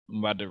I'm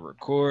about to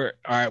record.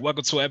 All right,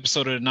 welcome to an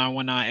episode of the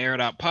 919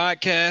 Aired Out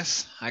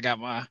Podcast. I got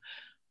my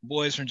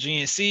boys from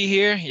GMC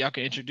here. Y'all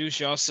can introduce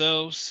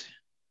yourselves.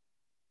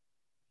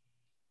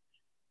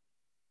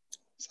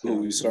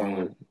 Who you starting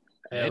with?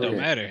 It don't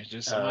matter.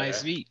 Just somebody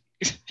speak.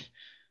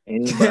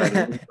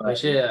 Anybody. But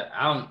shit,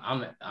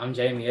 I'm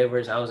Jamie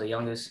Edwards. I was the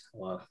youngest.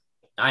 Well,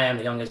 I am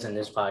the youngest in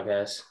this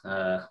podcast.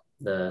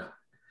 The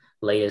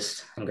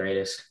latest and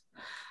greatest.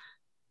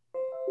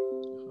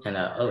 And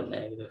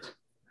negative.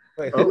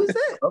 Wait, who is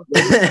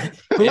that?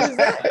 Who is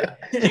that?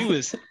 He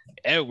was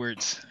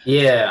Edwards.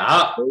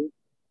 Yeah,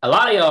 a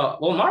lot of y'all.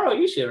 Well, Morrow,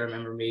 you should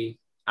remember me.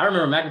 I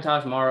remember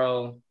McIntosh,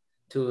 Morrow,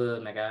 Tua,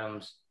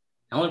 McAdams.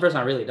 The only person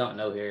I really don't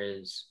know here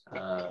is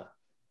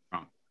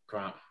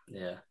Crump.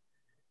 Yeah.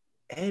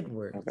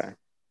 Edward. Okay.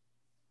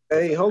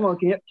 Hey, hold on.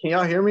 Can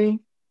y'all hear me?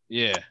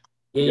 Yeah.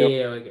 Yeah.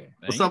 Okay.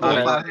 What's up,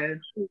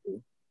 Flathead?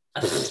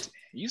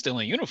 You still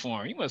in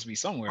uniform? You must be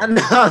somewhere. I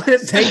know.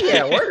 This ain't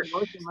at work.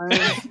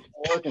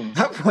 Working.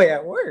 That boy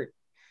at work.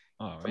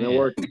 Oh I'm man.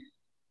 working.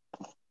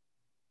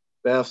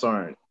 Staff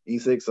Sergeant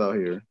E6 out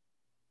here.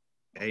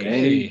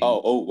 Hey.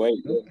 Oh,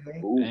 wait.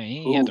 Okay. Ooh, Dang, he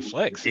ain't had to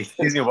flex.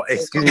 Excuse me while I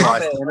stand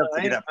up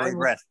to get that plate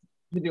rest.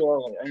 You do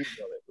all that. I ain't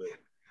do all that, but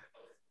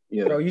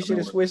yeah. Bro, you should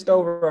have switched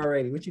over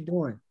already. What you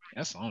doing?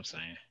 That's what I'm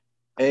saying.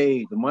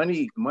 Hey, the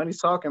money's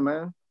talking,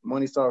 man. The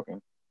money's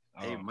talking.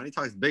 Hey, money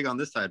talks big on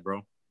this side,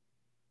 bro.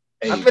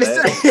 Hey, I'm gonna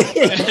say.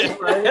 you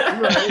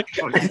right.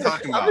 What are you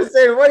talking I'm about? just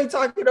saying, what are you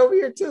talking over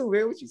here too,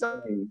 man? What you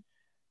talking?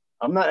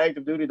 I'm not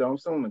active duty though. I'm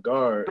still in the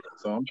guard,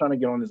 so I'm trying to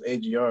get on this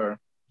AGR.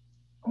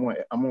 I'm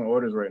on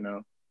orders right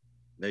now.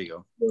 There you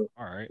go. But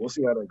All right. we'll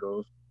see how that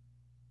goes.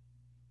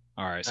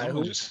 All right. So All I'm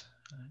right,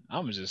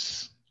 gonna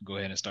just go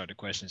ahead and start the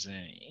questions,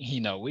 and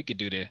we could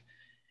do the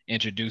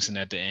introducing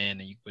at the end,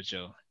 and you put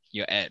your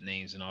at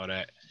names and all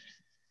that.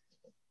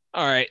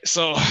 All right.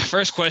 So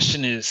first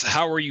question is,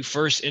 how were you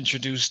first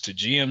introduced to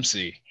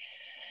GMC?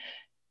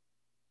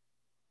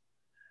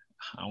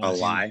 A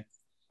lie.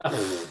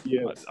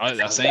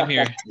 Yeah. Same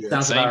here.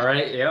 Sounds Same. about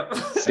right. Yep.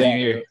 Same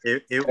here.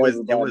 It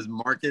was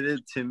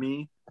marketed to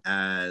me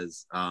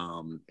as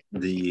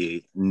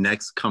the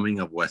next coming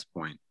of West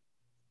Point.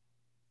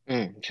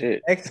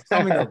 Shit. Next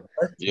coming up.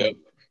 Yep.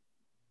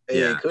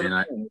 Hey, Yeah, it could've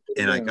and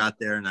been. I got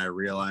there and I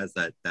realized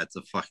that that's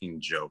a fucking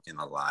joke and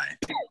a lie.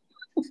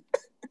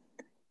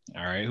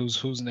 All right.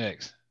 Who's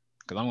next?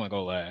 Because I'm gonna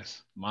go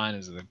last. Mine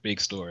is a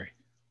big story.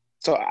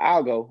 So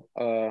I'll go.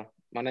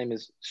 My name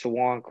is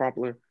Shawan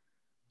Crumpler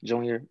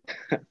Jr.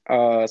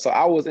 So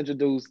I was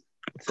introduced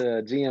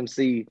to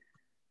GMC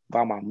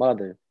by my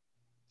mother.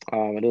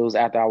 And it was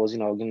after I was,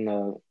 getting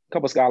a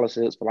couple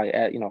scholarships for like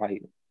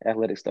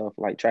athletic stuff,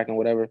 like track and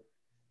whatever.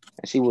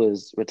 And she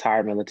was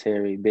retired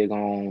military, big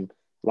on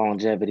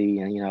longevity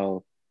and,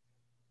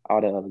 all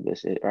that other good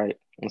shit, right?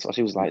 And so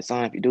she was like,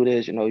 son, if you do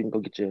this, you can go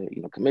get your,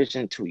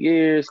 commission 2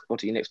 years, go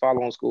to your next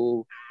follow-on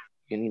school,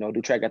 and,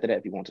 do track after that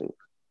if you want to.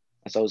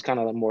 And so it's kind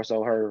of more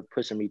so her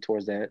pushing me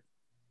towards that,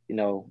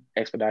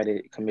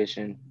 expedited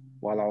commission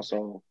while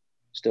also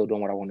still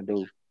doing what I want to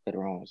do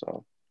later on.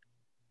 So.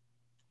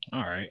 All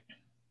right.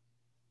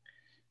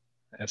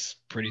 That's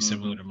pretty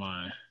similar to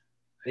mine.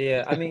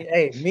 Yeah, I mean,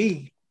 hey,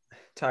 me,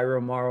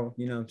 Tyrell Morrow,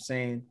 you know what I'm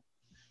saying?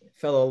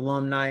 Fellow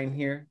alumni in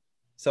here.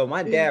 So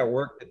my dad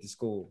worked at the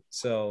school.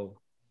 So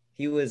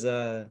he was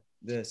the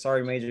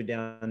sergeant major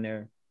down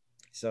there.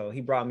 So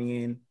he brought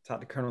me in, talked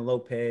to Colonel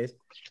Lopez.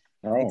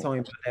 And he told me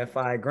about that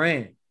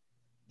 $5,000.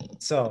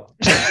 So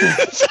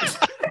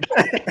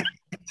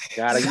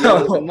Gotta give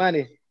him some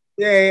money.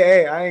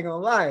 Yeah, I ain't gonna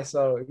lie.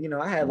 So,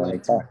 I had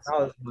like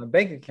 $200 in my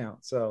bank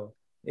account. So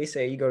they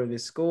say you go to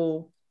this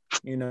school,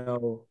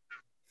 for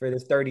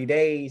this 30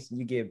 days,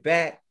 you get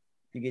back,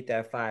 you get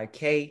that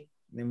 $5,000,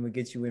 then we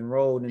get you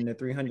enrolled in the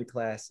 300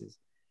 classes.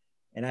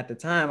 And at the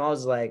time, I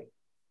was like,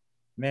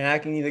 man, I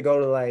can either go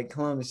to like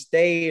Columbus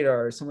State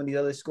or some of these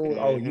other schools,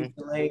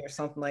 UCLA or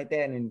something like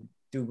that, and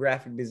do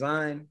graphic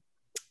design,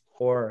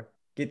 or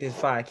get this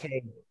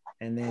 $5,000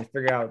 and then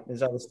figure out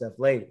this other stuff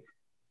later.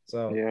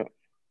 So yeah,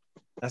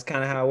 that's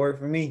kind of how it worked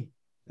for me.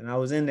 And I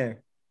was in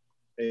there.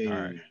 Hey.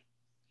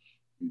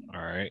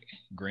 All right.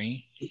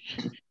 Green.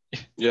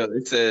 Yeah,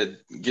 they said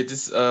get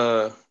this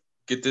 2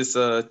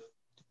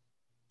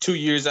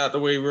 years out the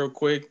way real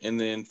quick, and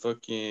then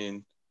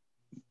fucking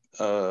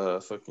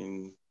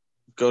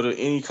go to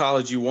any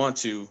college you want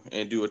to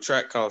and do a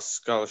track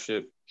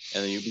scholarship,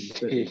 and then you'll be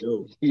set to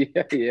go.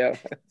 Yeah.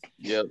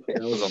 Yep,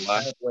 that was a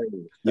lot.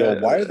 Yo,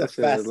 why are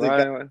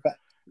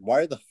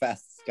the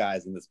fastest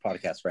guys in this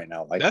podcast right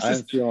now? Like,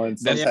 I'm feeling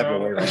some type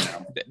of way right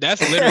now.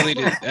 That's literally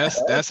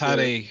that's how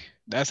they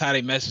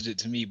messaged it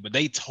to me. But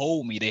they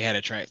told me they had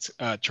a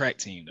track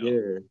team though.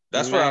 Yeah,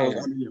 that's what I was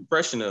under the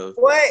impression of.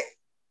 What?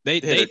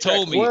 They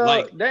told me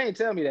well, they ain't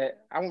tell me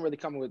that. I wasn't really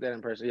coming with that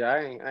impression. Yeah,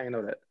 I ain't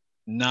know that.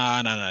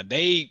 Nah.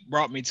 They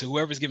brought me to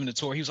whoever's giving the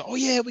tour. He was like, oh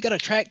yeah, we got a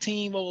track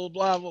team, blah, blah,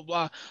 blah, blah,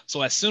 blah.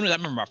 So as soon as I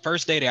remember my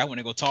first day there, I went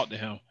to go talk to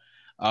him.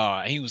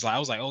 He was like, I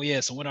was like, oh yeah.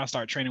 So when I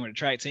start training with the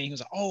track team, he was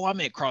like, oh, I'm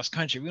at cross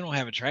country. We don't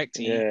have a track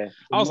team. Yeah.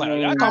 I was like,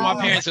 I called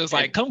my parents. It was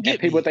like, come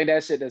get me. People think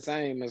that shit the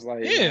same. It's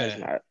like, yeah.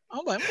 No, it's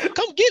I'm like,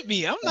 come get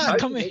me. I'm not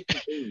coming.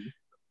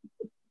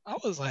 I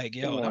was like,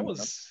 yo, that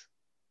was.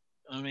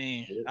 I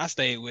mean, I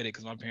stayed with it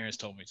because my parents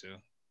told me to.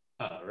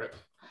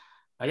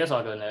 I guess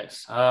I'll go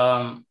next.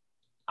 I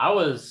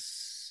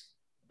was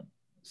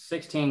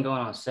 16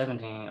 going on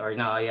 17, or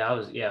no,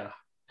 yeah,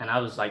 and I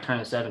was like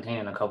turning 17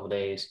 in a couple of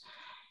days,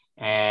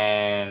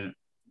 and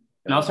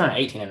I was turning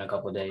 18 in a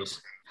couple of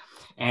days,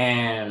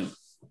 and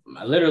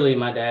literally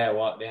my dad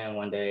walked in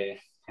one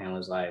day and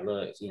was like,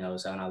 look,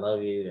 son, I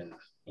love you, and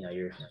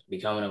you're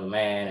becoming a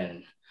man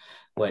and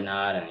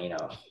whatnot, and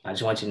I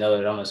just want you to know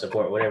that I'm gonna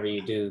support whatever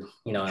you do,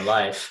 in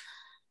life.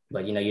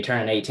 But you're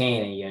turning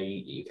 18,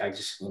 and I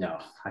just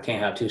I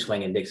can't have two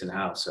swinging dicks in the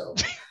house. So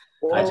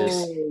I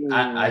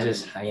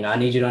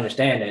need you to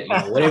understand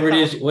that whatever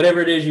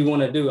it is you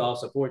want to do, I'll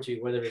support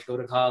you. Whether it's go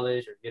to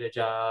college or get a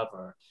job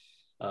or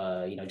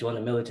join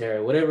the military,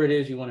 whatever it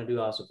is you want to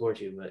do, I'll support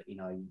you. But you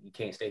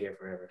can't stay here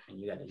forever, and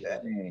you got to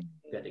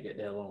get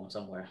that loan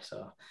somewhere.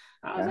 So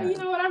I was like, you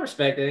know what, I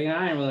respect it.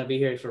 I ain't really be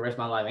here for the rest of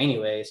my life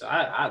anyway. So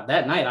I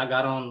that night I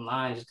got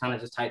online, just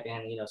typed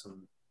in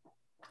some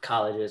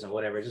colleges and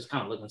whatever, just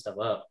kind of looking stuff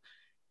up.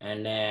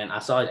 And then I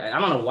saw, I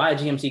don't know why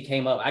GMC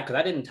came up, because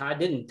I didn't type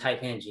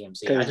in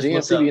GMC. Because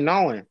GMC be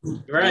knowing.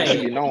 Right.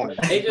 GMC be knowing.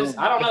 They just,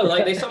 I don't know,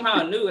 like they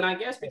somehow knew. And I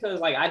guess because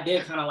like I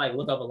did kind of like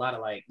look up a lot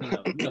of like,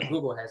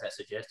 Google has that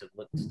suggestive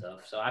look and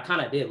stuff. So I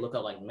kind of did look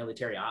up like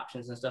military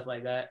options and stuff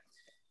like that.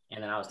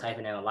 And then I was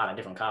typing in a lot of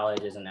different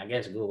colleges, and I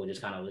guess Google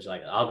just kind of was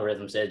like,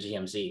 algorithm says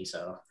GMC.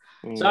 So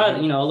I,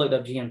 looked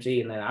up GMC,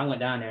 and then I went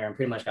down there and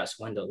pretty much got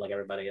swindled like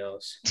everybody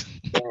else.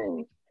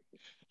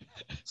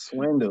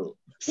 Swindled.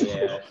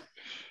 Yeah.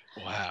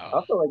 Wow.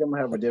 I feel like I'm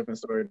gonna have a different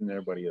story than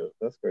everybody else.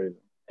 That's crazy.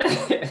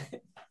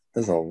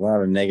 There's a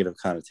lot of negative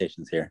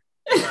connotations here.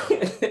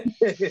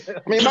 I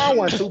mean, mine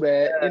wasn't too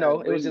bad.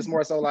 It was just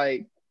more so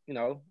like, it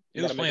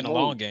was playing a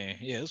long game.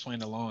 Yeah, it was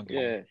playing a long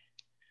game.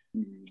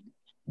 Yeah.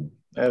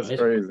 That's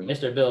crazy.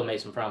 Mr. Bill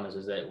made some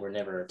promises that were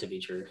never to be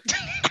true.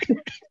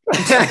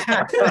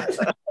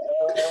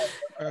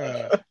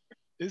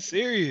 It's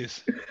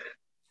serious.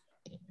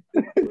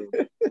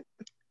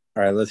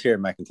 All right, let's hear it,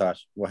 McIntosh.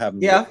 What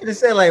happened? Yeah, I'm gonna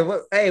say like,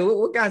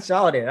 what got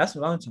y'all there? That's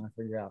what I'm trying to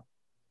figure out.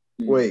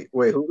 Wait,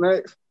 who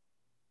next?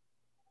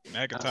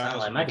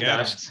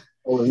 McIntosh.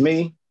 Oh, it was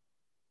me.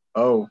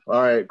 Oh,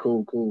 all right,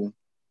 cool.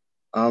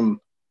 Staff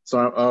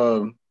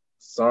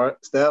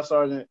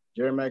Sergeant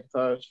Jerry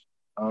McIntosh.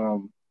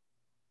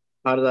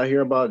 How did I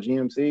hear about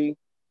GMC?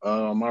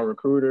 My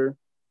recruiter,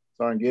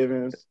 Sergeant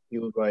Givens, he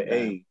was like,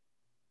 "Hey,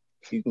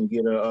 you can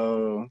get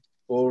a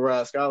full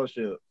ride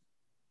scholarship."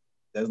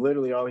 That's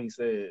literally all he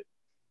said.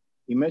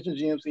 He mentioned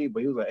GMC, but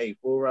he was like, hey,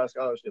 full ride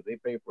scholarship. They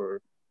pay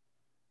for,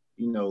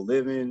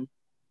 living,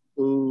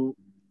 food,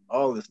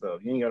 all this stuff.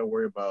 You ain't got to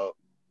worry about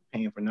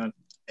paying for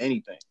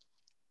anything.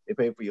 They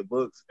pay for your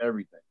books,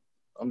 everything.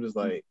 I'm just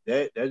like,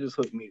 that just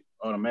hooked me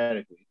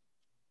automatically.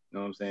 You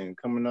know what I'm saying?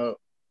 Coming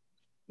up,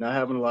 not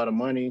having a lot of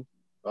money,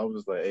 I was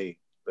just like, hey,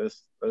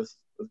 let's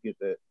get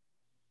that.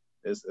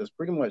 That's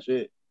pretty much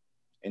it.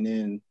 And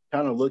then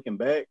kind of looking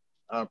back,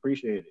 I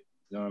appreciate it.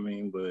 You know what I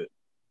mean? But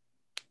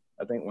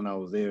I think when I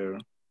was there,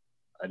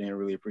 I didn't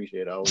really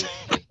appreciate it. I was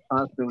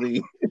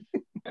constantly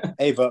but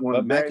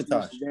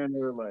McIntosh, down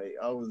there, like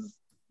I was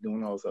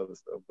doing all this other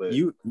stuff. But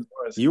you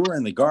were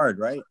in the guard,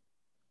 right?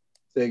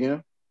 Say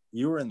again?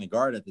 You were in the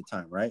guard at the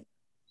time, right?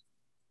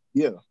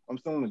 Yeah, I'm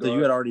still in the guard. So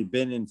you had already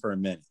been in for a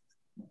minute.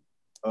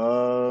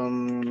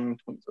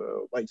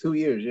 Like 2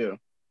 years, yeah.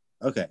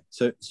 Okay,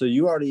 so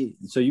you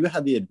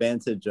had the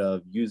advantage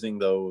of using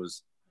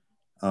those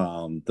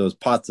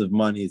pots of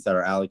monies that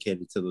are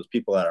allocated to those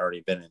people that have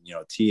already been in,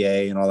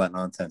 TA and all that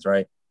nonsense,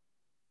 right?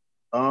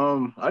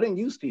 I didn't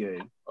use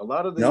TA. A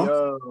lot of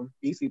the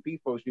ECP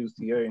folks use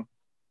TA.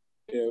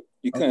 Yeah,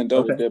 you couldn't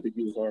double dip if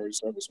you was already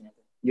service member.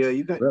 Yeah,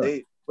 you can.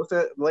 Really? What's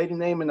that lady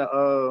name in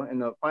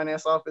the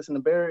finance office in the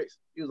barracks?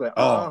 He was like,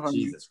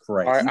 Jesus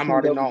Christ! All right, I'm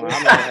already knowing.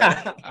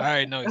 I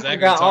already know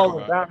exactly what you're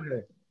talking about.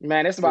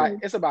 Man, it's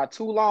about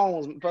 2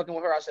 loans fucking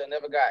with her I should have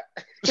never got.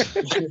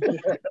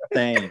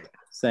 Same.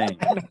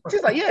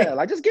 She's like, yeah,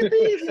 like just get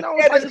these, it's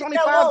like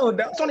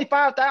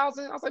 25,000. I was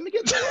like, let me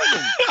get 2 of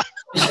them.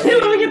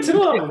 Let me get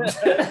 2 of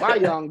them. My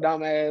young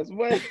dumbass.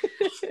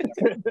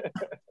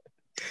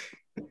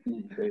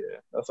 Yeah,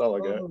 that's all I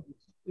got.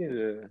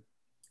 Yeah.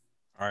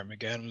 All right,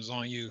 McAdams,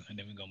 on you, and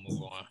then we're gonna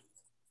move on.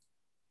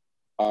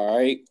 All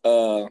right,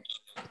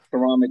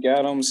 Karan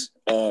McAdams,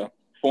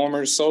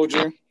 former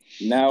soldier,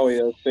 now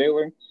a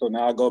sailor. So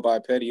now I go by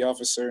petty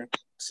officer,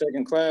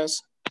 2nd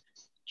class.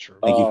 True.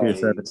 Thank you for your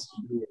service.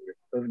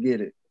 Let's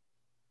get it.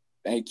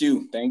 Thank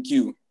you.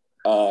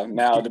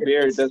 Now the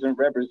beard doesn't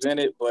represent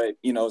it, but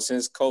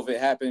since COVID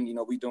happened,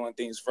 we doing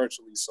things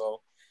virtually,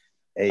 so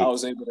I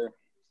was able to.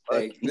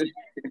 Hey.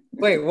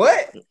 Wait,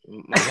 what?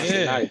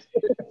 Yeah.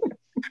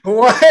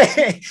 What?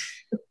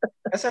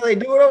 That's how they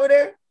do it over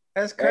there?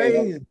 That's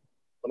crazy.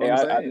 Hey,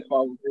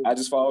 I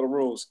just follow the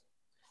rules.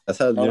 That's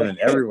how they're doing it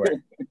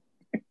everywhere.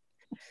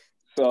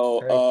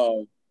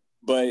 So,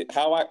 but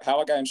how I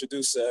got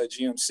introduced to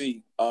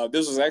GMC,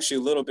 this was actually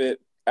a little bit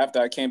after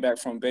I came back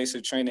from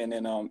basic training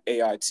in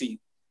AIT.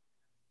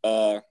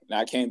 And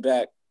I came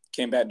back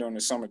during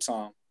the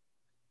summertime,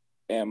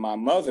 and my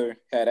mother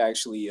had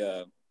actually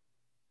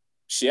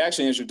she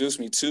actually introduced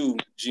me to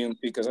GMC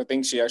because I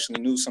think she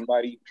actually knew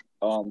somebody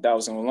that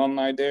was an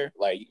alumni there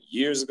like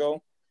years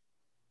ago.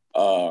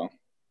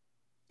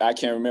 I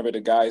can't remember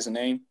the guy's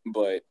name,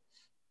 but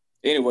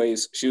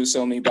anyways, she was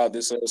telling me about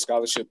this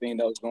scholarship thing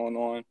that was going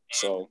on.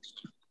 So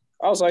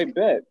I was like,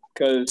 bet,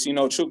 because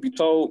truth be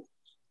told,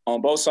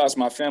 on both sides of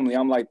my family,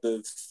 I'm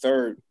the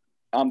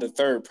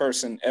third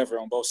person ever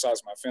on both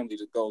sides of my family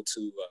to go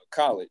to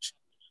college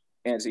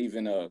and to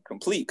even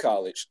complete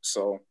college.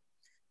 So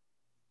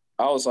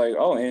I was like,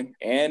 oh, and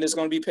it's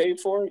going to be paid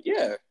for?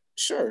 Yeah,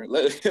 sure.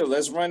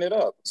 Let's run it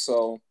up.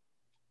 So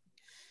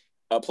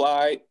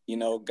applied,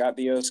 got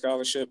the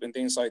scholarship and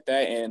things like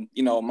that. And,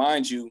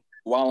 mind you,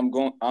 while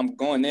I'm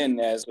going in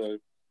as a,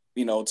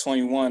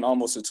 21,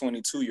 almost a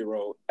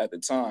 22-year-old at the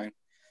time.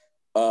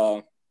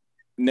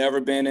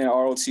 Never been in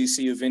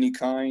ROTC of any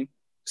kind.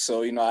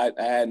 So, I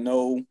had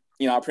no,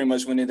 I pretty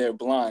much went in there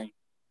blind,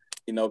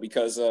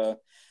 because I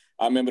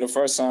remember the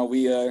first time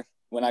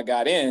when I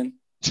got in,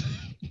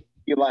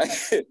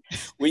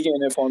 we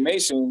getting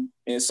information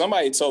and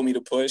somebody told me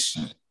to push.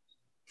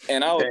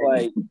 And I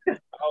was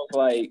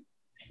like,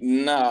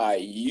 nah,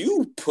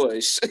 you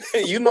push.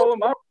 You know what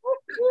my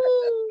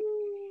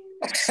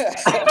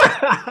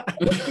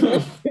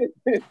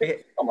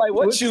I'm like,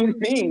 what you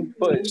mean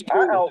push?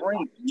 I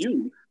outrank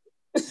you.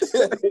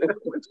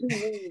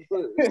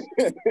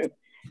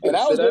 And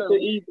I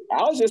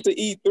was just an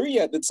E3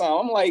 at the time.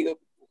 I'm like,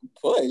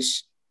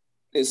 push?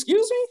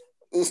 Excuse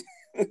me?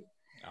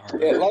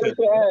 Yeah, like I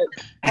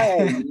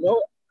said,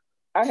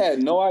 I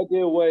had no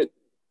idea what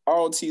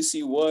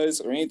ROTC was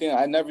or anything.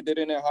 I never did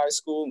it in high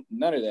school.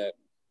 None of that.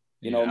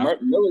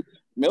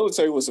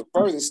 Military was the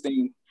furthest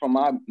thing from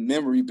my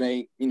memory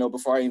bank,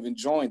 before I even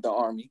joined the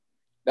Army.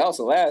 That was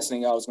the last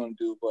thing I was going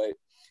to do. But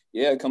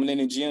yeah, coming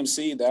in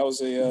GMC, that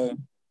was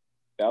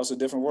a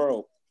different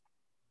world.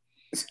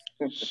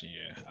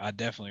 Yeah, I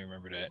definitely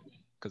remember that.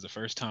 Because the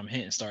first time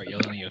Hinton started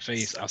yelling in your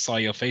face, I saw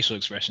your facial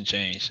expression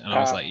change. And I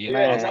was like, yeah.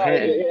 Man,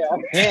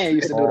 Hinton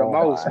used to do the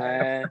most,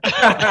 man.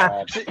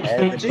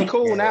 She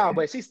cool now,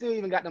 but she still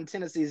even got them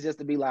tendencies just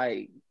to be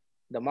like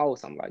the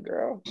most. I'm like,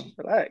 girl,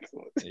 relax.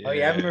 Yeah. Oh,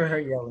 yeah, I remember her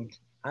yelling.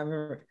 I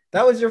remember.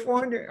 That was your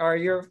 400 or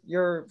your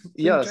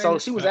yeah, so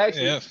she was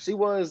actually, she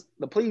was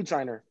the plebe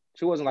trainer.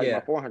 She wasn't like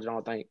my 400, I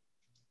don't think.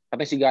 I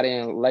think she got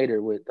in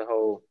later with the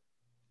whole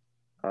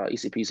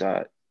ECP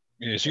side.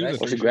 Yeah, she was.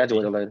 She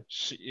graduated later.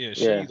 She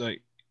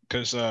like,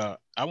 because I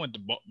went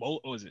to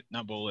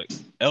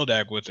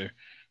LDAC with her,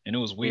 and it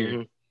was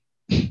weird.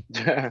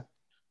 Mm-hmm.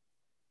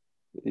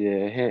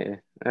 Yeah,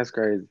 that's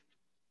crazy.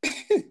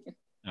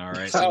 All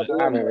right, so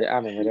I remember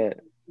that.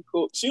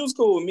 Cool. She was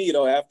cool with me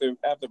though. After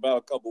about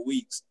a couple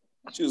weeks,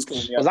 she was cool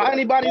with me. Was I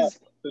anybody's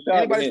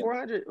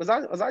 400? Was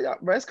I y'all?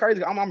 Bro, that's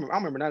crazy. I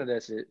remember none of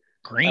that shit.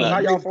 Green. Was I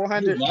y'all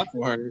 400? My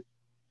 400.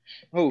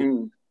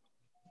 Who?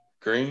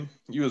 Green.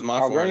 You was my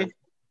 400. Green?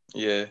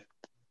 Yeah.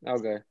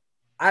 Okay.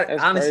 I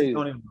honestly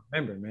don't even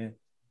remember, man.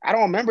 I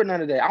don't remember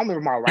none of that. I don't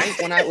remember my rank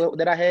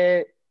that I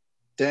had.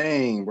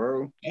 Dang,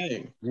 bro.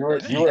 Dang. You were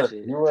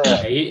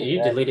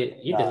you deleted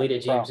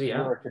GMC.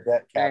 You were a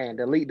cadet captain.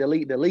 Man,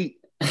 delete.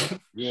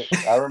 Yeah,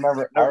 I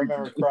remember Crump.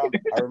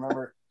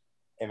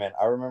 Hey man,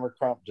 I remember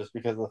Crump just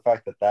because of the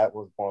fact that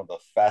was one of the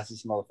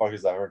fastest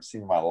motherfuckers I've ever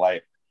seen in my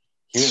life.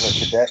 He was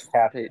a cadet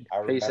captain. I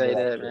appreciate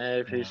that, man.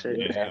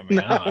 Appreciate that.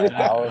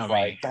 I was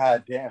like,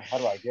 God damn, how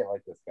do I get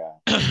like this guy?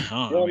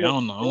 I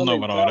don't know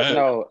about all that.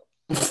 No.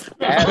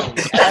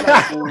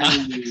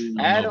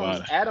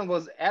 Adams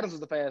was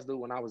the fast dude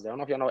when I was there. I don't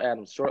know if y'all know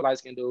Adams, short light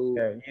skinned dude.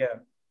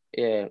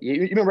 Yeah.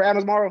 You remember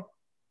Adams Morrow?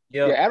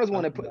 Yeah, Adams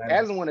one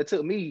that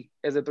took me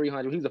as a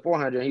 300. He was a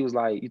 400. And he was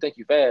like, "You think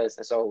you fast?"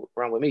 And so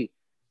run with me.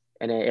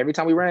 And then every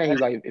time we ran,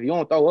 he's like, "If you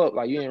don't throw up,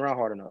 like you ain't run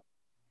hard enough."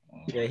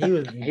 Yeah, he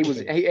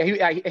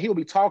would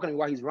be talking to me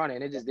while he's running,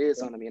 and it just did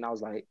something to me. And I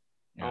was like,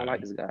 I don't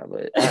like this guy,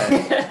 but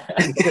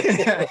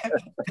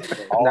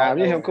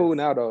me and him cool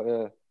now though.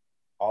 Yeah.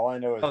 All I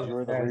know is you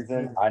were the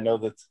reason. I know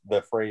that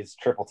the phrase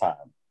triple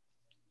time.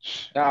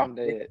 I'm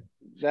dead.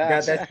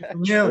 Got that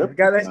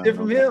shit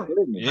from him.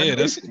 Yeah,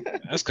 that's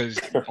because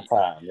triple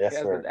time. Yes,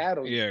 sir.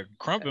 Yeah,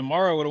 Crump and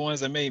Morrow were the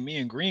ones that made me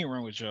and Green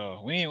run with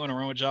y'all. We ain't want to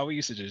run with y'all. We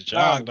used to just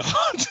jog the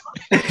whole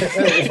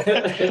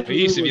time. We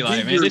used to be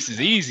like, man, this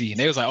is easy. And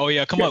they was like, oh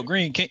yeah, come up,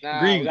 Green.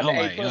 Green. I'm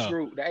like,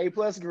 the A+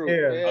 group.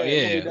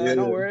 Yeah.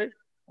 Don't worry.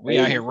 We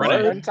out here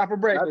running. Top of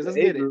breakfast. Let's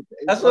get it.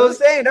 That's what I'm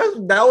saying.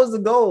 That was the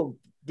goal.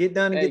 Get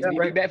done and get the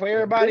break back for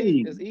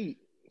everybody. Just eat.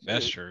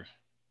 That's true.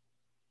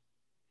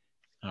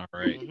 All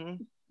right.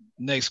 Mm-hmm.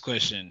 Next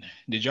question.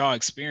 Did y'all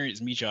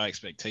meet y'all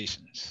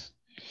expectations?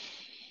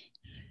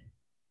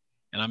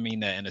 And I mean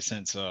that in the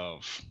sense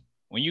of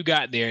when you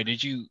got there,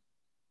 did you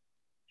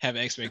have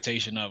an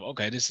expectation of,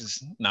 okay, this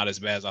is not as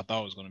bad as I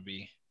thought it was going to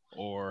be?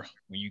 Or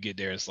when you get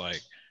there, it's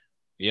like,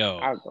 Yo,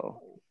 I'll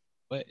go.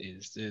 what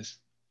is this?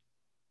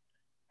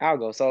 I'll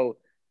go. So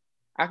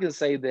I can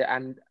say that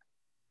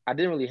I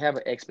didn't really have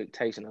an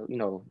expectation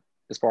of,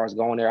 as far as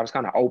going there. I was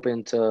kind of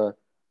open to,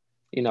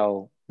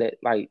 that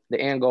like the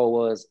end goal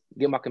was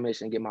get my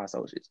commission, get my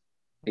associates.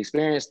 The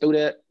experience through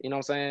that, you know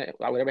what I'm saying?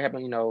 Like whatever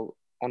happened,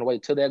 on the way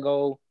to that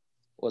goal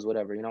was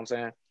whatever, you know what I'm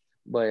saying?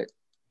 But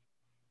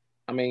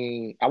I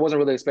mean, I wasn't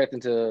really expecting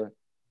to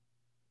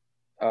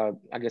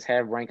I guess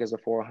have rank as a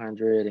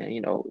 400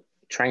 and,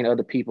 train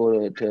other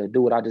people to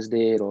do what I just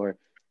did, or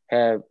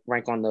have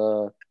rank on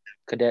the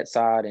cadet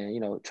side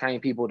and,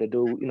 train people to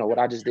do, what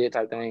I just did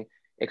type thing.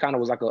 It kind of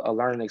was like a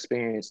learning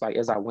experience, like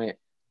as I went,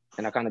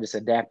 and I kind of just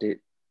adapted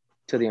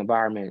to the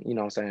environment, you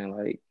know what I'm saying?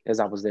 Like as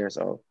I was there.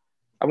 So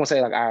I won't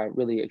say like I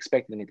really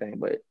expected anything,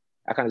 but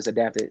I kind of just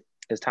adapted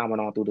as time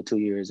went on through the 2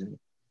 years and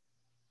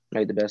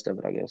made the best of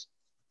it, I guess.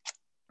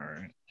 All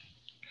right.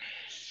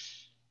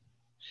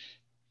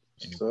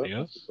 Anybody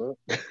else?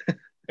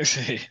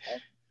 It's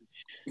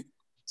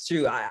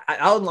true.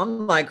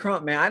 I'm like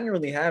Crump, man. I didn't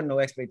really have no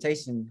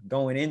expectation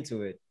going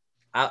into it.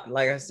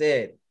 Like I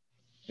said,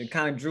 it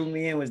kind of drew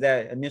me in was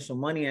that initial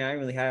money, and I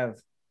didn't really have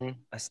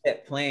a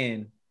set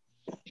plan.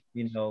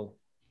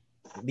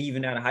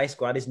 Leaving out of high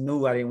school, I just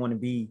knew I didn't want to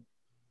be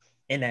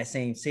in that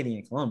same city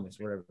in Columbus,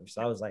 whatever.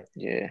 So I was like,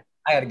 yeah,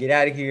 I got to get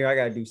out of here. I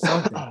got to do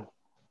something.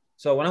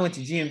 So when I went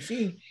to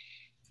GMC,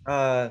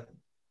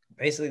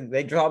 basically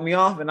they dropped me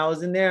off, and I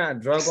was in there. I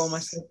drug all my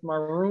stuff to my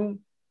room,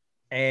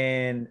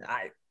 and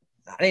I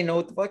didn't know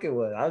what the fuck it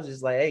was. I was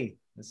just like, hey,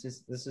 let's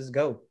just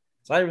go.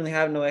 So I didn't really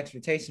have no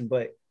expectation.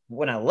 But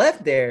when I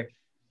left there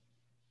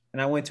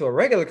and I went to a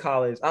regular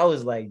college, I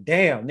was like,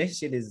 damn, this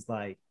shit is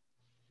like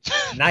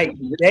night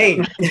and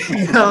day.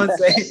 You know what I'm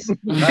saying?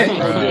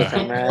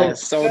 Man,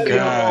 so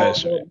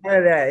gosh, none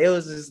of that. It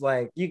was just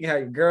like you can have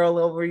your girl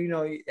over,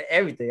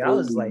 everything. I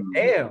was like,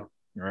 damn,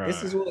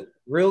 this is what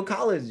real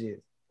college is.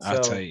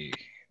 I'll tell you,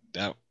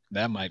 that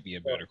might be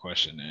a better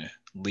question than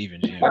leaving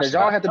GMC. Did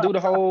y'all have to do the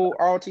whole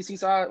ROTC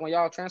side when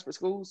y'all transfer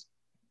schools?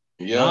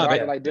 Yeah,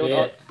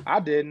 I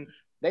didn't.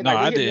 They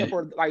I hit did me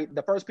for like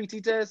the first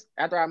PT test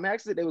after I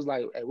maxed it. They was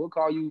like, "Hey, we'll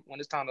call you when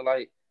it's time to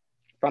like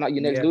find out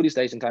your next duty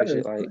station type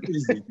shit." Like,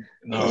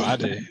 no,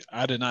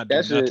 I did not do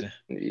nothing.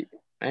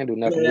 I ain't do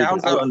nothing. Yeah, I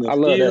was out in the I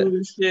love field that.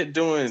 and shit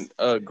doing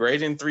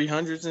grading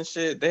 300s and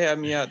shit. They had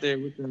me out there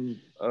with them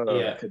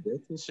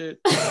cadets and shit.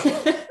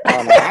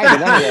 Oh, no, I ain't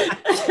do none of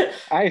that.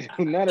 I ain't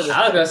do none of that.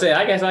 I was gonna say,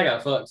 I guess I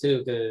got fucked too,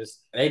 because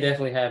they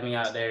definitely had me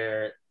out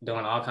there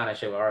doing all kind of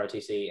shit with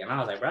ROTC, and I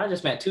was like, bro, I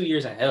just spent 2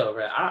 years in hell,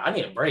 bro. I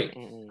need a break.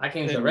 I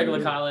came to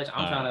regular college.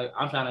 I'm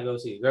trying to go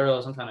see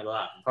girls. I'm trying to go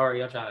out and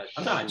party. I'm trying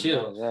to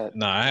chill.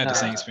 No, I had the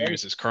same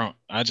experience as Crump.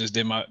 I just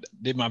did my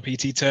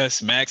PT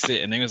test, maxed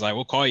it, and they was like,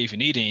 "We'll call you if you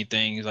need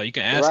anything." He's like, "You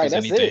can ask us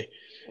anything."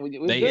 Don't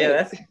get me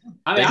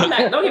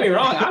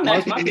wrong. I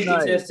maxed my PT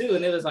test too,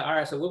 and it was like, all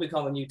right, so we'll be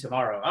calling you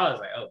tomorrow. I was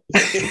like, oh,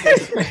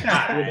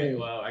 all right,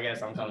 well, I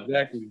guess I'm coming.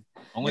 Exactly.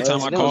 Only time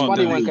I called. It was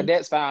funny when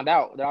cadets found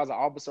out that I was an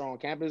officer on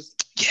campus.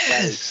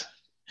 Yes,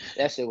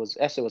 that shit was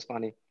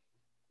funny.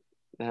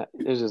 It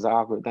was just an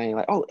awkward thing.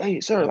 Like, oh,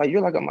 hey, sir, like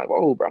you're like, I'm like,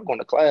 whoa, bro, I'm going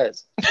to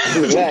class.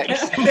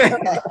 Relax,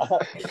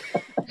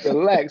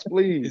 relax,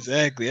 please.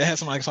 Exactly. I had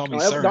somebody call me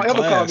sir. Don't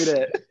ever call me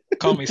that.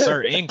 Call me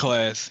sir in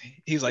class.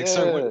 He's like,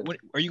 sir, what,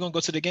 are you gonna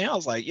go to the game? I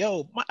was like,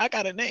 yo, I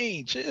got a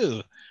name.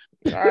 Chill.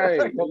 All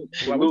right,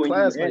 we're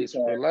classmates.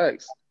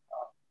 Relax.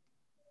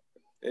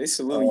 They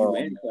salute you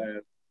in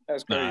class.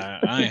 That's crazy. Nah,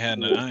 I ain't had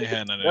none of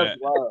that.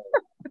 Wild.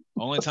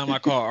 Only time I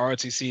call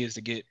ROTC is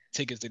to get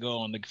tickets to go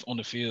on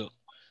the field.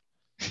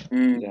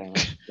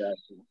 That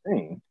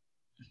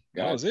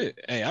was it.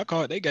 Hey, I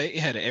called. They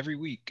had it every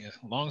week, as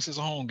long as it's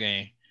a home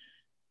game.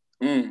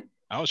 I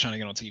was trying to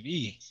get on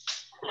TV.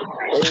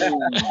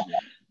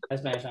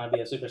 This man trying to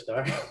be a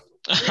superstar.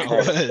 I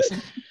was.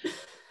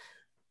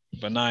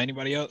 But nah,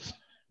 anybody else?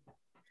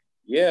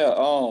 Yeah,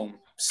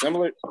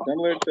 similar to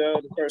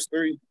the first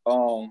three.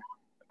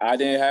 I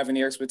didn't have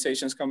any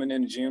expectations coming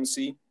into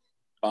GMC.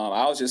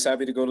 I was just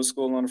happy to go to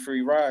school on a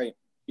free ride,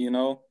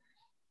 I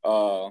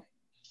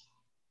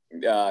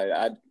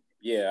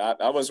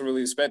wasn't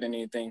really expecting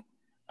anything.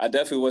 I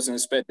definitely wasn't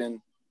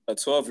expecting a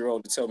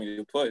 12-year-old to tell me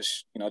to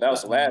push. That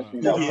was the last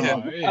thing.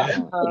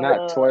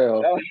 Not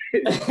 12.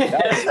 You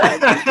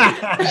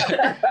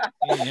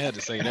had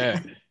to say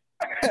that.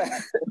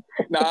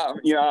 Nah,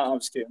 I'm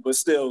just kidding. But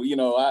still,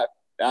 because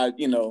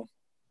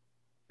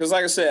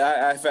like I said,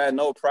 I've had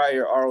no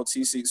prior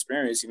ROTC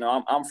experience.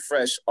 I'm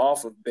fresh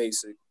off of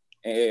basic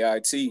and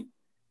AIT.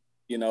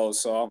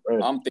 So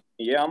I'm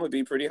thinking, I'm gonna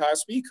be pretty high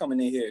speed coming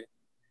in here,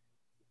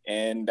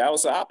 and that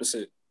was the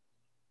opposite.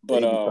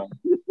 But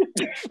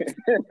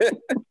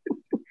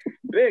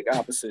big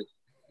opposite.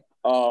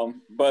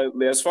 But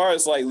as far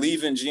as like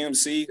leaving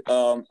GMC,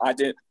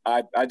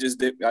 I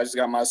just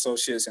got my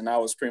associates and I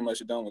was pretty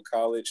much done with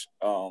college.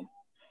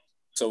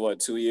 So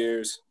 2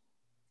 years,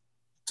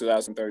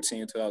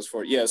 2013,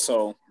 2014. Yeah,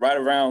 so right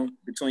around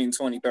between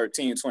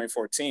 2013 and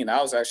 2014,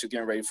 I was actually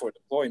getting ready for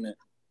deployment.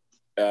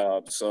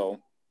 So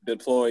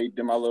deployed,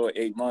 did my little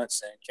 8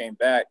 months and came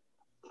back.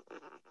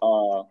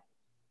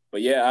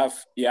 But yeah,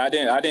 I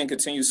didn't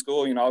continue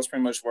school. You know, I was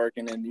pretty much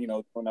working and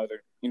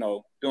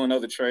doing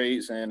other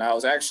trades, and I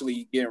was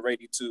actually getting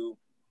ready to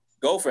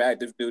go for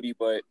active duty,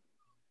 but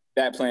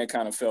that plan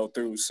kind of fell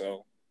through.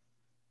 So,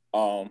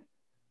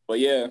 but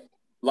yeah,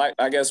 like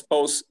I guess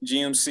post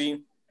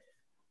GMC,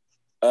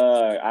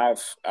 I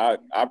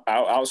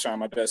was trying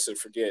my best to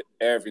forget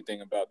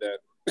everything about that.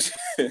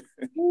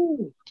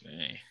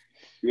 Dang.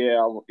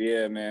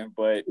 Yeah, man.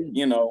 But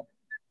you know,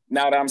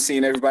 now that I'm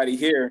seeing everybody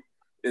here,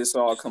 it's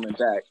all coming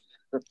back.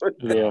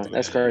 Yeah,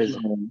 that's crazy.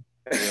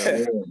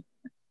 Yeah.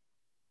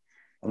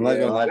 I'm not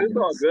gonna lie. It's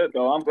all good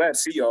though. I'm glad to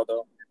see y'all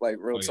though. Like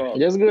real talk.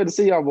 It's good to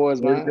see y'all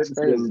boys, man. That's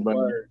crazy.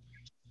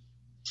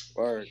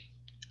 Word.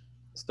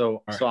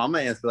 So I'm gonna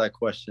answer that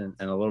question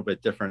in a little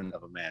bit different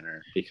of a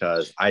manner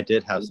because I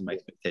did have some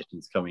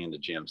expectations coming into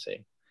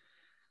GMC,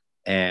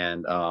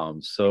 and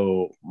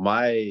so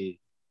my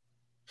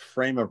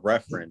frame of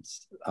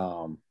reference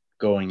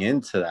going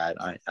into that,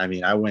 I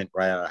mean, I went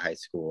right out of high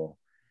school,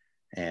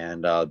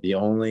 and the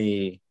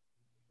only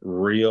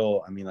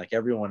real, I mean, like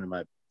everyone in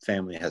my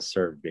family has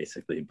served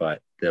basically,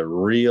 but the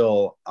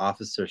real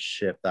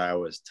officership that I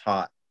was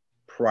taught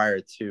prior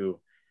to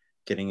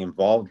getting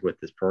involved with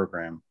this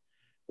program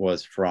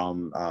was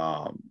from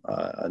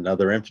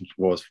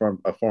was from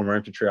a former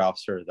infantry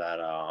officer that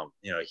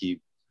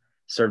he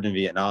served in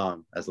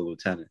Vietnam as a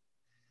lieutenant,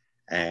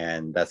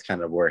 and that's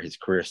kind of where his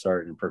career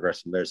started and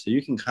progressed from there. So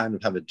you can kind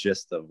of have a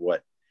gist of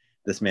what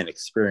this man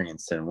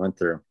experienced and went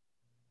through.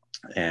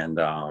 And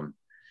I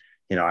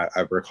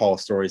recall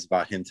stories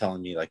about him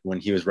telling me, like, when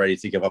he was ready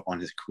to give up on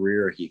his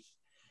career,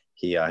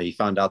 he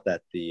found out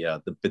that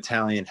the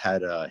battalion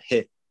had a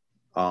hit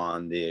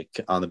on the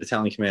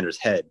battalion commander's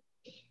head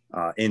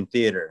in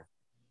theater,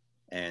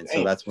 and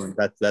so that's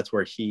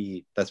where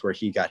he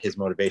got his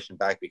motivation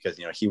back, because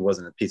he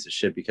wasn't a piece of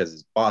shit because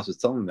his boss was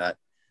telling him that.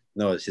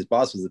 No, his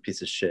boss was a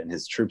piece of shit and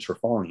his troops were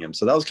following him.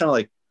 So that was kind of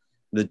like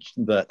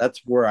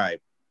that's where I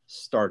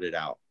started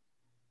out.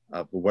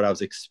 What I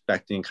was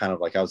expecting, kind of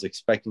like I was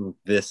expecting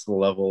this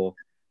level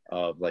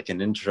of like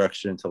an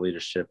introduction to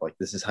leadership. Like,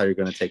 this is how you're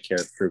going to take care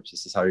of troops.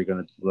 This is how you're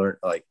going to learn,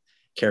 like,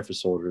 care for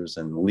soldiers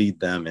and lead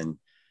them, and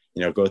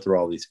go through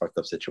all these fucked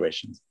up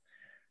situations.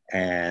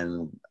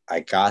 And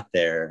I got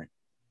there,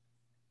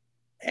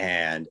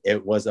 and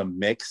it was a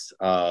mix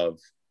of,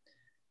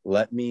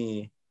 let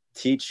me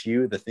teach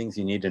you the things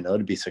you need to know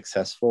to be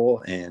successful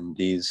in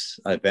these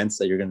events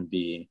that you're going to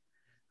be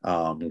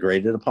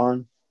graded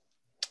upon.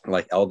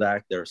 Like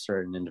LDAC, there are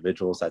certain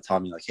individuals that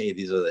taught me, like, hey,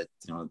 these are the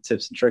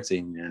tips and tricks that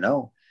you need to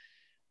know.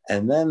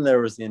 And then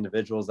there was the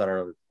individuals that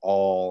are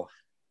all,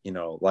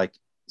 like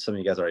some of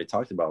you guys already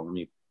talked about, let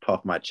me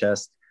puff my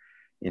chest,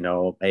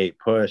 hey,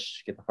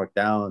 push, get the fuck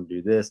down,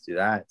 do this, do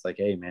that. It's like,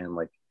 hey, man,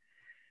 like,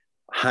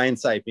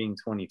 hindsight being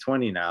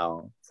 2020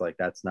 now, it's like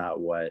that's not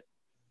what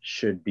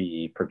should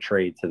be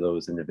portrayed to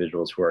those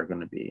individuals who are going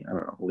to be, I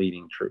don't know,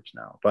 leading troops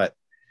now. But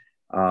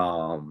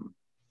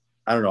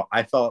I don't know.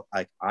 I felt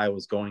like I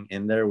was going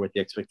in there with the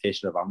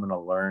expectation of, I'm going to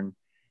learn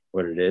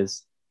what it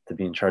is to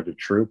be in charge of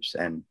troops.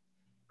 And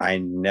I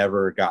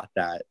never got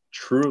that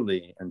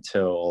truly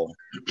until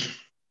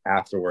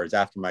afterwards,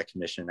 after my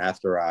commission,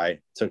 after I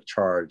took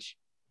charge,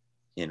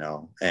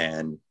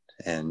 and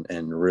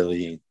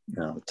really,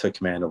 took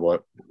command of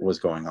what was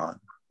going on.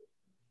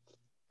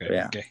 Okay.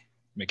 Yeah. Okay.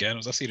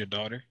 McAdams, I see the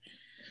daughter.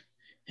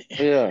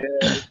 Yeah.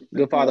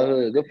 Good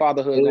fatherhood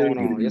going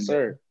on. Yes,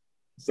 sir.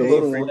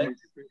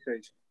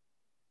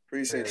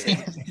 Appreciate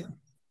you.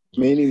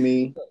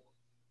 Me.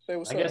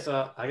 I guess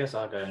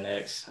I'll go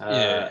next.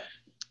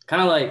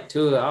 Kind of like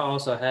too. I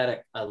also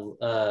had a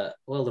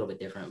little bit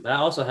different, but I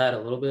also had a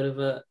little bit of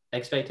a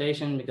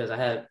expectation because I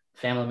had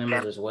family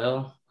members as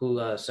well who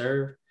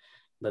served,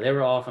 but they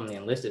were all from the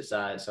enlisted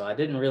side, so I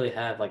didn't really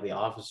have like the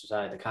officer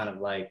side to kind of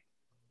like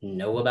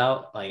know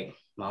about. Like,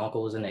 my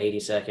uncle was in the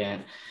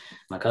 82nd,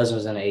 my cousin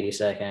was in the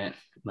 82nd,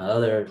 my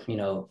other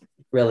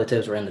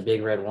relatives were in the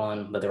Big Red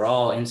One, but they're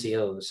all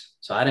NCOs,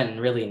 so I didn't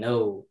really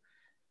know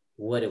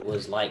what it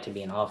was like to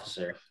be an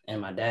officer.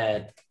 And my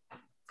dad,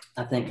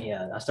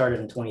 I started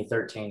in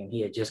 2013, and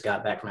he had just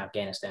got back from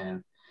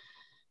Afghanistan.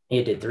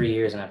 He did 3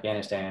 years in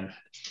Afghanistan,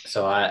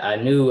 so I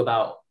knew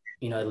about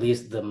at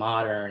least the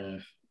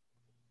modern,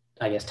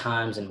 I guess,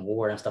 times in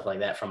war and stuff like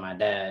that from my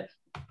dad.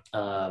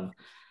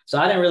 So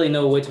I didn't really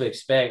know what to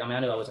expect. I mean, I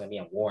knew I wasn't going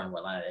to be in war and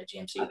whatnot at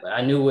GMC, but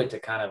I knew what to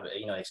kind of,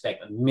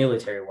 expect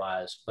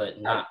military-wise, but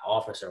not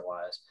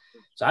officer-wise.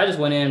 So I just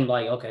went in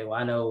like, okay, well,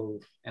 I know,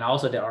 and I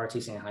also did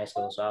ROTC in high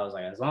school, so I was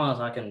like, as long as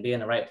I can be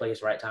in the right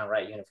place, right time,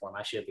 right uniform,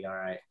 I should be all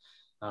right.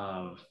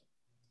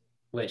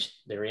 Which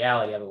the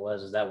reality of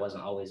it is that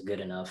wasn't always good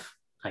enough,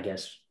 I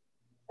guess,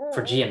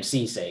 for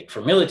GMC's sake.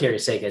 For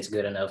military's sake, it's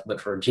good enough, but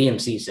for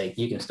GMC's sake,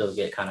 you can still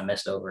get kind of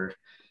messed over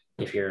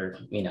if you're,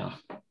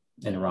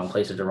 in the wrong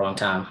place at the wrong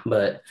time.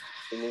 But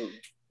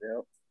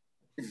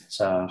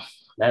so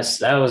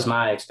that was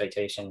my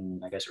expectation,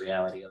 I guess,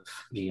 reality of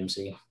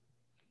GMC.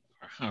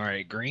 All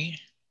right, Green.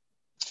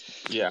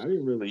 Yeah, I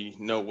didn't really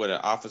know what an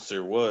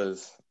officer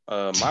was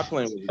My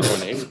plan was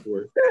going to Air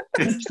Force.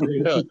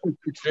 Straight up.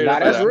 Nah,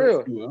 that's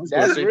real.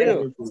 That's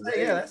real.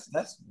 Yeah,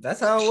 that's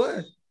how it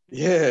was.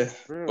 Yeah,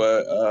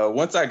 but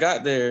once I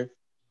got there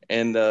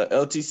and the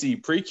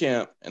LTC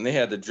pre-camp and they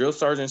had the drill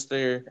sergeants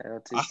there,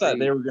 LTC. I thought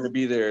they were going to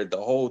be there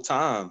the whole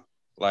time,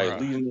 like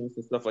leading us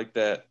and stuff like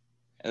that.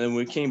 And then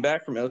we came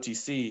back from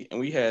LTC and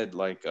we had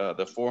like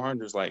the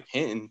 400s like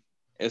hinting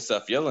and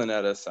stuff yelling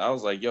at us. I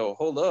was like, yo,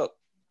 hold up.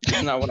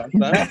 That's not what I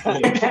thought.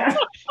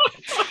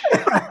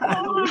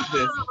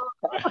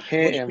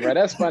 Hinting, bro.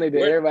 That's funny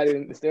that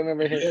everybody still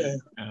remember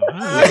Hinting.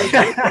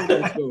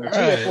 Yeah.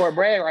 For a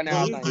brag right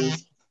now.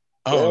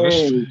 Oh,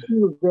 she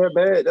was that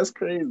bad. That's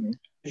crazy.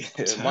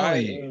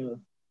 Yeah,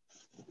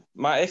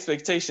 my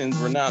expectations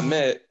were not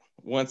met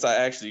once I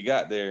actually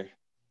got there.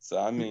 So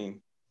I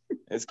mean,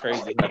 it's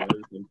crazy how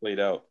everything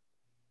played out.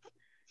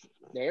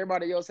 Yeah,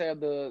 everybody else have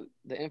the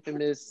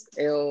infamous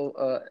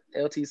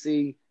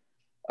LTC,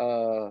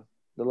 the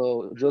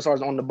little drill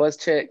sergeant on the bus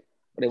check.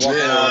 They walk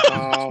in all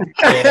calm.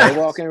 They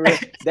walk in real.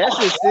 That's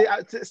just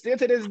still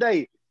to this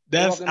day.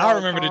 I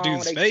remember the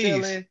dude's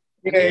face.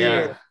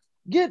 Yeah.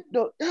 Get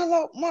the hell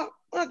out my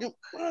fucking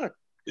front.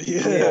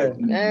 Yeah,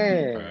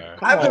 man.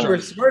 I remember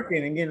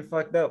smirking and getting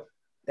fucked up.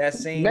 That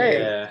same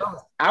day.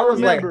 I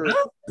remember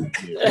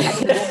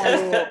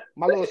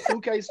my little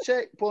suitcase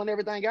check, pulling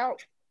everything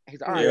out.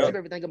 He's like, all right, zip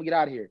everything up and get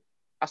out of here.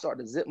 I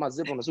started to zip my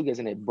zip on the suitcase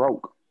and it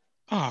broke.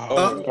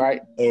 Right.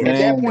 At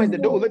that point, the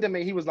dude looked at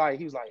me. He was like,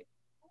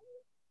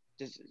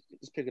 just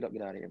pick it up,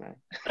 get out of here, man.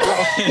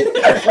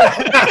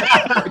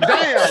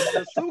 Damn,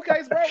 the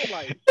suitcase, bro.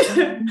 Like,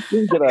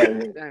 get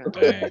out of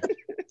here.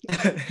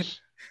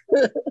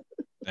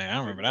 Dang, I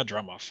remember I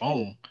dropped my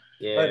phone.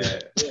 Yeah.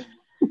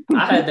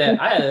 I had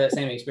that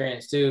same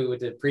experience too with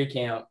the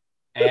pre-camp,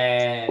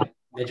 and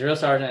the drill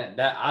sergeant,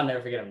 that I'll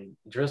never forget him,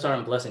 Drill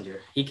Sergeant Blessinger.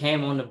 He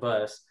came on the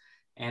bus,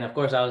 and of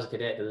course I was a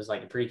cadet because it was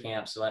like the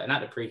pre-camp, so like,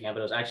 not the pre-camp,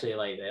 but it was actually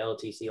like the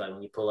LTC, like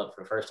when you pull up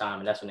for the first time,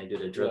 and that's when they do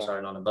the drill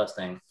sergeant on the bus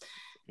thing.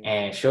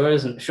 And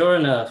sure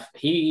enough,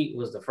 he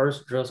was the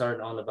first drill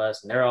sergeant on the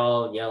bus, and they're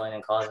all yelling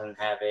and causing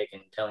havoc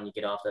and telling you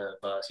get off the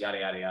bus, yada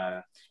yada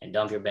yada, and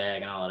dump your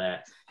bag and all of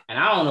that. And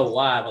I don't know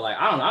why, but like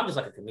I don't know, I'm just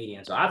like a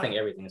comedian, so I think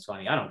everything is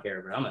funny. I don't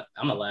care, bro.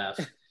 I'm a laugh.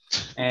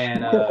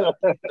 And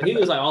he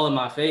was like all in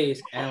my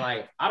face, and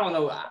like I don't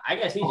know. I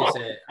guess he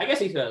said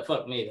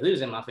fuck me because he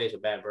was in my face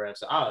with bad breath.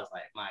 So I was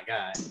like, my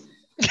God.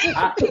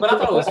 But I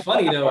thought it was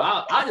funny though.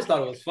 I just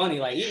thought it was funny.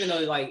 Like even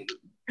though like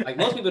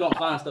most people don't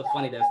find stuff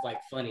funny that's like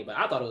funny, but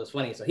I thought it was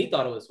funny. So he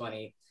thought it was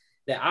funny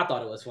that I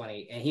thought it was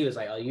funny, and he was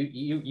like, oh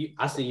you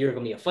I see you're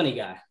gonna be a funny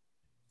guy,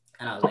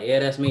 and I was like, yeah,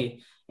 that's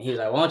me. And he was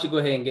like, why don't you go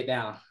ahead and get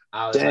down?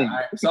 I was like, all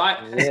right.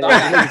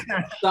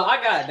 So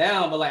I got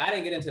down, but like I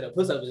didn't get into the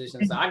push-up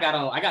position. So I got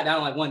down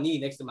on like one knee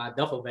next to my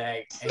duffel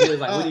bag, and he was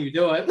like, "What are you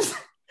doing?"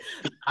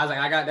 I was like,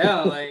 "I got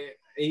down." Like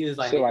he was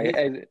like,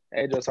 "Hey,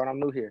 Joe, son, I'm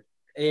new here."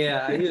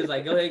 Yeah, he was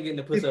like, "Go ahead and get in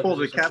the push-up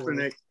position."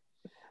 Kaepernick.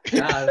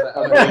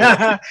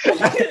 I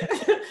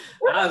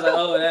was like,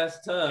 "Oh, that's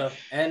tough."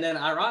 And then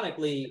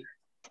ironically,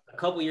 a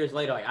couple years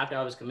later, like after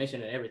I was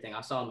commissioned and everything,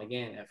 I saw him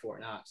again at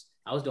Fort Knox.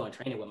 I was doing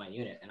training with my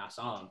unit, and I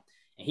saw him.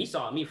 And he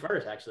saw me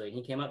first, actually.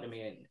 He came up to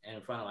me and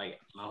in front of like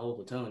my whole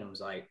platoon and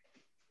was like,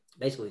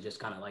 basically just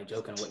kind of like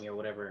joking with me or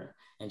whatever,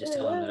 and just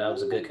telling him that I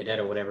was a good cadet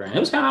or whatever. And it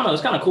was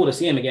kind of cool to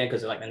see him again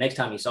because like the next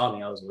time he saw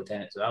me, I was a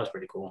lieutenant, so that was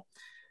pretty cool.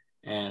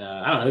 And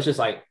I don't know, it was just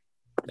like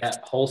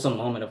that wholesome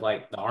moment of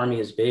like the Army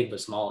is big but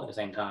small at the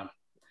same time.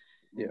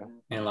 Yeah.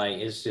 And like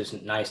it's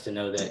just nice to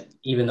know that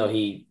even though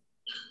he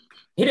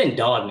didn't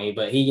dog me,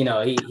 but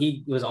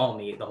he was on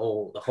me the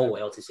whole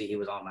LTC. He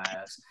was on my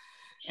ass.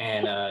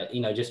 And,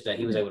 just that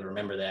he was able to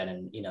remember that.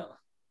 And,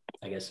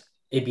 I guess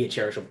it'd be a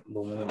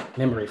cherishable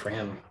memory for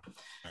him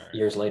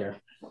years later.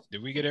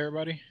 Did we get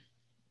everybody?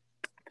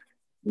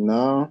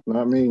 No,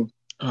 not me.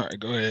 All right,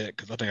 go ahead.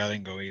 Because I think I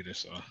didn't go either.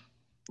 So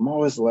I'm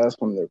always the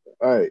last one there.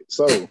 All right.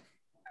 So,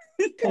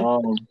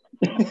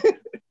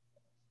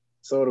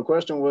 so the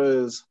question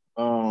was,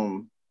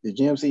 did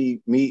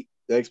GMC meet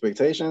the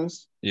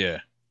expectations? Yeah.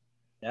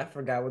 I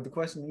forgot what the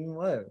question even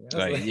was.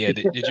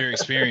 Did your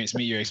experience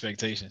meet your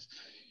expectations?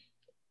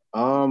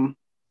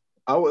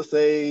 I would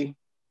say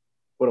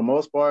for the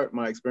most part,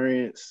 my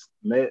experience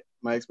met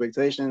my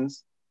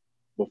expectations.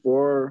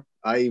 Before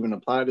I even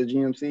applied to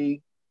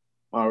GMC,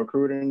 my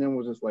recruiter and them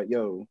was just like,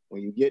 yo,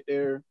 when you get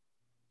there,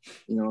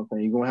 you're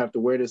going to have to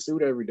wear this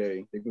suit every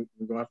day. You're going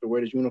to have to wear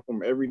this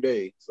uniform every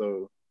day. So,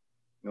 you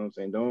know what I'm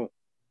saying? Don't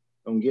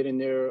get in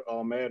there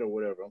all mad or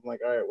whatever. I'm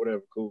like, all right,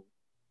 whatever, cool.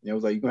 It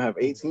was like, you're going to have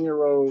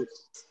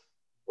 18-year-olds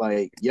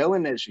like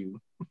yelling at you,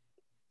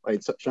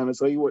 like trying to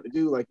tell you what to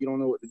do, like you don't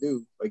know what to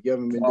do, like you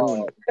haven't been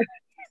doing it.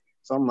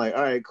 So I'm like,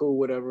 all right, cool,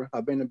 whatever.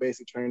 I've been to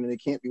basic training.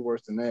 It can't be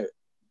worse than that.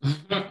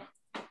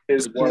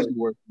 It's worse.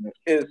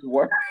 It's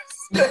worse.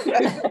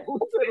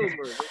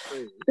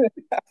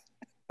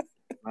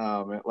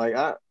 Nah, man. Like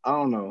I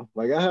don't know.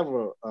 Like I have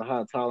a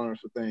high tolerance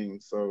for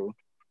things. So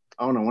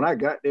I don't know. When I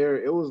got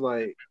there, it was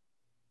like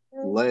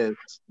less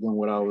than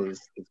what I was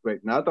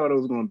expecting. I thought it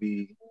was gonna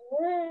be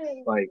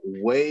like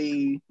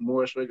way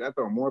more strict. I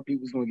thought more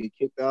people was gonna get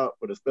kicked out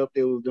for the stuff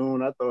they was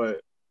doing. I thought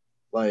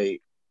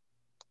like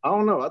I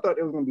don't know. I thought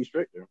it was gonna be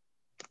stricter.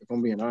 If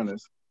I'm being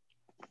honest,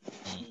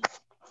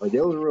 like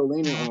they was real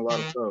lenient on a lot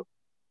of stuff.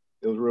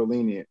 It was real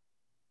lenient.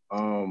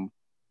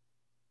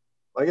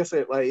 Like I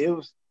said, like it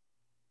was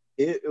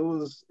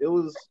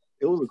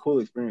a cool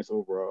experience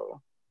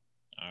overall.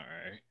 All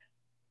right.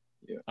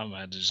 Yeah. I'm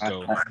gonna just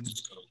go.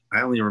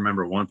 I only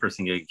remember one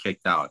person getting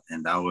kicked out,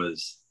 and that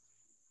was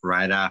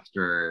right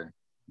after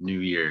New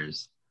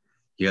Year's.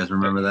 You guys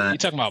remember that? You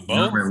talking about Bo?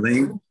 You remember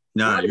Ling?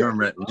 No, you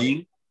remember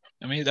Ling?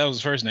 I mean, that was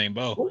his first name,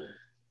 Bo.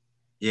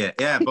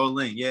 Yeah, Bo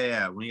Ling.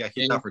 Yeah. When he got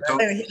kicked out for coke.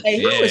 Hey,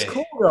 he was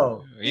cool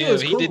though. He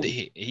did.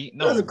 He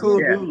was a cool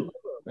dude.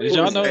 Did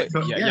y'all know?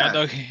 Y'all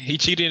know he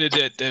cheated in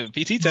the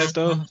PT test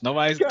though.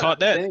 Nobody's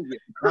caught that.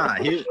 Nah,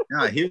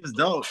 he was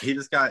dope. He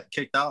just got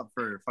kicked out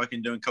for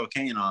fucking doing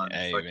cocaine on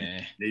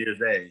man. New Year's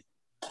Day.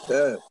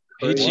 Yeah.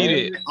 He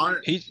cheated.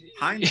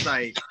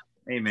 Hindsight,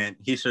 hey man,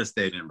 he should have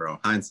stayed in, bro.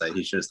 Hindsight,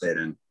 he should have stayed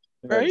in.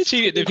 Bro, he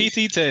cheated the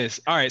PT test.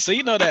 All right, so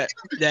you know that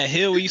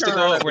hill we used to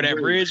go up where that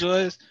bridge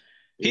was.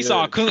 He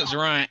saw Kuntz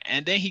run,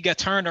 and then he got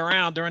turned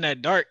around during the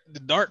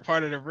dark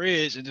part of the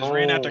bridge and just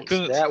ran after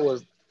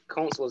Kuntz.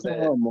 Kuntz was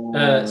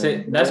that.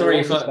 See, that's where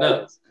you fucked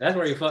up. That's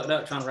where you fucked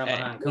up trying to run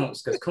behind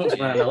Kuntz because Kuntz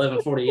ran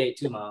 11:48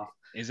 2 miles.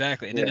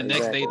 Exactly, and then the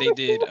next day they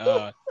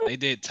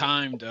did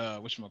timed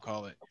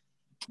whatchamacallit.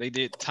 They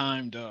did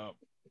timed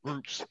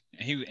groups,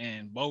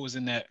 and Bo was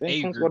in that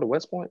A group. Go to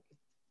West Point.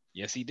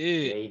 Yes, he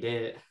did. Yeah, he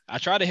did. I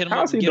tried to hit him.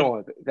 How's he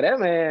doing? That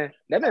man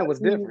was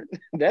different.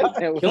 That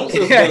man was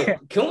different.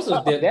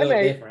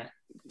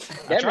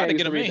 I tried to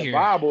get him in here.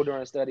 Bible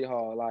during study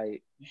hall,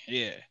 like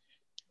yeah.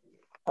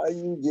 How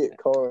you get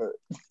caught?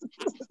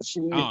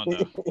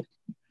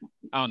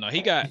 I don't know.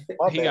 He got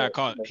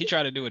caught. He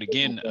tried to do it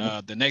again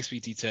the next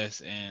PT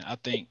test, and I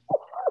think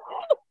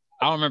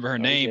I don't remember her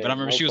name, but I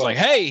remember she was like,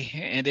 "Hey,"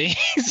 and then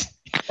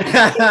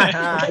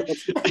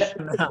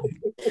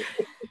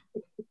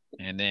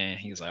and then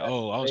he was like,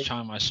 "Oh, I was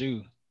trying my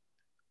shoe."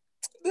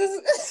 I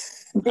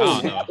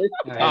don't know.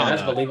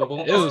 That's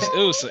believable.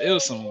 It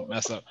was some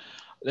mess up.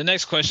 The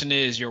next question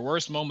is your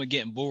worst moment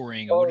getting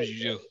bullring, and what did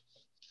you do?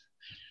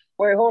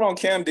 Wait, hold on,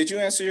 Cam. Did you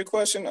answer your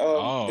question?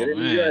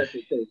 Man.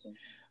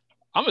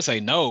 I'm gonna say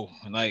no.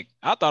 Like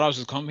I thought I was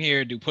just come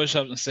here, do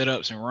push-ups and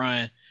sit-ups and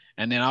run,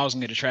 and then I was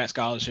gonna get a track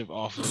scholarship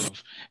off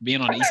of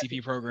being on the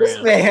ECP program.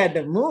 This man had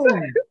to move.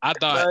 I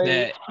thought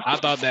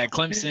that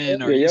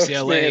Clemson or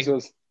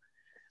UCLA.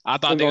 I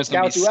thought they was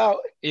gonna scout you out.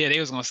 Yeah, they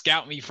was gonna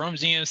scout me from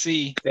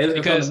GMC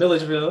because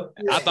Milledgeville.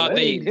 I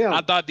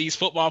thought these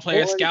football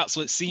players scouts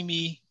would see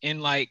me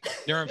in like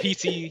during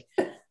PT.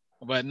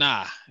 But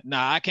nah,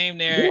 I came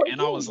there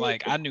and I was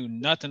like, I knew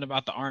nothing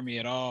about the Army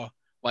at all.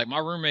 Like my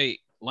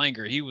roommate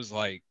Langer, he was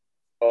like,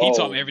 he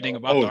taught me everything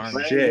about the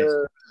Army. Shit.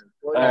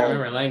 I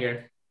remember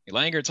Langer.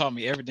 Langer taught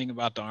me everything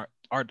about the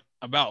art,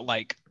 about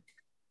like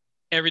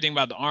everything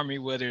about the Army,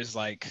 whether it's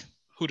like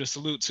who to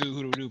salute to,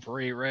 who to do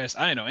parade rest.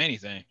 I didn't know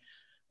anything.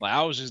 Like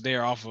I was just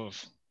there off of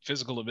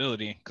physical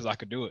ability because I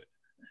could do it.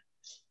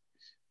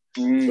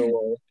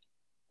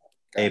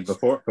 Hey,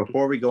 before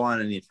we go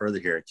on any further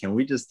here, can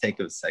we just take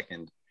a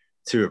second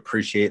to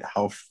appreciate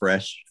how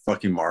fresh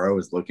fucking Morrow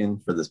is looking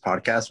for this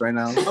podcast right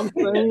now? I'm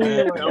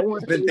saying,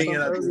 I've been thinking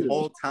that this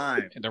whole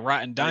time. The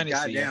Rotten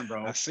Dynasty. Goddamn,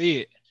 bro. I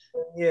see it.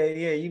 Yeah,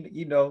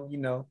 you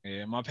know.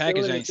 Yeah, my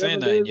package ain't saying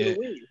nothing yet.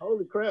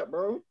 Holy crap,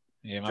 bro.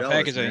 Yeah, my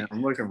package ain't.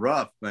 I'm looking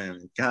rough,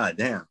 man. God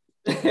damn.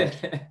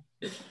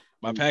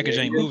 My package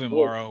ain't moving,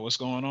 Morrow. What's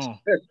going on?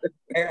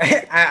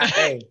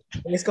 Hey,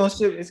 it's gonna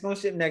ship. It's gonna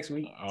ship next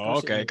week. Oh,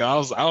 okay.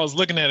 Cause I was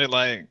looking at it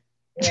like.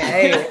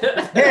 Hey,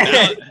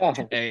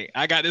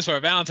 I got this for a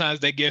Valentine's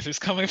Day gift. It's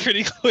coming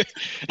pretty quick.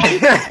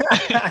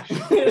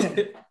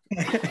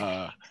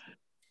 All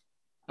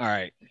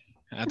right.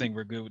 I think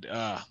we're good.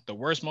 The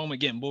worst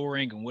moment getting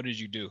bullring, and what did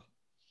you do?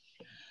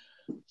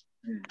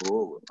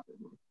 Well,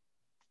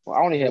 I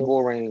only had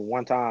bullring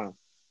one time,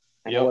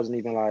 and it wasn't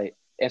even like.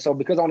 And so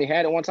because I only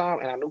had it one time,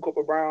 and I knew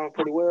Cooper Brown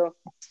pretty well,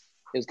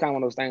 it was kind of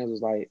one of those things. It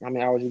was like, how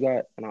many hours you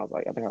got? And I was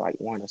like, I think I like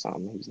 1 or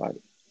something. He was like,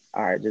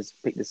 all right, just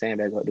pick the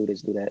sandbag up, do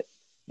this, do that,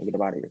 and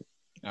get out of here.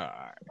 All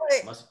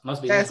right.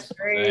 Must be that's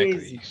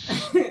crazy.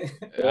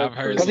 I've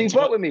heard because he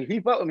fucked with me. You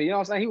know what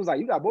I'm saying? He was like,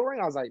 you got bullring?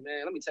 I was like,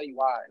 man, let me tell you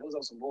why. It was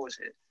on some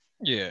bullshit.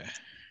 Yeah.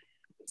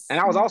 And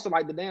I was also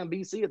like the damn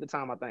BC at the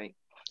time, I think.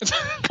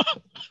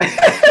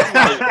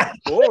 Like,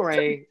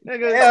 bullring,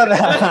 nigga. I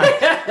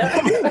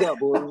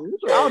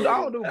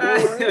don't do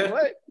bullring.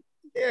 What?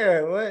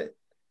 Yeah, what?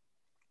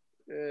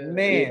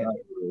 Man,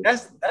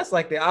 that's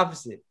like the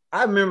opposite.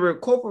 I remember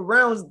Corporal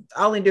Brown's.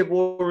 I only did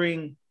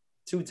bullring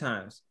 2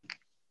 times.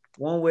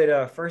 One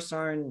with first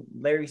sergeant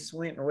Larry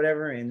Swint or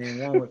whatever, and then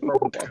one with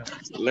Corporal Brown.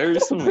 Larry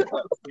Swint.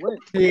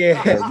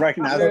 Yeah,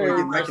 recognized.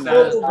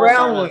 Corporal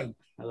Brown one.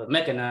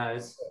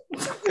 Mechanized.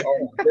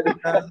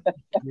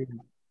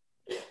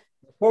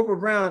 Corporal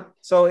Brown.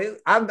 So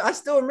I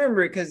still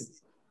remember it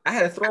because I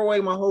had to throw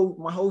away my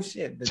whole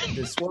shit,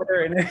 the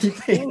sweater and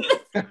everything.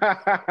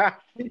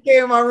 He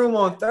came in my room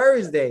on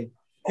Thursday.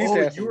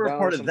 You were a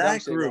part of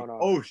that group.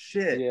 Oh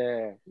shit.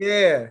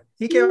 Yeah.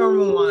 He came in my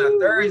room on a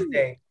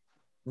Thursday.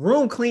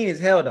 Room clean as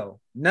hell though.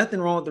 Nothing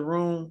wrong with the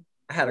room.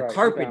 I had a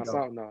carpet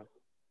though.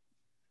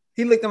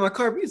 He looked at my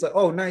carpet. He was like,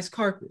 "Oh, nice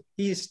carpet."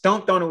 He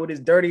stomped on it with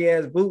his dirty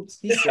ass boots.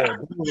 He said, "I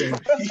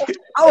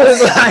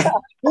was like,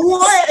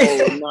 what?"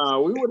 Oh, nah,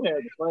 we would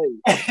have to fight.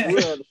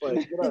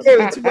 He gave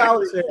me 2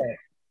 hours for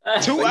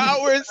that. 2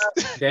 hours?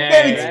 Damn. He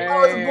gave me 2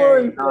 hours of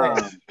boring for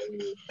that.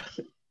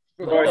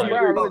 Bro,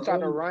 really tried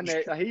to run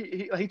that.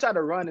 He tried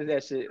to run in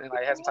that shit and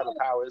like had some type of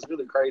power. It's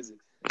really crazy.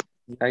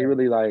 Like, he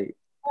really like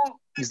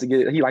used to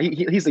get he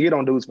used to get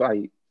on dudes for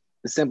like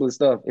the simplest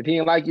stuff. If he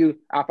didn't like you,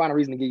 I'll find a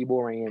reason to get you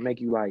boring and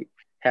make you like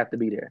have to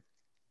be there.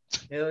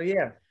 Hell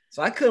yeah.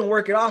 So I couldn't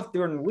work it off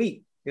during the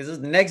week because it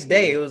was the next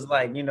day. It was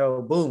like,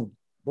 boom,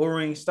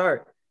 bullring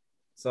start.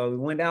 So we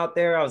went out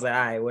there. I was like, all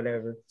right,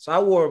 whatever. So I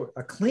wore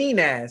a clean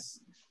ass,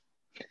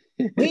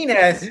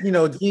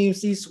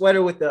 GMC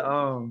sweater with the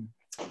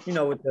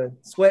with the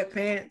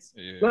sweatpants.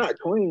 Yeah. Not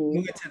clean. We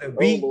went to the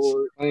beach.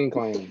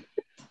 Clean.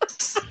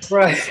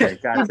 Right. He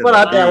put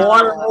out that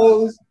water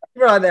hose.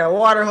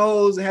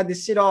 And had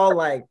this shit all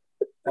like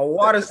a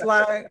water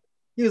slide.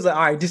 He was like,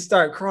 all right, just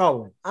start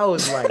crawling. I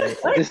was like,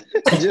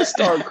 just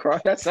start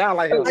crawling. That sounds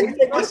like him. I can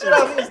take my shit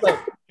off. He was like,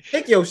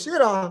 take your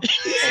shit off.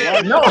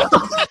 Like, no.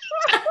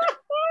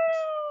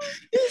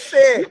 He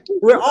said,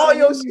 with all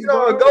your shit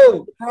on,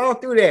 go crawl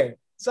through there.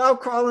 So I'm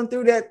crawling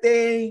through that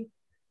thing,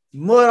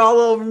 mud all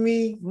over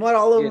me, mud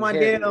all over my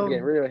damn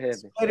real heavy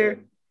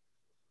sweater.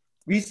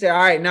 We said, all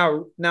right,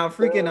 now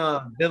freaking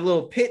the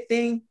little pit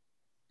thing,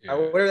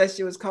 whatever that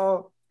shit was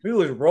called. We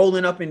was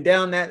rolling up and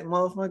down that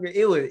motherfucker.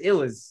 It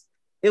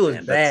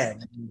was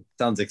bad.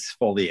 Sounds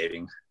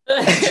exfoliating.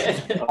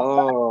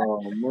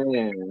 Oh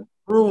man,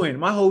 ruined.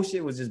 My whole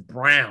shit was just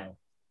brown.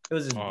 It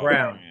was just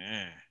brown.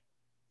 Man.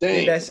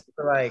 Did that shit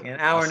for like an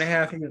hour and a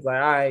half. He was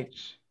like, all right,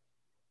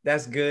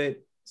 that's good.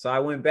 So I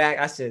went back.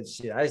 I said,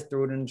 shit, I just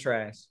threw it in the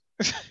trash.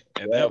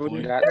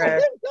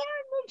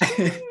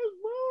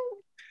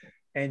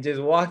 And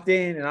just walked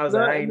in, and I was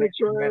like, I ain't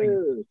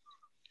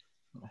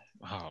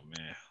oh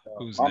man,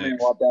 who's my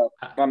next?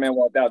 Man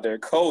walked out there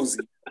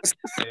cozy.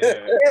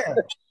 Yeah.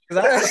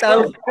 Because I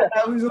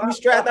thought we was gonna be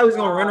strapped. I was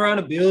gonna run around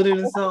the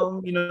building or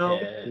something,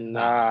 Yeah.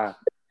 Nah.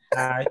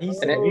 He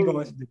said we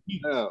going to the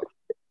beach.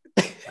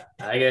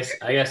 I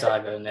guess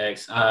I'll go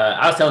next.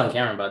 I was telling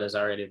Cameron about this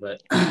already,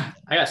 but I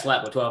got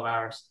slapped with 12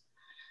 hours.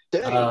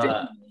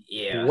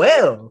 Yeah.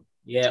 Well.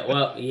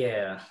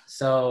 Yeah.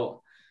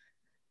 So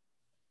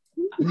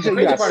the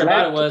crazy part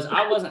about it was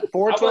I wasn't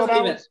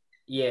even.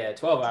 Yeah,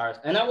 12 hours,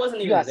 and I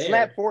wasn't even there.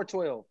 Slapped for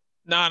 12.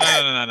 No.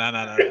 Oh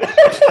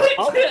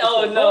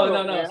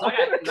no! So I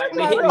got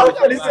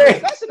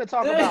that's what to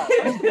talk about.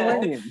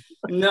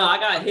 No, I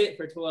got hit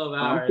for 12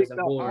 hours of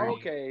boring.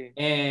 Okay.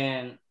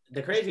 And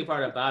the crazy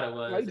part about it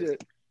was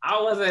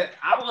I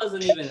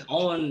wasn't even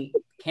on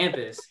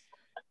campus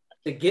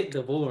to get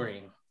the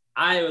boring.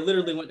 I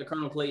literally went to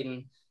Colonel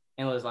Clayton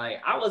and was like,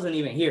 I wasn't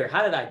even here.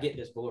 How did I get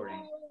this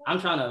boring? I'm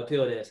trying to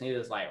appeal this. And he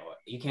was like, well,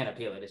 you can't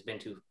appeal it. It's been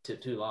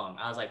too long.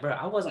 I was like, bro,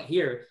 I wasn't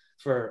here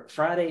for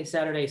Friday,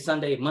 Saturday,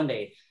 Sunday,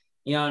 Monday.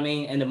 You know what I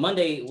mean? And the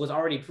Monday was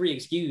already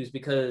pre-excused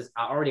because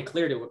I already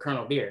cleared it with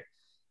Colonel Beer.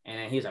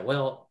 And he's like,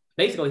 well,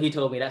 basically he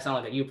told me that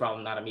sounded like a you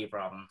problem, not a me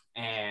problem.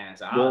 And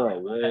so I was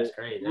like, well, that's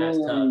crazy. That's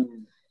tough.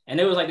 And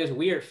there was like this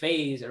weird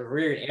phase or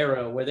weird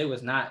era where they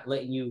was not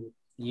letting you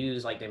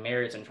use like the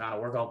merits and trying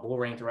to work off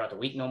bullring throughout the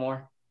week no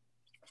more.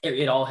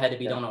 It all had to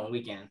be done on the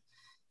weekend.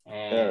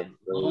 And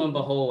lo and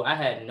behold, I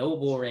had no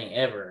bullring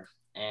ever.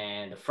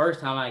 And the first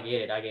time I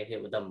get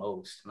hit with the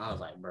most. And I was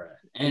like, bruh.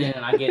 And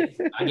then I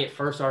get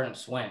first sergeant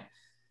Swint.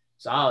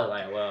 So I was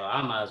like, well,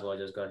 I might as well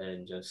just go ahead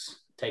and just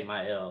take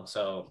my L.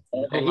 So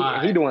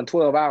he doing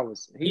 12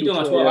 hours. He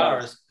doing 12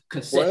 hours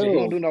consecutive. He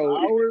don't do no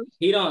hours.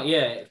 He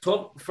don't,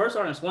 12 first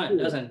sergeant Swint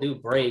doesn't do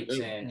breaks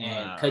and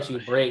cut you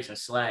breaks and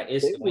slack.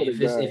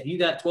 If you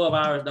got 12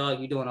 hours,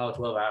 dog, you doing all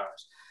 12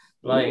 hours.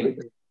 Like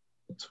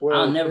 12.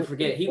 I'll never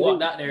forget. He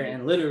walked out there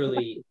and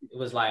literally it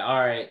was like, all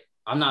right,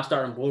 I'm not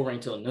starting bullring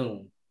till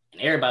noon.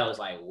 And everybody was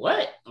like,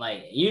 what?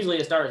 Like, usually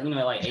it starts,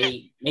 like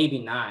 8, maybe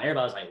 9.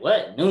 Everybody was like,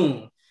 what?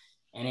 Noon.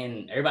 And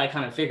then everybody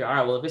kind of figured, all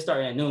right, well, if it's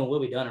starting at noon, we'll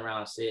be done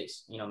around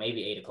 6,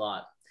 maybe 8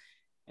 o'clock.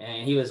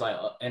 And he was like,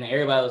 and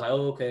everybody was like,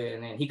 oh, okay.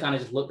 And then he kind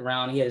of just looked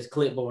around. He had his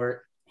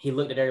clipboard. He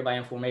looked at everybody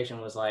in formation,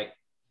 was like,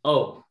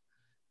 oh,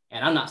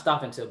 and I'm not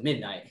stopping till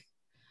midnight.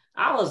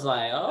 I was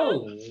like,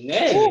 oh,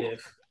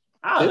 negative.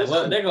 I was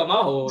like, well, there go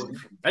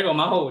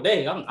my whole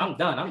day. I'm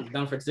done. I'm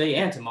done for today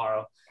and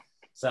tomorrow.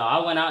 So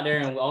I went out there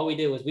and all we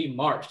did was we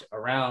marched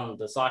around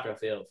the soccer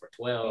field for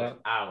 12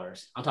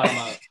 hours. I'm talking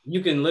about,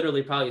 you can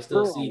literally probably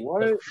still see.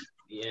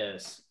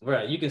 Yes,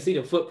 bro. You can see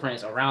the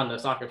footprints around the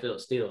soccer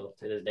field still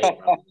to this day,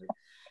 probably.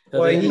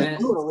 Well,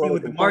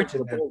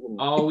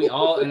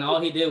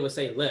 all he did was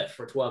say left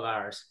for 12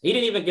 hours. He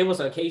didn't even give us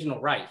an occasional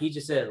right. He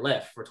just said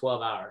left for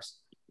 12 hours.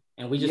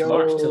 And we just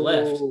marched to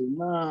left.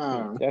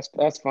 Nah.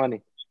 That's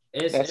funny.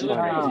 It was crazy.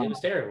 It was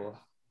terrible.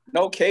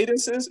 No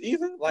cadences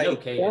either. Like no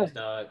cadence,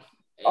 dog.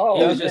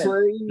 Oh, it was just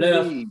crazy.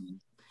 left.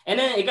 And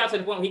then it got to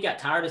the point where he got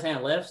tired of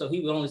saying left, so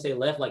he would only say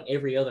left like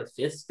every other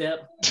fifth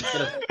step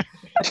instead of.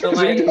 So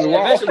like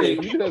eventually,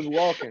 he was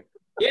walking.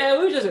 Yeah,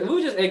 we just.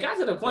 It got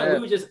to the point where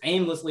we were just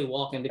aimlessly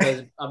walking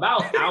because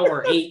about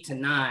hour 8 to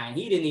 9,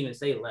 he didn't even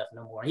say left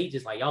no more. He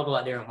just like y'all go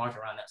out there and march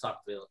around that soccer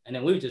field, and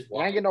then we would just walk.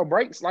 You ain't get no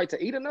breaks like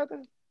to eat or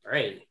nothing.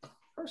 Right.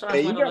 First,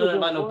 I don't know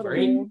about no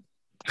break.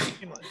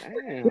 Damn.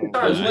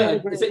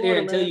 Sit there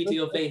and tell you to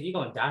your face, you're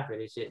gonna die for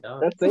this shit,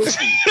 dog. That's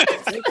safety.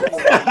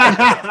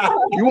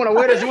 You want to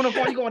wear this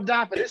uniform? You're gonna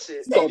die for this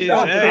shit.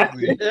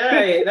 Exactly.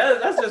 Right.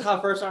 That's just how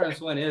First Sergeant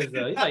Swin is,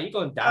 though. He's like, you're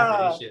gonna die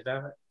for this shit,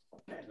 dog.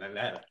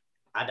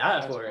 I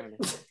died for it.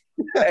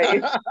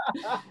 Hey.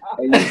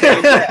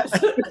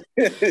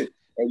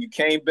 And you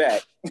came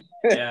back.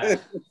 Yeah.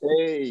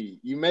 Hey,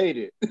 you made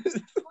it.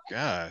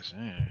 Gosh,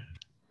 man.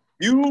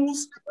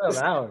 Mules. 12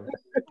 hours.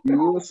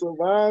 You a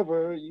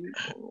survivor.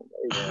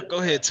 Go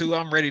ahead, too.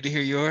 I'm ready to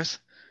hear yours.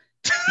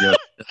 Yo,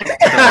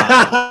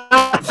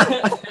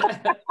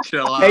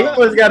 chill out. Hey, he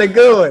must got a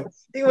good one.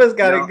 He must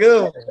got a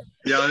good one.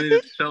 Y'all need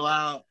to chill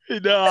out.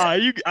 Nah,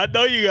 I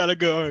know you gotta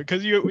go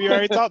because we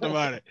already talked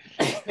about it.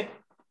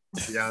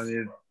 Y'all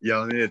need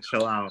to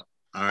chill out.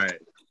 All right.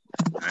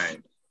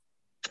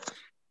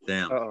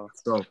 Damn. Uh-oh.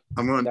 So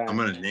I'm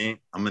gonna name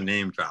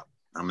drop.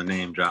 I'm a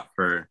name drop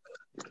for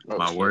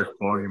my worst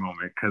boring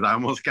moment because I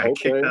almost got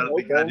kicked out of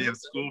the goddamn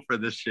school for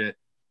this shit.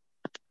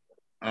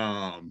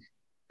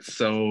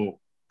 So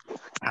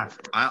I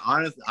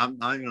honestly, I'm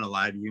not even gonna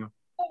lie to you.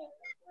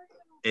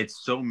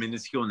 It's so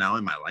minuscule now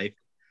in my life.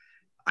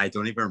 I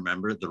don't even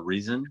remember the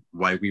reason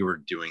why we were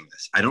doing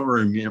this. I don't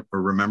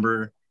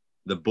remember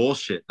the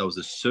bullshit that was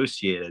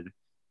associated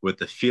with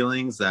the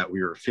feelings that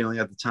we were feeling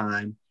at the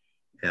time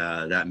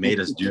that made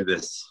us do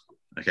this.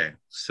 Okay,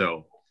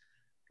 so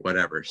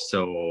whatever.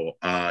 So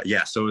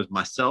so it was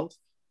myself.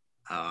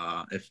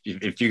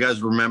 If you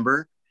guys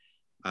remember,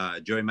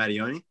 Joey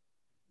Mattioni.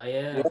 Oh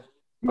yeah.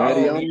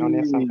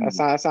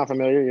 That sound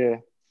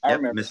familiar. Yeah.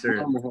 Yep,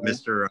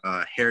 Mr.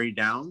 Harry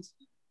Downs.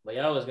 But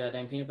y'all was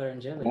goddamn peanut butter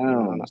and jelly.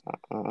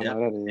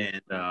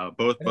 And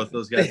both of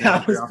those guys,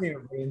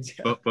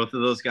 both of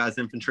those guys,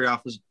 infantry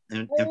officers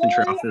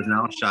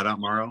now. Shout out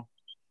Morrow.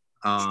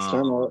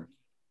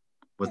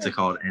 What's it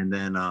called? And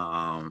then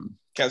the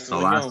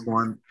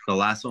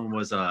last one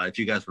was if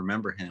you guys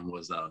remember him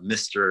was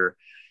Mr.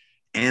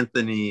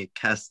 Anthony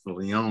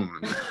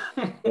Castiglione.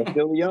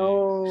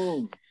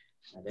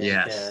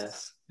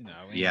 Yes.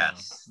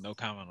 Yes. No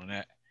comment on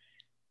that.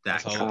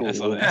 That's a whole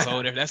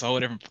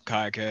different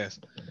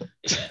podcast.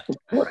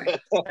 Right.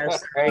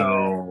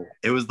 So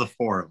it was the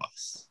four of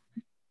us,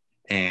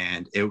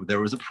 and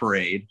there was a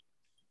parade,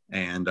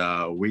 and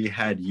we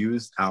had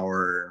used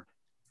our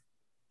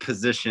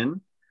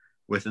position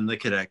within the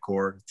cadet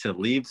corps to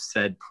leave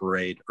said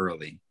parade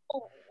early,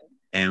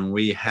 and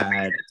we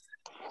had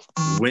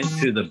went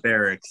to the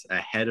barracks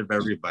ahead of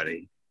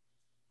everybody,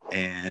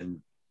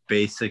 and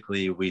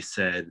basically we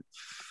said,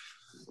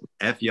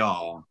 "F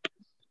y'all."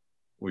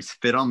 We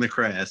spit on the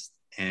crest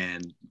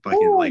and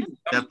fucking like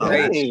stepped on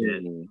that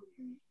shit, and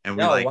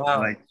we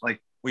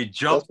we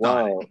jumped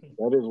on it.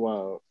 That is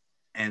wild.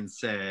 And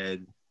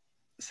said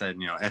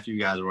F you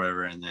guys or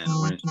whatever, and then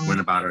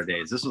went about our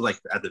days. This was like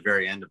at the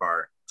very end of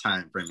our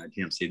time frame at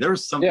GMC. There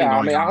was something.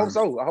 Yeah, going on. I hope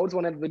so. I hope it's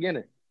one at the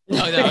beginning.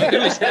 No, it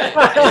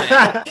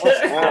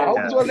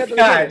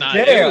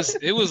was.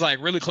 It was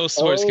like really close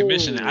towards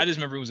commission. I just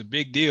remember it was a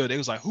big deal. They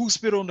was like, "Who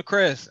spit on the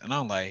crest?" And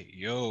I'm like,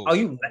 "Yo."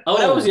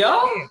 That was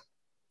y'all.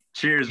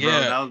 Cheers, bro.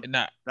 Yeah,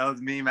 that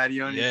was me,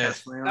 Mattioni.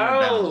 Yes. Oh,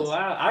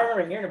 wow. I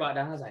remember hearing about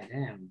that. I was like,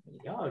 damn,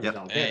 y'all just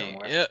don't care no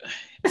more. Yep.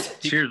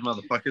 Cheers,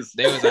 motherfuckers.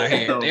 They was out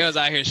here. They was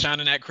out here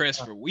shining that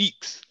crest for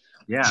weeks.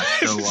 Yeah.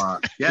 So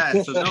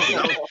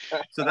that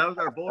was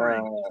our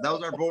bullring. That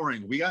was our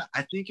bullring. We got.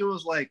 I think it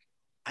was like,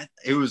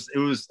 it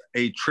was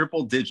a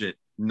triple digit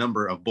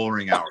number of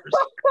bullring hours.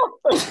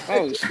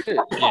 Oh shit.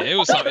 Yeah, it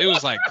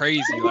was like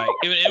crazy. Like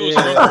it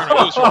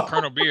was from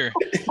Col Beer.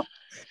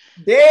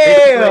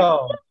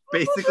 Damn.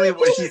 Basically,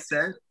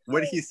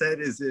 what he said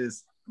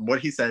is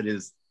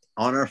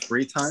on our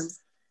free time,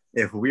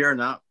 if we are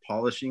not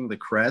polishing the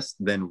crest,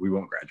 then we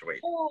won't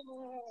graduate.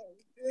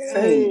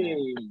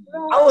 Hey.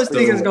 I was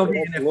thinking it's gonna be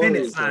an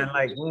infinite sign,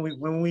 like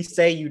when we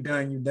say you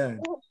done, you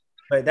done.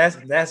 But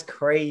that's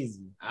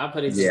crazy. I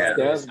put it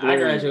I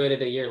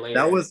graduated a year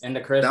later, and the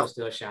crest was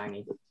still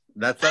shiny.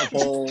 That's that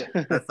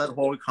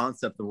whole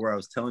concept of where I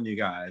was telling you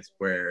guys,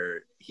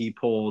 where he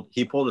pulled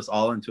us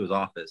all into his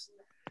office.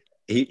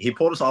 He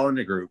pulled us all in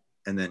a group,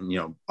 and then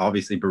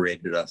obviously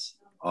berated us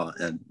all,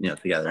 and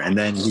together. And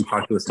then he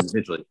talked to us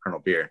individually, Col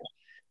Beer.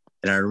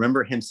 And I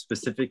remember him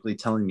specifically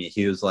telling me,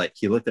 he was like,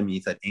 he looked at me,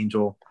 he said,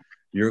 "Angel,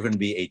 you're going to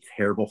be a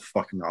terrible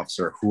fucking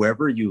officer.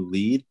 Whoever you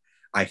lead,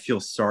 I feel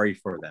sorry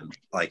for them.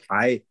 Like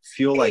I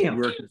feel like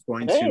you're just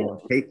going to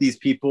take these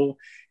people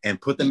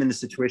and put them in a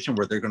situation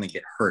where they're going to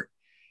get hurt."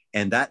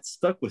 And that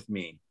stuck with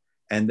me.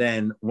 And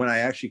then when I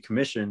actually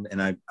commissioned,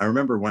 and I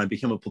remember when I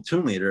became a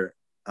platoon leader,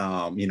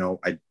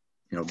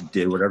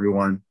 did what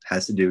everyone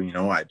has to do.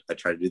 I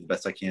try to do the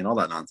best I can, all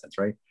that nonsense,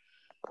 right?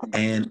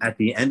 And at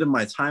the end of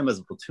my time as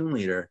a platoon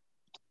leader,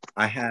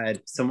 I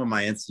had some of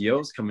my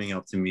NCOs coming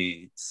up to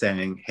me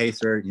saying, "Hey,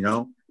 sir,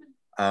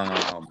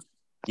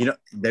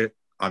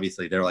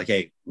 they're like,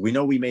 hey, we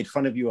know we made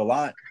fun of you a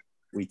lot.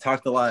 We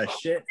talked a lot of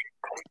shit,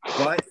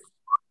 but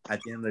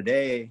at the end of the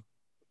day,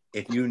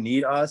 if you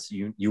need us,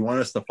 you want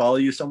us to follow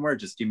you somewhere,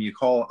 just give me a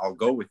call. I'll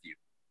go with you."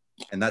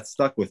 And that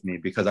stuck with me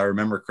because I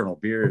remember Colonel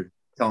Beer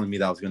telling me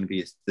that I was going to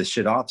be the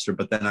shit officer,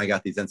 but then I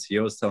got these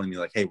NCOs telling me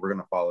like, "Hey, we're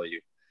going to follow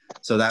you."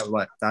 So that's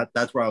where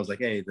I was like,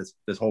 "Hey,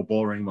 this whole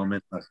bullring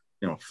moment,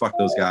 fuck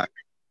those guys.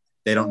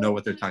 They don't know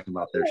what they're talking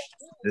about.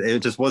 It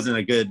just wasn't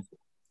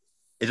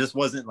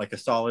like a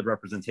solid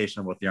representation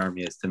of what the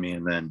Army is to me."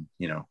 And then,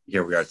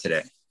 here we are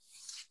today.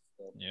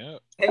 Yeah.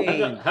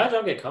 Hey, how'd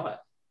y'all get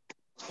caught?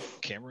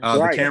 Cameras.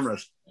 The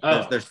cameras.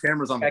 There's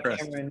cameras on the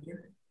crest.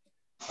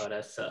 Oh,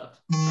 that's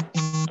tough.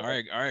 All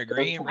right,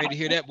 Green. Ready to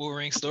hear that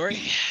bullring story?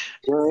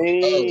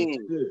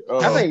 Green.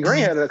 I think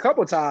Green had it a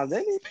couple times,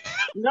 didn't he?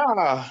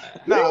 Nah,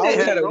 I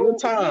had a good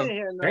time.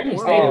 Green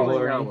stayed in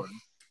bullring.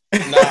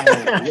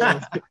 Nah,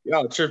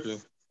 y'all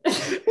tripping. I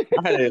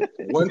had it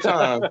one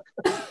time,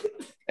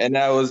 and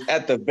that was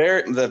at the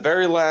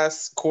very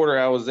last quarter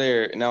I was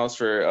there, and that was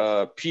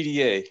for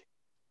PDA.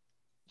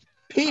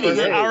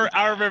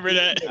 I remember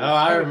that. Oh,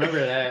 I remember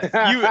that.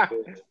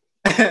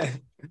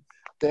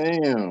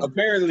 Damn.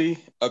 Apparently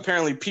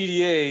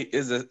PDA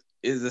is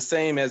the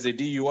same as a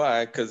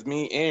DUI because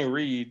me and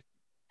Reed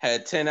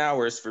had 10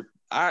 hours for.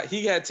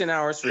 He had 10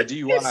 hours for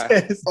DUI, and I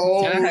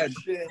had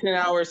 10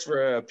 hours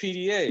for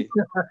PDA.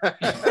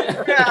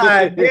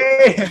 God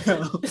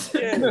damn.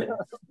 Yeah.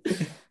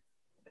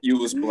 You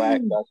was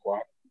black, that's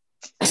why.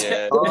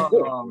 Yeah.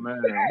 Oh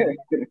man.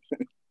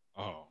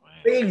 Oh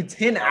man. Wait,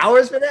 10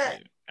 hours for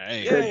that?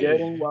 Hey.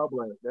 Forgetting while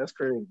black. That's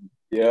crazy.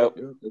 Yep.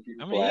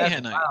 I mean, he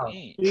had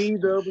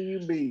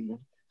PWB.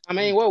 I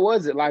mean, what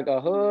was it? Like a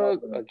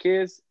hug, a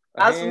kiss, a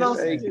That's what I'm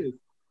handshake? saying.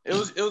 It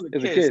was a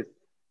It's kiss. a kiss.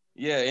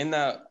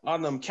 Yeah,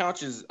 on them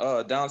couches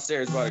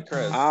downstairs by the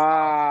crest.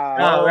 Why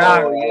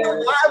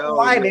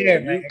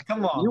there, man?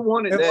 Come on. You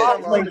wanted that.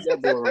 You wanted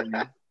that bullring.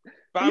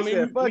 But He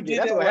said, fuck it.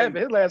 That's what happened.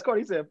 His last quarter,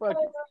 he said, fuck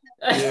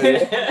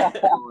it.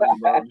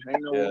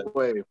 Ain't no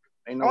way.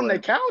 Ain't no On way.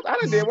 the couch? I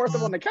done did worse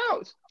stuff on the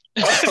couch.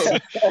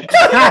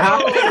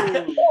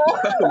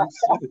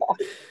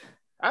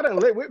 I done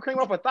lit whipped cream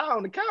off a thigh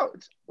on the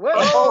couch. What?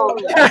 See,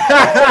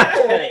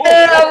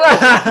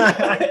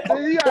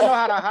 you gotta know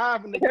how to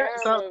hide from the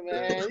camera,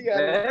 man. You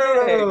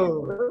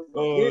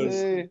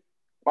gotta.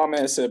 My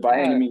man said by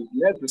any means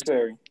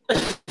necessary.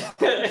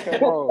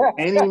 Come on.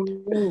 Any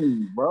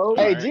means, bro.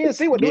 Hey,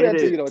 GMC would do that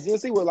to you though.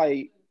 GMC would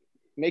like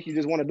make you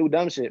just want to do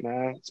dumb shit,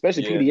 man.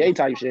 Especially PDA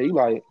type shit. You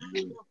like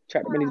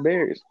trap them in these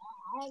berries.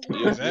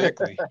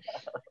 Exactly.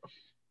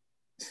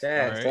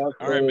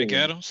 All right,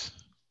 McAdams.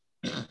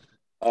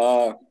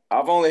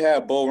 I've only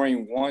had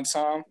bullring one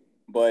time,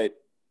 but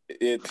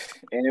it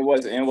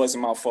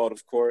wasn't my fault,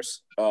 of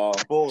course.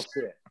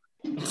 Bullshit.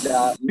 He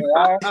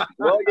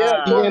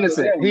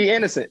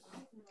innocent.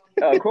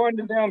 According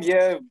to them,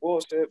 yeah,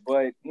 bullshit.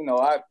 But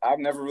I've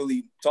never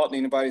really talked to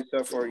anybody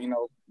except for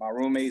my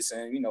roommates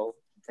and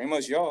pretty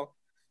much y'all.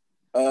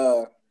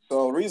 So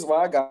the reason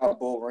why I got a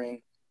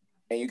bullring,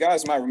 and you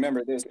guys might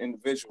remember this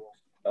individual,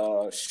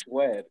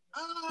 Shwed.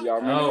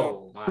 Y'all remember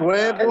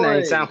him? That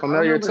name sound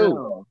familiar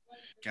too.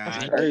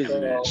 God,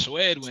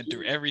 Shwed went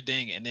through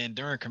everything, and then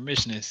during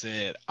commissioning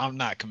said, "I'm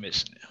not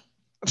commissioning."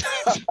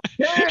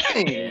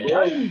 Dang,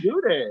 why you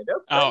do that?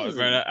 That's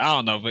crazy. I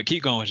don't know, but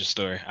keep going with your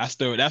story. That's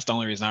the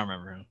only reason I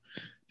remember him.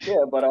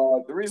 Yeah, but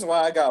the reason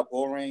why I got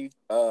bullring,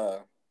 I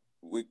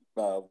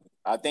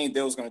think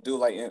they was gonna do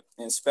like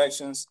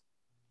inspections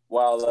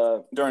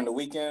while during the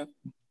weekend.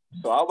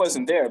 So I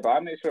wasn't there, but I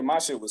made sure my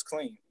shit was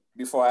clean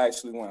before I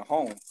actually went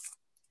home.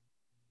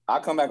 I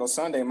come back on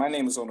Sunday, my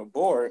name is on the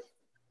board,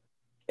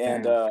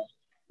 and so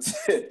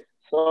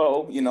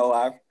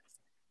I,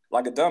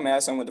 like a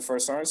dumbass, I went to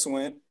First Sergeant's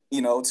Went,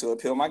 to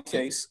appeal my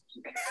case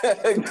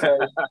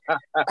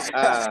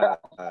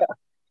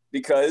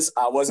because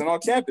I wasn't on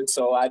campus.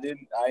 So I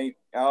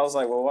was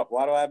like, well,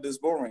 why do I have this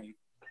bullring?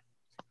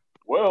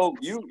 Well,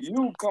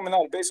 you coming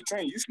out of basic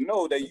training, you should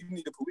know that you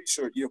need to police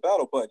your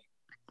battle buddy.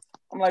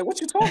 I'm like,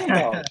 what you talking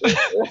about?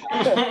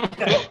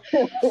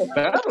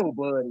 Battle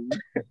buddy.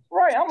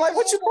 Right. I'm like,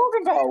 what you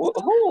talking about?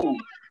 Who?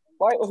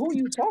 Like, who are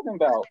you talking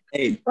about?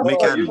 Hey,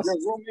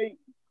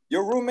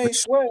 your roommate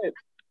Shwed.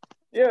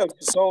 Yeah,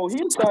 so he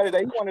decided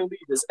that he wanted to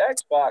leave this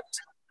Xbox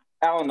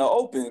out in the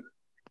open,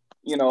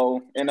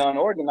 and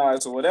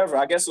unorganized or whatever.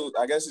 I guess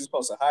he's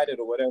supposed to hide it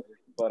or whatever.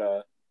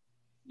 But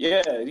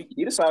yeah,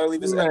 he decided to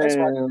leave his Xbox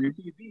and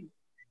TV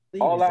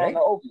all out in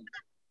the open.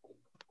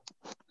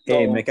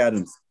 Hey,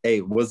 McAdams.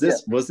 Hey, was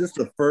this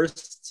the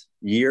first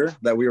year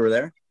that we were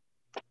there?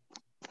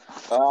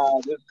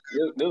 This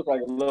was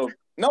like a little.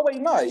 No,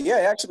 wait, no. Yeah,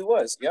 it actually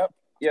was. Yep.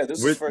 Yeah,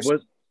 this was first.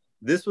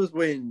 This was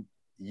when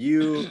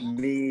you,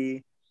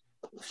 me,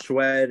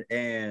 Shwed,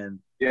 and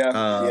I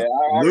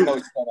already know what you're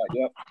talking about.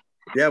 Yep.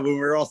 Yeah, when we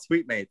were all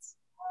suite mates.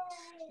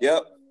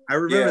 Yep. I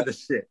remember the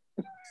shit.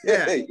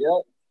 Yeah. Yep.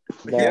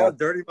 Yeah,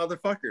 dirty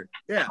motherfucker.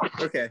 Yeah.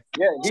 Okay.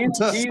 Yeah, he's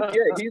a piece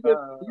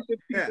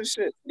of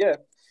shit. Yeah.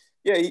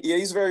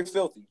 He's very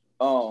filthy.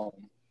 So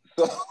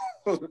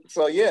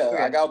yeah,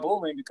 I got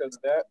bullying because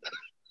of that.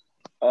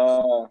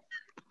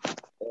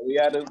 We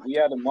had to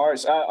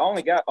march. I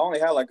only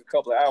had like a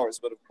couple of hours,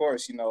 but of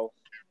course, you know,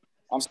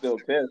 I'm still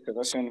pissed because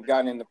I shouldn't have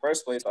gotten in the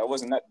first place. I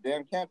wasn't at the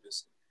damn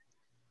campus.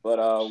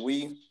 But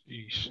we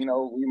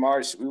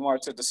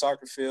marched at the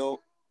soccer field.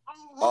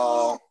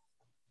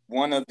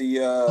 One of the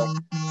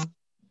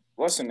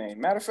what's her name?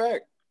 Matter of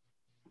fact,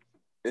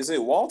 is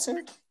it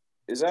Walton?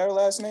 Is that her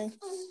last name?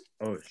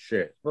 Oh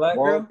shit. Black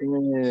girl?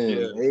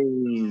 Yeah. Hey.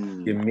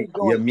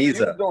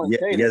 Yamiza.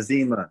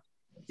 Yazima.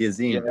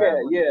 Yazim.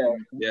 Yeah.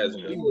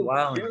 She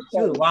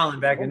was wilding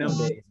back in them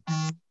days.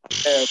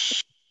 Yeah.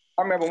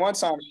 I remember one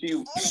time she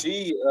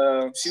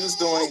was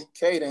doing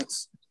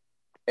cadence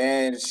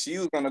and she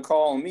was gonna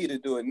call on me to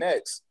do it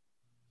next.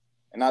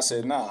 And I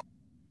said, nah.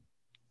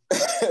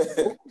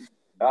 I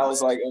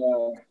was like,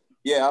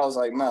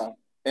 nah.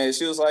 And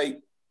she was like,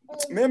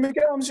 man,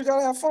 McAdams, you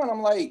gotta have fun.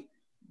 I'm like,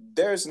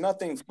 there's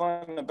nothing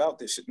fun about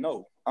this shit.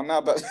 No, I'm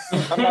not about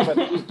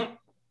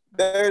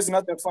there's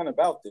nothing fun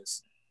about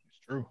this. It's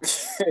true.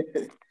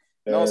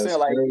 You know what I'm saying?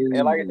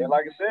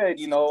 Like I said,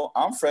 you know,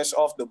 I'm fresh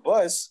off the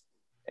bus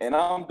and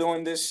I'm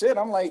doing this shit.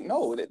 I'm like,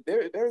 no,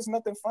 there's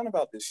nothing fun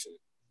about this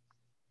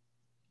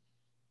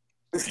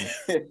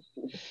shit.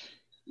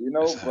 You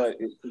know, but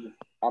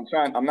I'm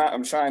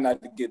trying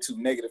not to get too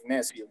negative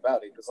Nancy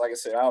about it because, like I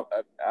said, I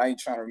ain't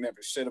trying to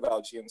remember shit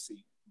about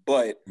GMC.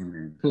 But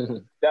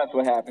that's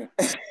what happened.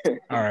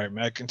 All right,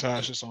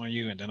 Macintosh, it's on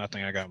you, and then I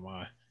think I got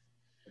mine.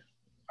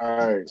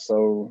 All right,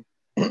 so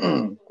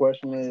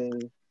question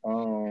is,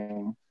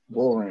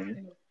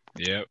 bullring.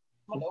 Yep.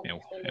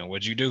 And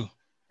what'd you do?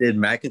 Did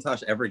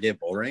Macintosh ever get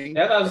bullring?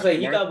 Yeah, I was like,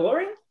 you got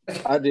bullring?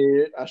 I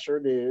did. I sure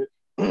did.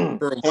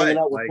 For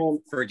what? Like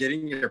for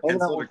getting your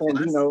pencil to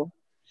class? You know,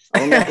 I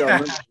don't know if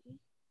y'all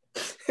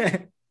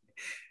remember.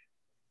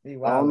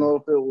 I don't know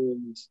if it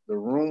was the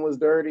room was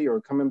dirty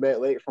or coming back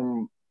late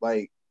from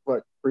like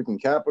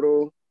freaking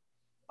Capitol.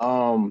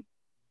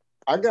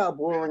 I got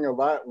bullring a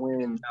lot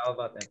when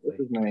what's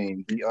his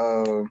name?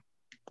 The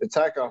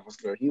attack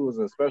officer. He was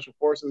a special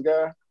forces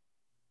guy.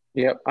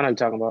 Yep, I know what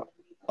you're talking about.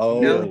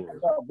 Oh,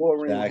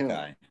 that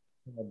guy.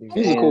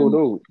 He's a cool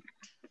dude.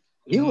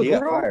 He was real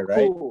fired,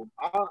 cool.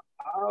 Right?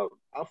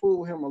 I fool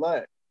with him a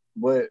lot.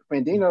 But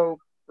Fandino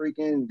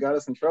freaking got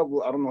us in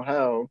trouble. I don't know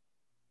how.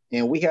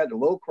 And we had to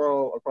low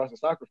crawl across the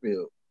soccer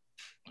field.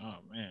 Oh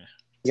man.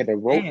 You had to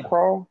rope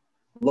crawl?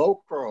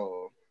 Low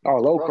crawl. Oh,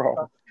 low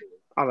crawl.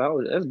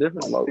 Oh, that's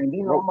different.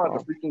 Fandino, I'm about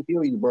to freaking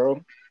kill you,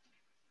 bro.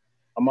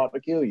 I'm about to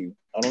kill you.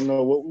 I don't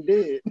know what we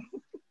did.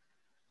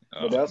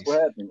 But that's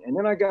what happened. And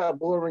then I got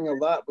bullring a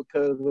lot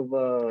because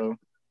of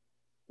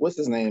what's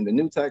his name? The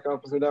new tech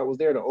officer that was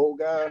there, the old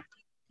guy.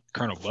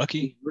 Colonel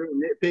Bucky? Real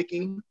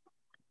nitpicky.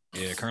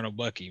 Yeah, Colonel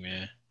Bucky,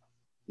 man.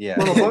 Yeah.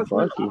 Colonel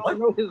Bucky. I don't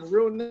know his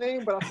real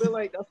name, but I feel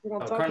like that's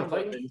what I'm talking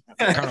about.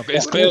 Colonel,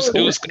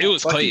 it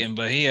was Clayton,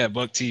 but he had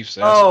buck teeth.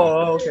 So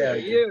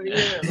okay. Yeah.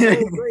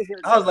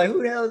 I was like,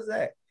 who the hell is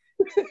that?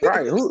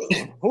 Right. Who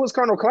was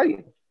Colonel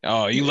Clayton?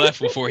 Oh, you left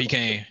before he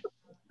came.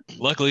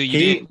 Luckily,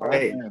 you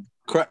didn't.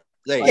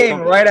 He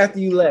came right after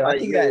you left. I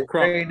think that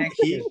very next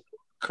year.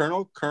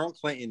 Colonel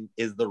Clayton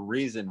is the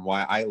reason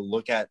why I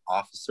look at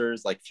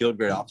officers, like field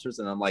grade officers,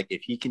 and I'm like,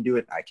 if he can do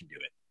it, I can do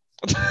it.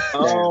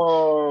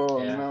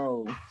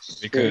 No.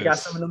 Because we got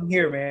some of them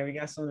here, man. We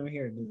got some of them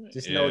here.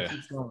 Just know it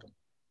keeps going.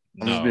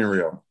 I'm just being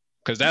real.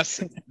 Because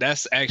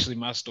that's actually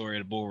my story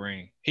of the bull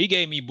ring. He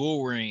gave me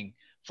bull ring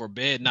for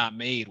bed not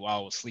made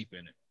while I was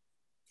sleeping.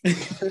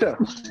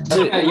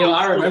 Yo,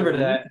 I remember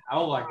that.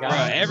 Oh my god. Bro,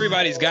 I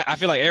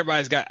feel like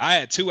everybody's got. I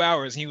had 2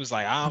 hours. And he was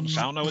like, I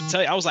don't know what to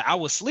tell you. I was like, I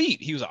was asleep.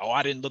 He was like, oh,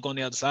 I didn't look on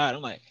the other side.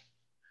 I'm like,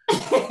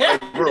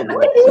 what?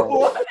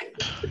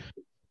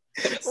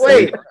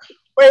 Wait.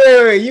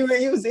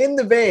 You was in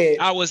the bed.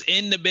 I was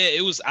in the bed.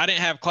 I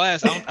didn't have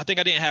class. I think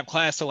I didn't have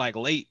class till like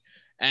late,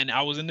 and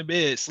I was in the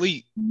bed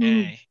sleep.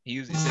 And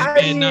he said,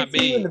 bed not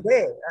made. In the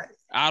bed?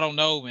 I don't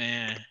know,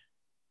 man.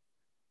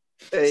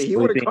 Hey, he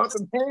would have caught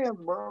some hands,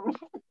 bro.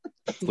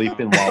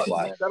 Sleeping while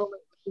black.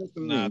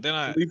 Nah, then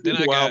I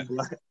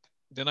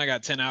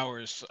got 10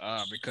 hours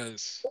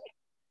because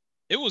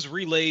it was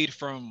relayed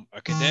from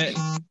a cadet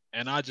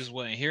and I just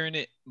wasn't hearing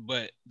it.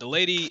 But the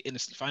lady in the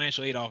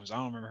financial aid office, I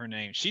don't remember her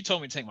name. She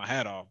told me to take my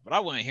hat off, but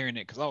I wasn't hearing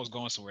it because I was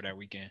going somewhere that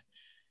weekend.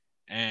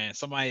 And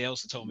somebody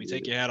else told me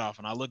take your hat off,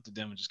 and I looked at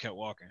them and just kept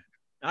walking.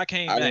 And I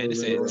came back and it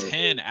said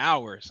 10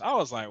 hours. I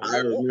was like,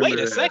 wait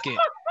a second.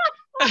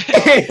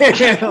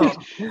 I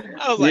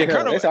was like,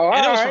 Colonel.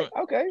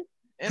 Okay.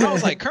 And I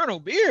was like, Colonel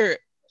Beer.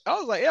 I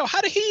was like, yo,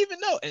 how did he even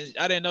know? And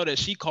I didn't know that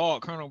she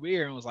called Colonel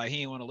Beer and was like, he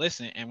didn't want to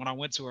listen. And when I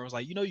went to her, I was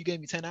like, you gave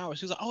me 10 hours.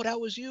 She was like, oh,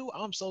 that was you?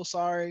 I'm so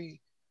sorry.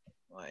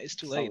 Like, it's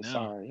too late now.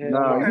 Sorry.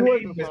 No, you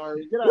wasn't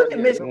sorry.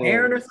 Wasn't Miss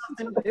Aaron or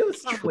something? It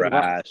was something.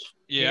 Trash.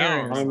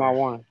 Yeah. I my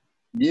one.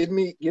 Give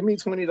me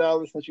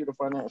 $20 since you're the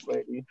finance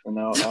lady, and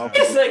I'll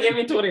give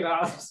me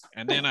 $20.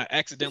 And then I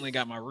accidentally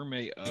got my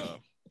roommate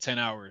 10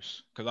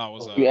 hours because I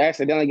was. You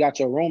accidentally got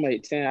your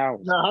roommate 10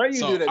 hours. Now, how do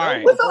you do that? All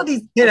right. What's all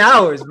these 10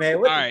 hours, man?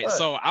 What all right,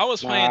 so I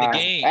was playing the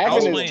game.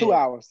 Actually, it's 2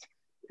 hours.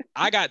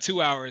 I got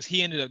 2 hours.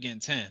 He ended up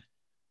getting 10.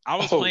 I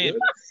was playing.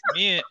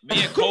 Me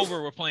and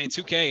Culver were playing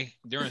 2K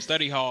during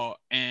study hall,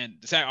 and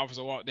the SAC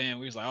officer walked in.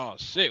 We was like, "Oh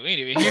shit, we ain't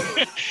even here."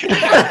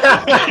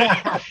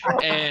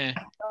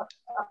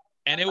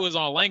 and it was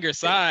on Langer's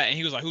side, and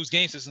he was like, "Whose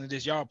game system is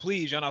this? Y'all,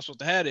 please, y'all not supposed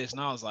to have this."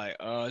 And I was like,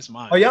 "It's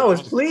mine." Oh, y'all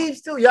was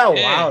pleased too? Y'all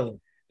wow.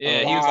 Yeah,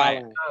 he was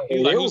like,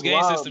 "Whose game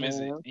wild, system is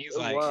it?" And he was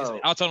like,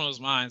 "I told him it was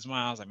mine. It's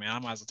mine." I was like, "Man, I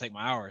might as well take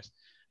my hours."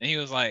 And he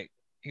was like,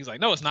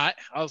 "No, it's not."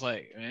 I was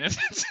like, "Man,"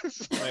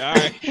 like, all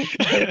right.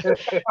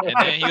 And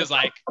then he was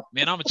like,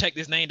 "Man, I'm gonna check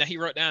this name that he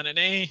wrote down the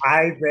name."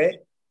 I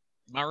bet.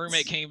 My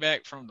roommate came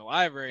back from the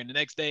library, and the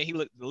next day he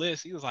looked at the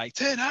list. He was like,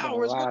 10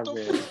 hours. What the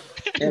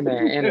fuck? That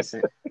man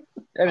innocent.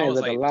 That man was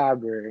at the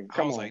library.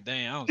 I was like,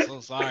 dang, I'm so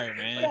sorry,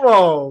 man. Come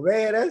on,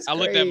 man. That's I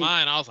looked at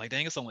mine. I was like,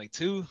 dang, it's only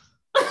 2.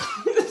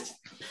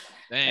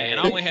 Dang, and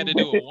I only had to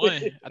do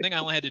one. I think I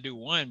only had to do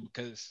one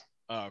because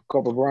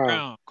Corporal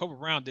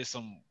Brown did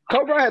some.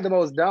 Corporal Brown had the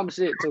most dumb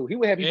shit too. He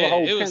would have people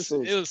hold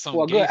pencils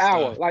for a good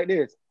hour like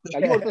this.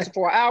 Like you hold pencil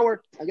for an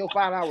hour and your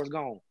 5 hours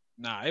gone.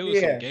 Nah, it was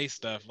some gay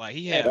stuff. Like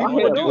he had all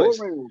the dudes.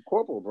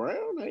 Corporal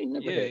Brown. I ain't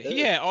never had that.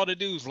 He had all the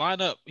dudes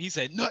line up. He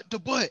said, "Nut to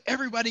butt.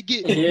 Everybody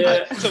get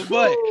nut to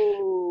butt."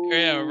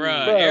 Yeah,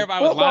 bro.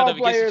 Everybody was lined up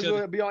against each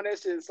other. Would be on that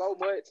shit so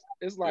much.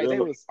 It's like they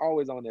was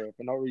always on there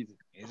for no reason.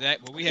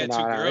 Exactly. But we had 2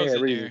 girls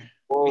in there.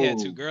 We had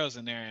 2 girls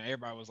in there, and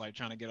everybody was like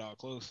trying to get all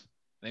close.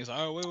 And he was like,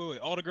 "Oh, wait.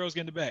 All the girls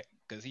get in the back,"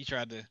 because he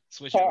tried to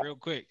switch it real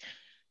quick.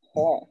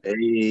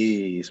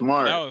 Hey,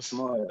 smart. That was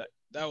smart.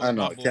 That was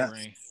my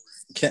bullring.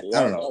 I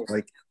don't know.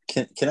 Like,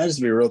 can I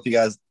just be real with you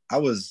guys?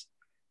 Was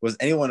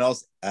anyone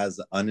else as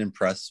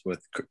unimpressed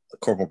with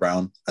Corporal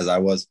Brown as I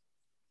was?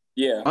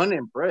 Yeah,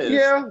 unimpressed.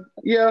 Yeah.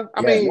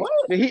 I mean,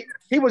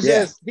 he was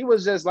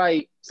just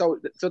like so.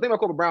 The thing about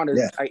Corporal Brown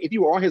is, like, if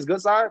you were on his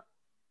good side,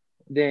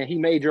 then he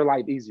made your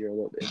life easier a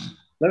little bit.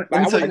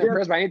 I wasn't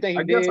impressed by anything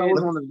he did. Let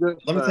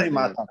me tell you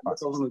my thought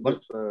process.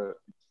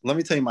 Let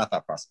me tell you my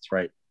thought process.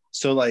 Right.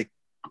 So, like,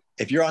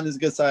 if you're on his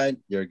good side,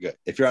 you're good.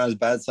 If you're on his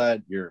bad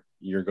side, you're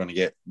going to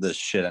get the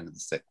shit end of the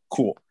stick.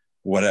 Cool.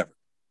 Whatever.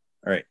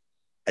 All right.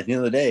 At the end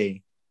of the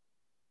day,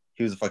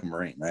 he was a fucking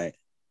Marine, right?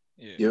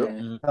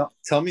 Yeah.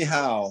 Tell me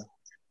how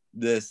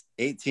this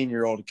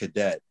 18-year-old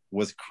cadet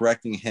was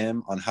correcting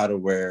him on how to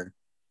wear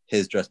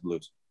his dress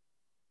blues.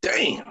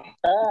 Damn.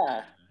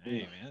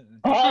 Hey, man.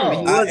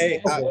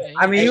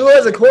 I mean, he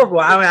was a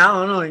corporal. I mean, I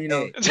don't know, you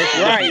know.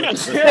 Right.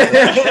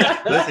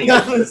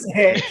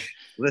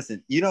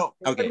 Listen, you know,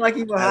 okay. Like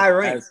he was high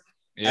rank.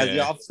 As the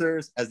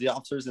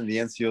officers and the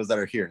NCOs that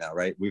are here now,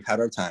 right? We've had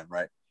our time,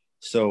 right?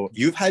 So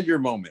you've had your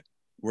moment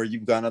where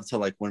you've gone up to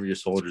like one of your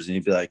soldiers and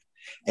you'd be like,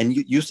 and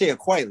you say it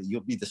quietly,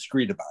 you'll be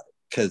discreet about it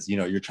because, you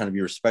know, you're trying to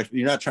be respectful.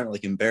 You're not trying to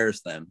like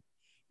embarrass them.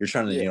 You're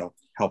trying to, you know,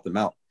 help them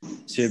out.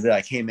 So you'd be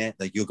like, hey man,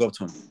 like you'll go up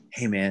to him,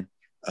 hey man,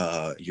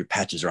 your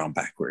patches are on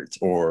backwards,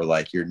 or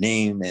like your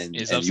name and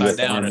upside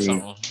down or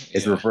something.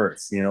 Is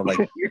reversed, you know, like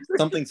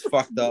something's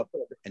fucked up,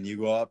 and you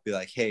go up, be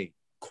like, hey,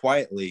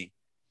 quietly,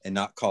 and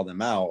not call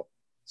them out,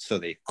 so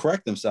they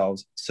correct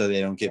themselves, so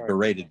they don't get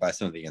berated by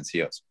some of the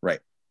NCOs,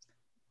 right?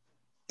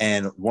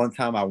 And one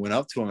time I went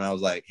up to him and I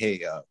was like,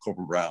 hey,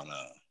 Corporal Brown,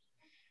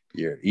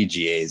 your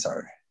EGAs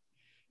are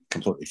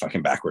completely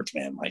fucking backwards,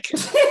 man. Like,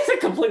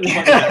 completely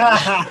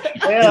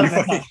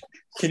fucking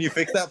can you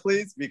fix that,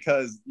 please?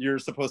 Because you're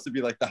supposed to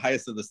be like the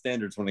highest of the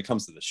standards when it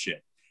comes to this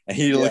shit. And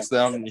he looks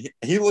down and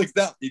he looks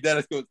down. He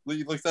looks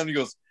down and he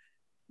goes,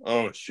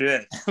 oh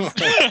shit.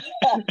 Corporal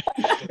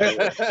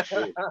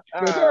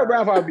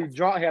Brown probably be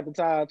drunk half the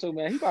time too,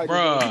 man. He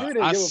probably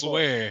I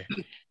swear.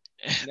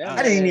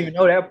 I didn't even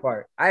know that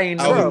part. I didn't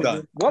know. I was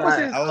done. What was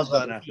his? I was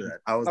done after that.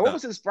 What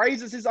was his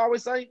phrases? He's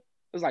always say. It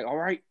was like, all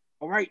right,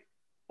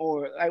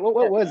 or like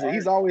what was it?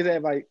 He's always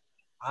had like.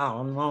 I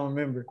don't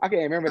remember. I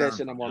can't remember that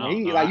shit no more. Man.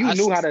 He like you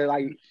knew how to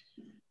like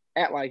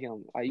act like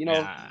him, like you know.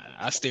 Yeah,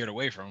 I steered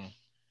away from him.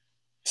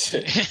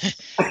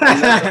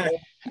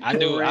 I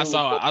knew. I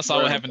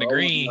saw what happened to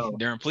Green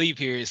during plea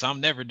period, so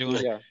I'm never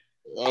doing it.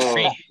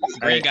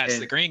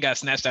 Green got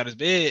snatched out of his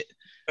bed.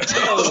 That's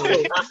on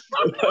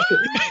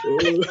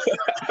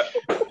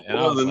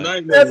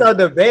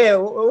the bed.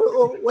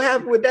 What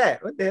happened with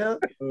that? What the hell?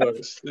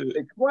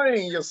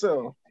 Explain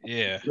yourself.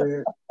 Yeah.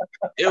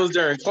 It was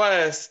during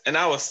class, and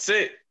I was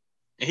sick,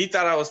 and he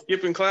thought I was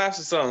skipping class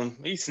or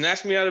something. He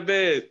snatched me out of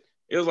bed.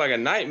 It was like a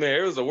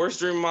nightmare. It was the worst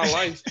dream of my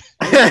life.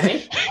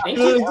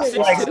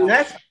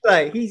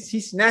 He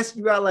snatched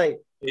you out like.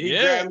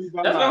 Grabbed me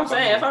by that's what I'm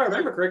saying. If I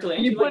remember correctly,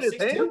 he put his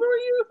hands on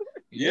you.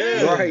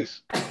 Yeah. Right.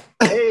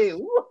 Hey.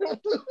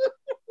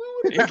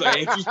 He's like,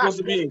 ain't you supposed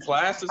to be in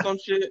class or some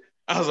shit?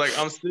 I was like,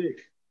 I'm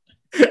sick.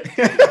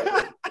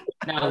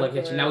 Now look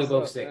at you. Now we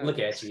both sick. Look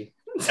at you.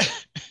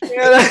 Ain't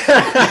no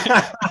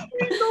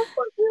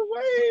fucking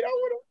way.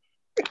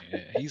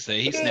 He said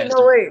he He didn't snatched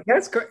know her. it.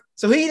 That's crazy.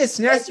 So he just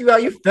snatched you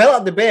out. You fell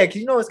out the bed because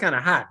you know it's kind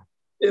of hot.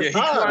 Yeah, he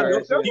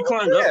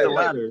climbed up the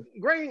ladder.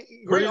 Green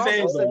Put his also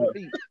hands 7 on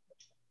feet.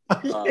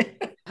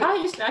 How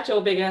you snatch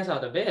your big ass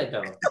out of bed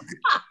though?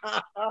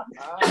 I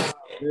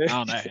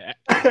don't know.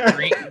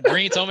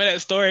 Green told me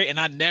that story, and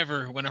I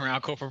never went around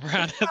Corporal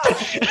Brown.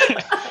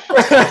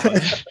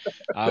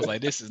 I was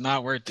like, this is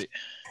not worth it.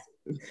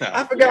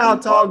 I forgot how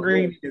tall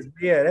Green is.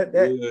 Yeah, that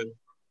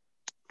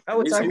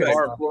was It's talking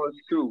hard about. floors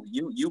too.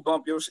 You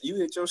bump you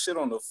hit your shit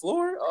on the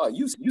floor. Oh,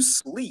 you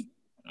sleep.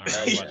 All right,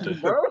 I'm about to-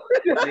 Bro.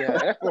 Yeah,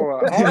 that's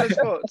for hard as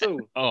fuck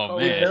too. Oh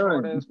man,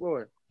 Hard as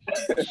fuck.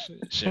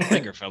 shit,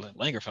 Langer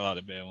fell out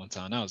of bed one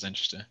time. That was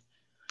interesting.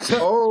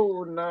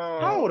 Oh no!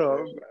 Hold up,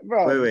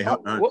 bro. Wait,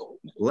 hold on.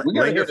 We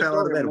gotta hear Langer the fell out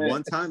of story, bed man.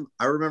 one time.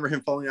 I remember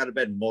him falling out of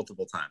bed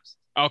multiple times.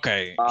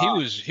 Okay,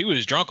 he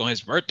was drunk on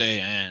his birthday,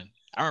 and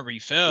I remember he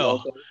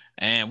fell, Okay.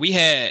 and we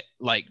had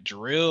like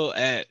drill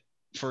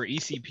for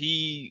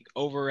ECP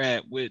over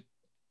at with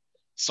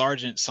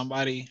Sergeant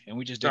somebody, and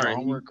we just did our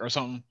homework or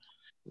something.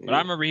 But I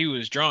remember he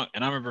was drunk,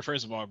 and I remember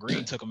first of all,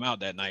 Green took him out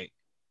that night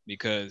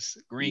because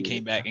Green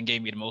came back and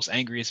gave me the most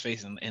angriest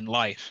face in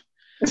life,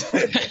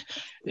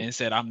 and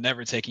said, "I'm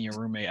never taking your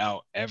roommate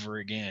out ever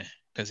again,"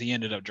 because he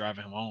ended up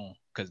driving him home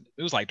because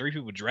it was like 3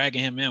 people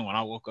dragging him in when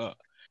I woke up.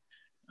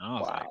 And I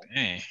was like,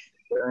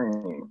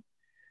 dang.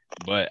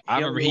 But I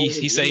remember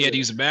he said he had to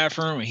use the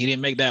bathroom and he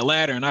didn't make that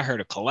ladder, and I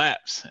heard a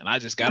collapse, and I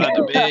just got out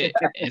the bed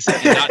and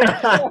said,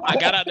 I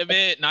got out the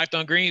bed, knocked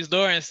on Green's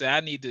door, and said,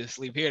 I need to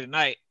sleep here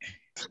tonight.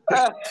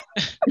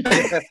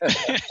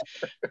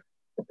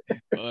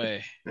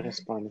 Boy,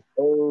 That's funny.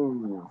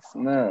 Oh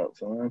snap,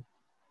 son!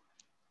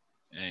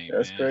 dang,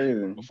 That's man.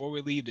 crazy. Before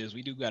we leave this,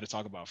 we do got to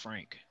talk about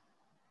Frank.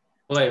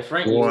 Wait,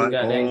 Frank used to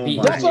goddamn beat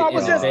his That's what I meat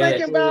was in just the bed.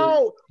 thinking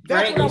about.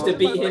 Frank used to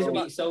beat his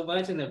meat so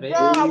much in the bed. Bro,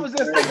 I was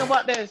just thinking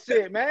about that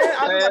shit, man.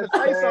 I was about to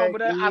say something,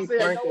 but I said,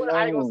 you know what?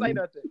 I ain't gonna say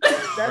nothing.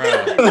 That's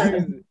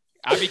crazy.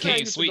 I became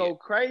used to sweet. go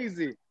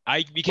crazy.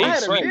 I became had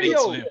a sweet. video.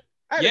 Slim.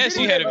 Yes,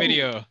 you had a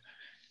video.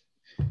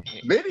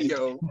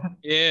 Video.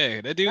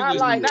 Yeah, that dude Not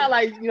was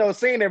like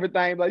seeing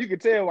everything, but you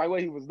could tell like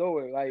what he was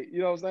doing. Like, you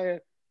know what I'm saying?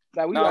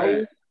 Like we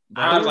No.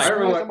 I was like,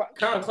 remember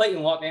Colonel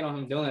Clayton walked in on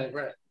him doing it,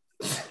 right?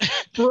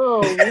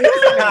 Bro,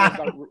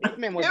 this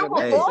man was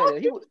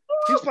he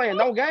was playing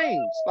no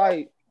games.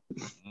 Like,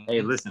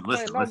 Hey, listen,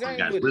 guys,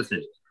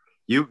 listen.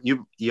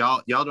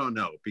 Y'all don't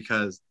know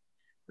because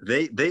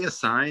they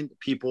assigned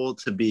people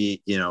to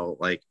be,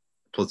 like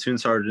platoon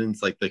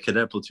sergeants, like the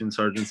cadet platoon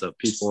sergeants of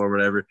people or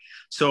whatever.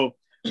 So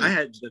I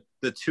had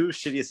the 2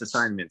 shittiest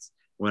assignments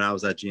when I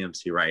was at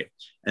GMC, right?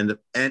 And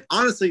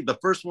honestly, the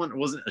first one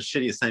wasn't a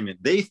shitty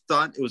assignment. They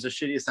thought it was a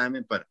shitty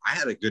assignment, but I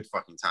had a good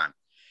fucking time.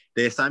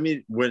 They assigned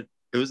me when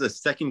it was the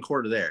second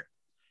quarter there,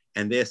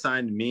 and they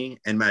assigned me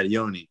and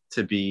Mattioni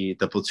to be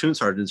the platoon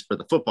sergeants for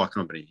the football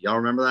company. Y'all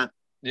remember that?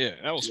 Yeah,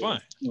 that was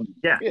fun.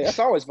 Yeah, that's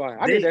always fun.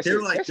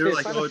 They're like,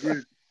 oh,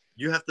 dude,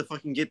 you have to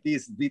fucking get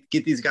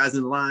these guys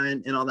in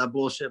line and all that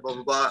bullshit, blah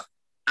blah blah.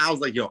 I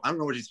was like, yo, I don't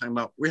know what you're talking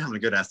about. We're having a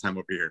good ass time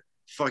over here.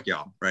 Fuck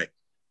y'all, right?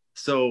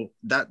 So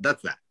that's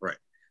that, right?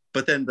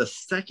 But then the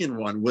second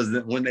one was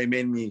when they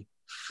made me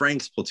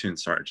Frank's platoon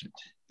sergeant.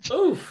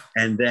 Oof.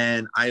 And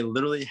then I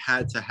literally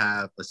had to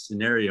have a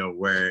scenario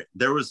where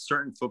there was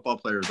certain football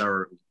players that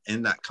were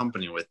in that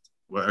company in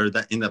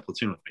that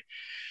platoon with me.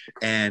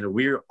 And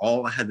we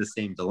all had the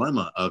same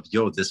dilemma of,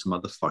 yo, this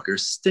motherfucker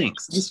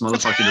stinks. This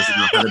motherfucker doesn't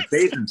know how to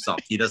bathe himself.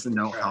 He doesn't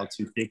know how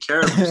to take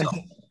care of himself.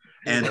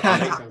 And on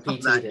top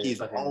of that,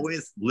 he's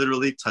always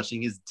literally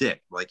touching his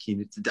dick. Like he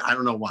needs to, I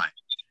don't know why.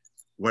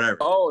 Whatever.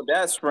 Oh,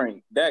 that's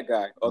Frank. That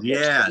guy. Okay.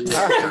 Yeah. Come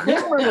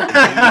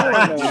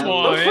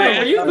on, man.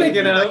 What are you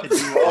thinking of?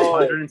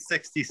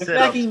 160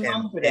 sit-ups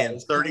in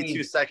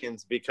 32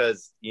 seconds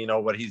because you know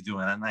what he's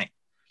doing at night.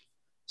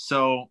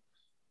 So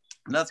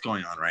that's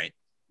going on, right?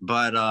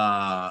 But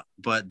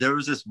there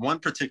was this one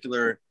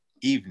particular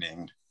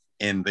evening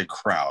in the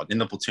crowd, in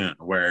the platoon,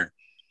 where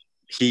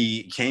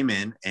he came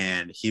in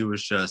and he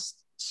was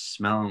just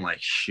smelling like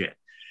shit.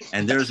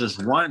 And there's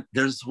one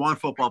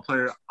football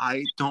player.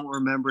 I don't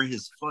remember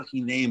his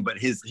fucking name, but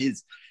his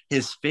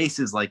face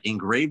is like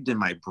engraved in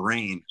my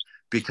brain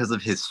because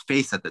of his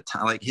face at the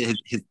time, like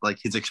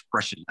his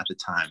expression at the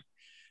time.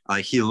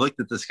 Like he looked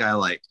at this guy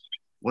like,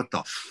 what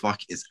the fuck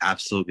is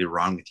absolutely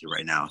wrong with you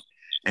right now?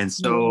 And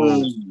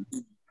so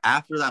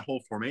after that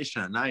whole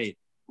formation at night,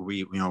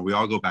 we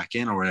all go back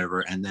in or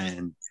whatever. And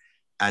then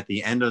at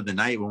the end of the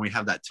night, when we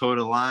have that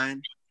total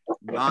line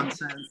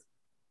nonsense,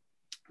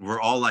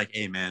 we're all like,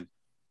 hey man,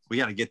 we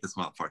got to get this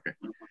motherfucker.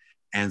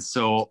 And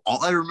so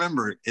all I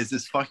remember is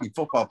this fucking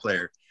football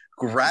player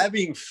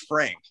grabbing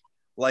Frank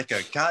like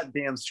a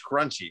goddamn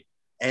scrunchie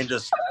and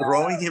just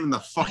throwing him in the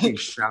fucking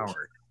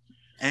shower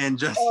and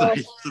just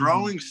like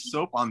throwing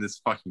soap on this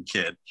fucking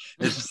kid.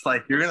 It's just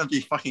like, you're going to be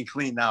fucking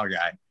clean now,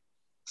 guy.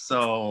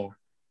 So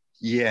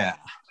yeah,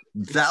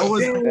 that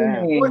was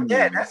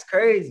that's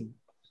crazy.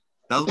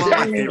 That was one of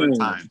my favorite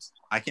times.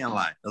 I can't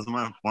lie. That was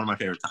one of my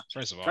favorite times.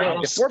 First of all, Frank,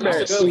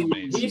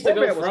 he used to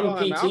go from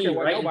PT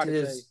right into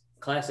his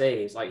Class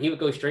A's. Like he would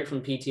go straight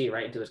from PT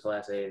right into his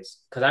Class A's.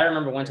 Because I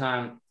remember one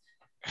time.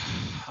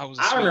 I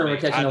remember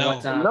catching him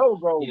one time. No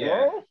go, yeah.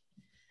 bro.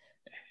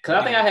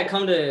 Because I think I had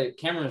come to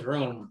Cameron's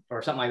room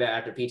or something like that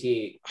after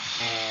PT,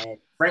 and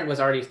Frank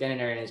was already standing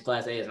there in his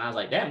Class A's, and I was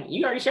like, "Damn,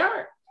 you already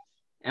showered?"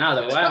 And I was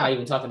like, "Why am I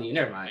even talking to you?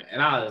 Never mind."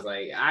 And I was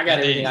like, "I got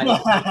everything I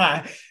need."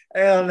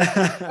 Hell no.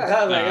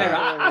 I was like,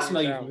 I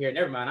smell you from here.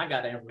 Never mind. I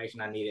got the information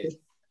I needed.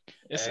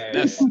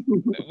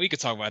 We could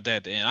talk about that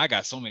at the end. I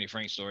got so many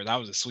Frank stories. I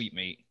was a sweet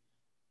mate.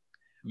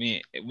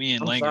 Me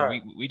and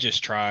Langer, we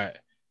just tried.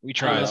 We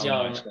tried so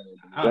much.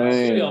 I don't know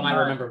if y'all might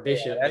remember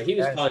Bishop, but he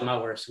was probably my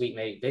worst sweet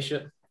mate.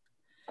 Bishop.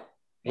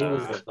 He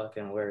was the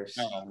fucking worst.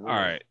 All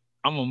right.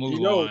 I'm gonna move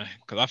on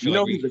because I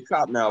feel he's a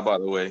cop now, by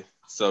the way.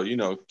 So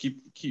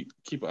keep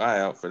an eye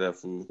out for that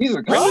fool. He's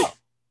a cop?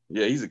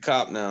 Yeah, he's a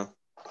cop now.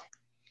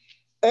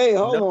 Hey,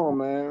 hold on,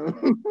 man.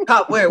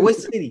 Cop where? What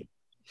city?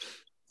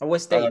 Or what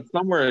state?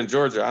 Somewhere in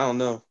Georgia. I don't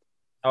know.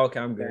 Okay,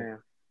 I'm good.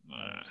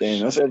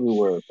 Damn, that's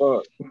everywhere.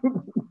 Fuck.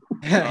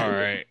 All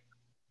right.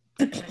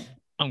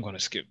 I'm going to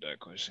skip that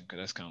question because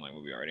that's kind of like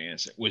what we already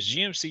answered. Was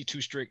GMC too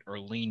strict or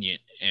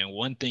lenient? And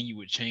one thing you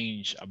would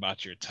change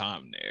about your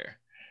time there?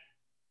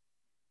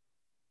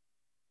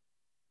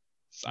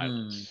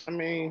 Silence. I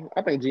mean,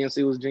 I think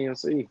GMC was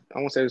GMC. I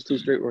won't say it was too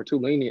strict or too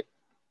lenient.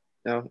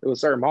 It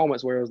was certain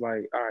moments where it was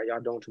like, all right, y'all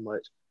doing too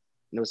much.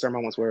 And there was certain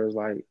moments where it was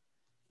like,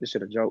 this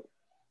shit a joke,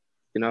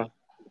 Yeah.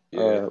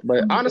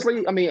 But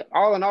honestly, I mean,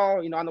 all in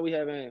all, I know we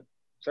having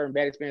certain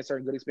bad experiences,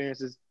 certain good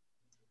experiences.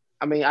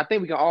 I mean, I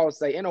think we can all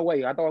say, in a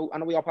way, I know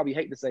we all probably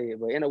hate to say it,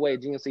 but in a way,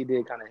 GMC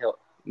did kind of help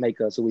make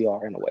us who we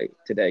are in a way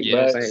today. You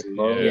know what I'm saying?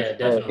 Yeah, definitely. You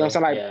know what I'm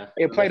saying? Like,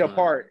 it played a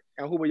part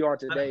in who we are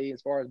today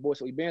as far as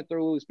bullshit we've been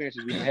through,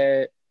 experiences we've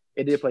had.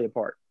 It did play a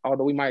part.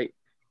 Although we might,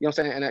 you know what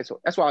I'm saying? And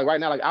that's why right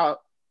now,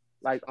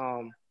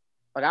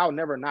 I'll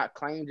never not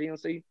claim GMC. You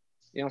know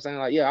what I'm saying?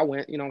 Like, yeah, I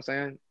went, you know what I'm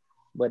saying?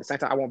 But at the same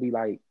time, I won't be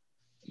like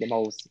the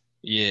most.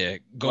 Yeah,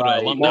 go to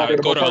alumni.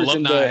 Go to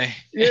alumni.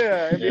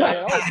 Yeah. Because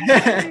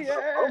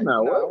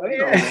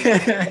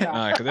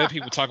there are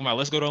people talking about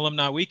let's go to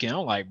alumni weekend.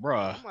 I'm like,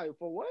 bruh. I'm like,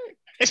 for what?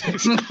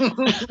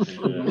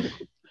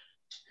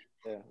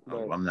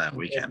 Alumni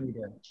weekend.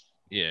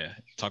 Yeah,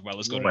 talk about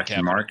let's go to the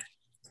Capitol.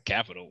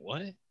 Capitol,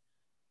 what?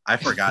 I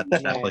forgot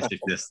that place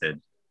existed.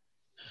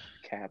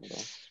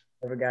 Capitol.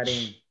 Never got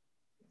in.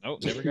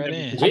 Nope, never got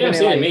in.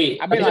 GMC to me.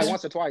 I've been like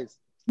once or twice.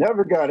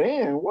 Never got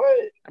in.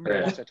 What? I've been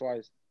like once or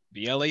twice.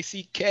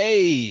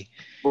 BLACK.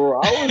 Bro,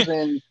 I was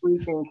in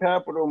freaking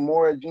Capitol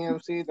more at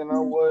GMC than I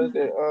was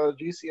at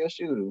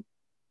GCSU.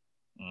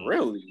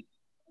 Really?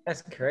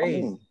 That's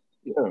crazy.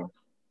 Yeah.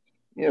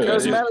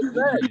 Because matter of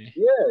fact,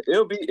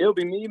 it'll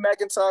be me,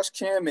 McIntosh,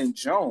 Cam, and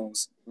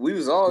Jones. We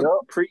was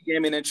all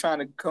pre-gaming and trying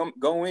to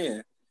go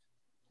in.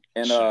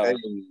 And I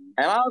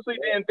honestly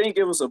didn't think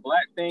it was a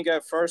black thing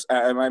at first.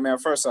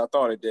 At first I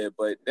thought it did,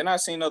 but then I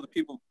seen other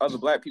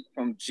black people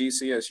from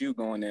GCSU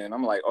going in.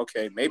 I'm like,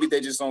 okay, maybe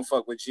they just don't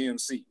fuck with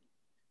GMC.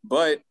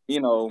 But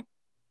the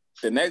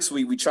next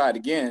week we tried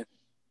again,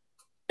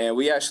 and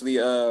we actually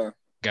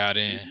got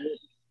in.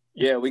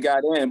 Yeah, we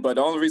got in, but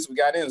the only reason we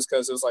got in is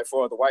because it was like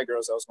 4 other white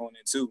girls that was going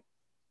in too,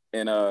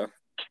 and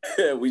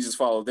we just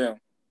followed them.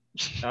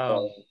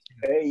 Oh.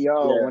 Hey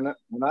y'all, when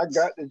I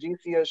got to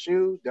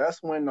GCSU,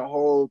 that's when the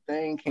whole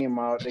thing came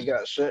out. They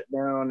got shut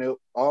down,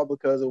 all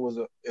because it was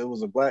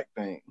a black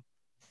thing.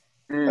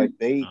 Like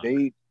they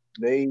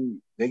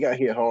got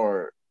hit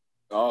hard.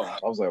 Oh, I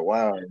was like,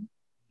 wow.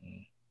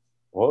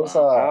 What was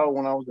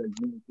when I was at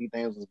GMC,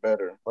 things was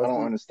better. I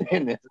don't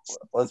understand this.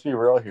 Let's be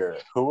real here.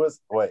 There was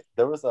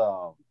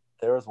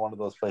one of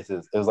those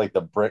places. It was like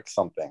the Brick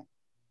something.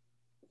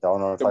 Y'all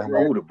know what I'm talking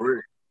about? The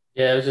Brick.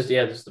 Yeah, it was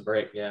just the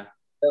Brick. Yeah.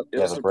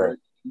 The Brick.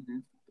 Mm-hmm.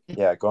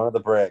 Yeah, going to the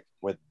Brick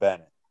with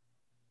Bennett.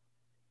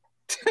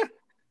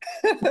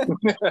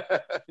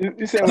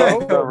 You said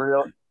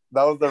that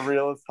was the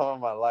realest time of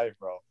my life,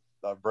 bro.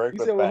 The Brick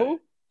with Bennett.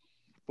 Who?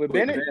 With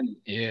Bennett?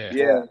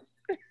 Yeah.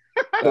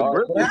 The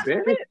Brick with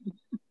Bennett?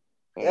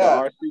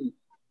 Yeah.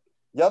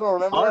 Y'all don't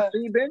remember RC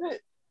that?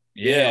 Bennett?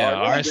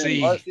 Yeah,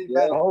 RC.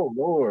 Bennett. Oh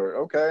Lord.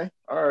 Okay.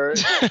 All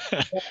right.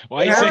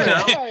 Why you saying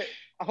that?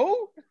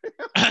 Who?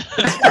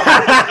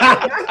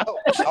 I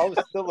was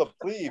still a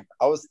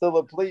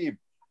plebe.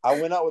 I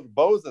went out with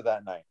Boza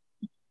that night.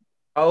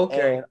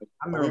 Okay.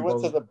 We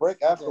went to the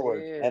Brick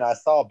afterwards, and I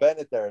saw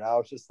Bennett there, and I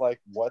was just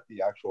like, what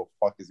the actual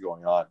fuck is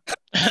going on?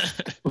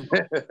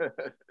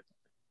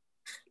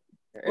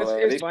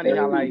 It's funny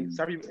how like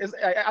some people.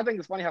 I think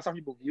it's funny how some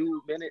people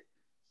view Bennett,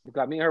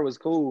 because me and her was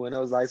cool, and it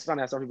was like it's funny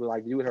how some people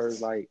like viewed her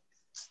as like,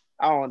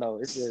 I don't know.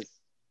 It's just.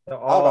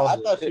 I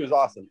thought she was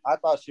awesome. I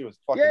thought she was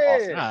fucking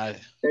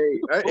awesome.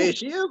 Hey,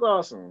 she is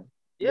awesome.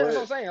 Yeah, that's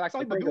what I'm saying. Like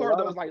some people view her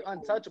that was like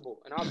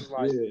untouchable, and I was just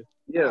like,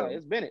 yeah,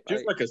 it's Bennett.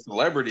 Just like a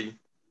celebrity.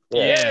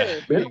 Yeah.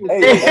 Do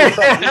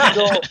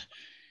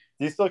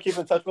you still keep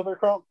in touch with her,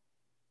 Crump?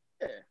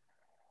 Yeah.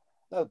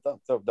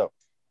 Dope.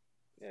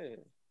 Yeah.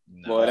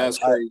 No, boy, that's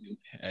crazy.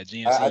 At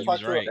GMC, he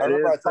was right. I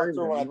remember I talked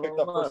to her when I picked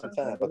up first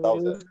lieutenant, but that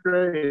was it.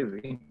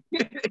 Crazy.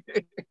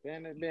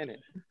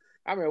 Bennett.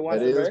 I remember one.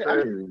 That is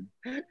crazy.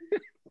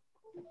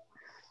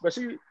 But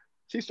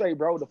she straight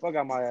bro the fuck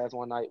out my ass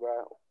one night,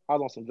 bro. I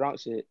was on some drunk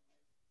shit.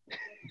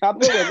 I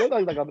think it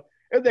was like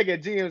a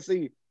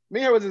GMC. Me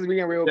and her was just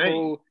being real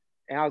cool,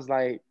 and I was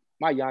like,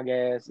 my young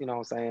ass, you know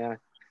what I'm saying?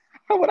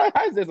 But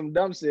I said some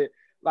dumb shit,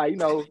 like, you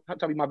know, I'm trying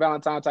to be my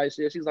Valentine type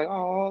shit. She's like,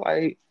 oh,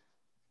 like,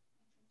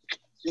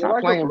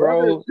 stop playing,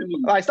 bro.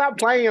 Like, stop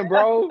playing,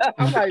 bro.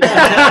 I'm like,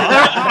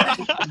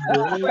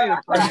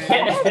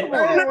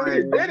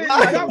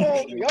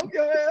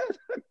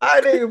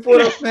 I didn't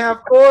put up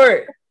half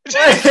court.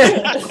 Bro,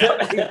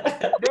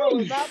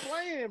 was not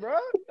playing, bro.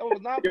 That was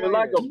not playing. You're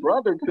like a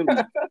brother to me.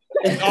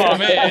 Oh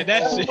man,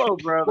 that's it.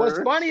 What's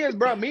funny is,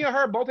 bro, me and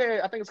her both had,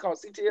 I think it's called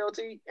CTLT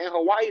in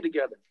Hawaii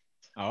together.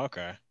 Oh,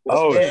 okay.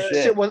 Oh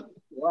shit! Was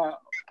wow.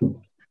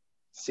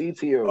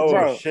 CTLT. Oh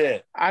bro,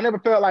 shit! I never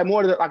felt like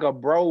more like a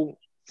bro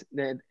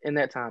than in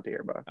that time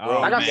period, bro.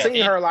 Oh, like I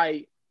seen her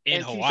like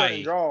in Hawaii Hawaii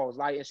and draws,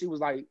 like, and she was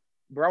like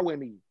broing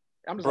me.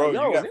 I'm just bro,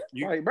 like,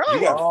 yo, like, bro.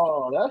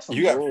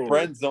 You got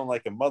friend zone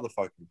like a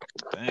motherfucker.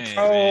 Dang,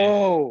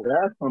 oh, man.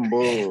 That's some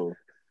bull.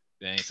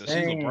 Dang, so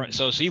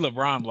she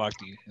LeBron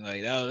blocked you.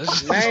 Like that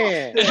was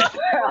man.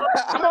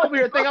 I'm over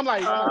here thinking, I'm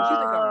like, oh, she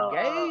think I'm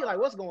gay? Like,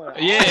 what's going on?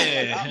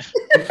 Yeah.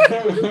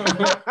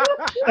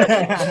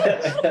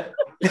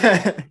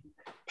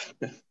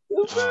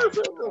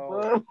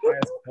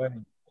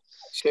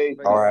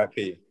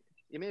 R.I.P.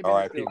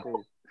 R.I.P.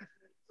 Cool.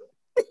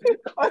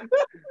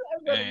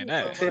 Man,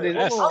 to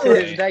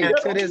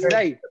this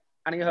day,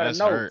 I need her to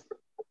know. Hurt.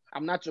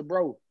 I'm not your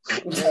bro.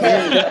 Hey,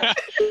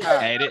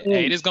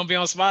 this gonna be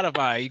on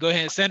Spotify. You go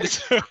ahead and send it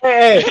to her.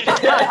 Hey,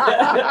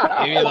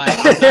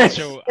 like, go ahead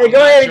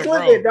and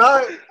click it,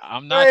 dog.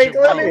 I'm not your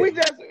bro. I mean, we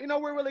just, you know,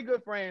 we're really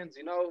good friends,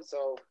 you know,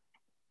 so,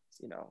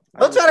 you know.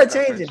 Don't try to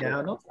change it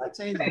now. Don't try to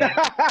change it.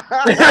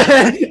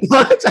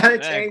 Don't try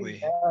to change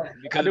it.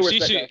 Because if she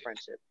shoot,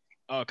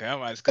 okay, all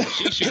right, because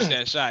she shoots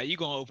that shot, you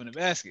gonna open the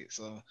basket,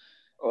 so.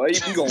 Oh,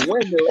 you gonna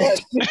win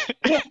that.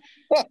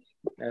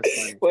 That's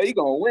funny. Well, you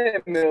gonna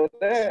win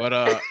that. But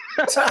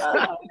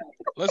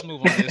let's move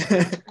on to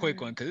this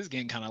quick one because it's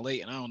getting kind of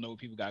late and I don't know what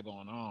people got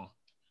going on.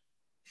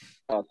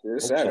 Oh,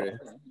 it's Saturday.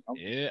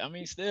 Yeah, I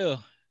mean,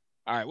 still.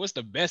 All right, what's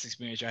the best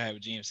experience y'all had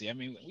with GMC? I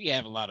mean, we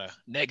have a lot of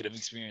negative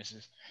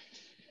experiences.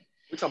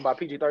 We talking about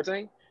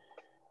PG-13?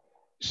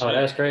 Oh,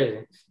 that's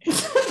crazy.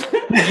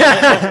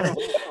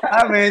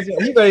 I mean,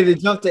 you ready to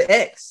jump to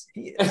X?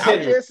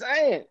 I'm just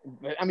saying.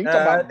 I mean, you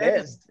talking about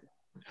best.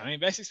 I mean,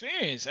 best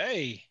experience.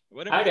 Hey,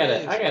 whatever. I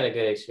got a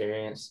good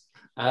experience.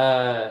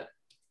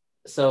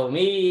 So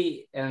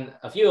me and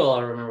a few of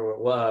y'all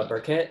remember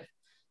Burkett.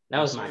 That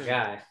was my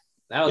guy.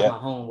 That was my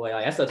homeboy.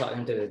 Like, I still talk to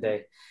him to this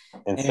day.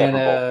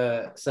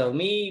 And so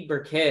me,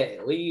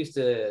 Burkett, we used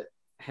to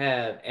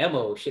have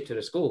ammo shipped to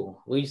the school.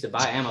 We used to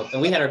buy ammo,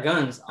 and we had our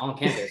guns on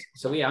campus.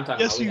 So I'm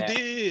talking yes, about. Yes,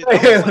 you did.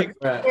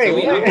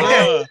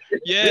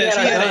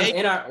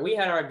 We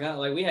had our gun.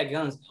 Like, we had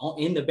guns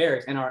in the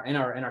barracks in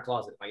our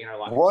closet, like in our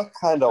locker. What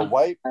kind of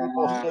white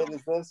people shit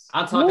is this?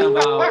 I'm talking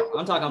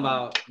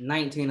about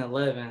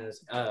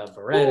 1911s,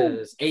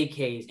 Berettas,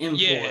 AKs, M4s.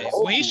 Yeah,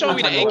 when he showed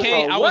me the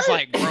AK, I was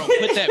like, bro,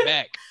 put that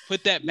back.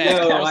 Put that back.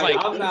 No, I was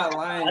like, I'm not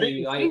lying to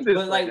you. Like,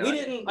 but like we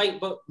didn't like.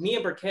 But me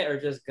and Burkett are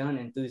just gun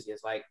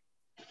enthusiasts. Like,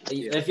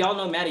 if y'all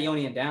know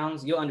Madionian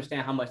Downs, you'll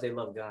understand how much they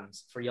love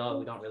guns. For y'all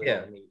who don't really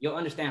know me, you'll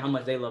understand how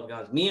much they love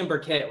guns. Me and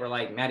Burkett were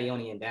like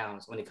Madionian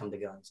Downs when it comes to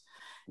guns.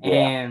 Yeah.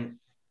 And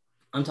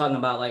I'm talking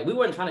about, like, we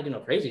weren't trying to do no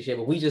crazy shit,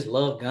 but we just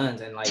love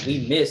guns and like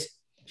we miss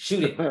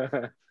shooting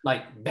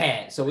like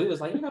bad. So we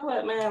was like, you know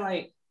what, man,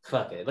 like,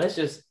 fuck it. Let's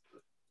just,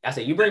 I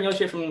said, you bring your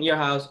shit from your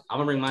house, I'm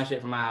gonna bring my shit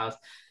from my house.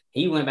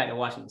 He went back to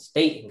Washington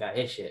State and got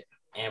his shit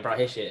and brought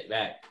his shit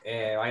back.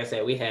 And like I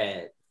said, we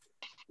had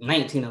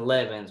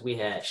 1911s, we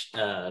had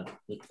M4s,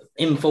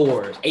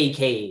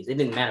 AKs. It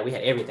didn't matter. We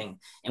had everything,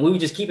 and we were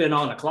just keeping it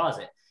all in the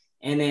closet.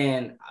 And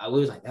then I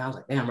was like,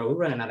 damn, bro, we're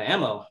running out of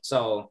ammo.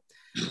 So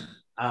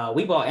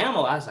we bought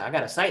ammo. I said, I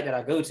got a site that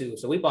I go to.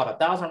 So we bought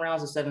 1,000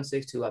 rounds of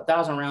 7.62,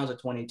 1,000 rounds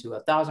of 22,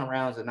 1,000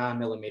 rounds of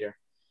 9mm,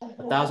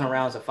 1,000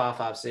 rounds of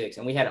 5.56,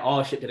 and we had it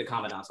all shipped to the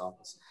commandant's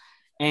office.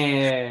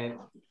 And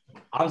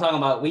I'm talking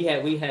about we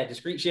had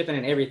discreet shipping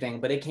and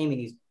everything, but it came in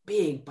these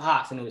big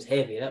box and it was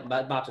heavy. That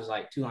box was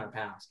like 200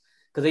 pounds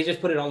because they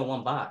just put it all in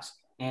one box.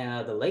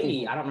 And the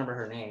lady, I don't remember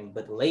her name,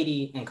 but the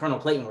lady and Colonel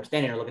Clayton were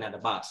standing there looking at the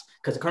box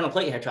because Colonel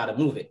Clayton had tried to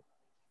move it.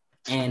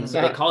 And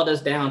so they called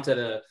us down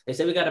they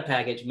said we got a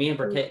package. Me and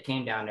Burkett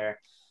came down there.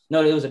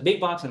 No, it was a big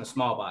box and a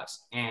small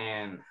box.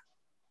 And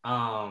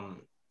I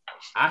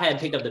had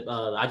picked up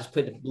I just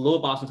put the little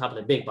box on top of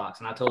the big box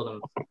and I told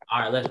them, all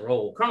right, let's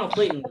roll. Colonel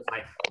Clayton was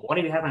like, what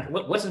do you have?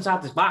 What's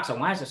inside this box and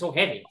why is it so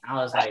heavy? I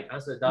was like, I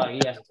said, dog,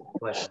 you asked some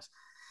questions.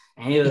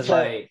 And he was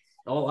like,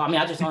 oh, I mean,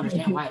 I just don't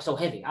understand why it's so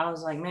heavy. I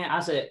was like, man, I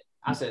said,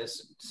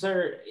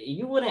 sir,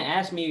 you wouldn't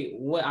ask me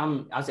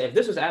I said, if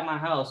this was at my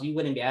house, you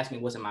wouldn't be asking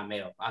me what's in my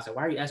mail. I said,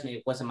 why are you asking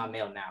me what's in my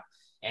mail now?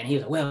 And he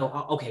was like,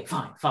 well, okay,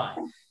 fine.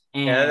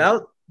 And yeah,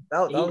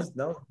 that was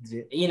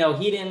legit. You know,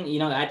 he didn't, you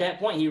know, at that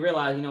point he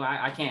realized, you know,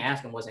 I can't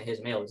ask him wasn't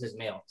his mail, it was his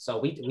mail. So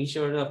we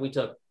sure enough, we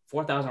took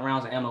 4,000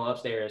 rounds of ammo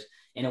upstairs,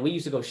 and then we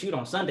used to go shoot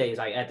on Sundays,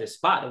 like at this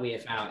spot that we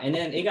had found. And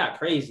then it got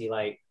crazy,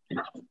 like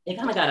it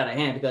kind of got out of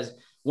hand because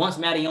once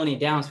Mattione and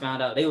Downs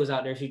found out, they was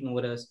out there shooting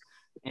with us.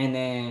 And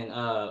then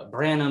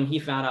Branham, he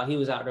found out he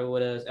was out there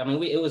with us. I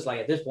mean, it was like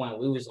at this point,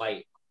 we was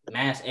like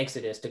mass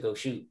exodus to go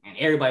shoot, and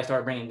everybody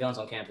started bringing guns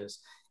on campus.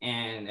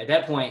 And at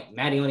that point,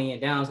 Mattione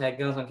and Downs had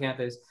guns on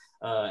campus.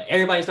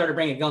 Everybody started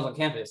bringing guns on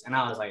campus, and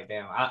I was like,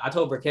 damn. I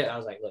told Burkett, I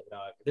was like, look,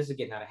 dog, this is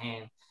getting out of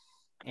hand,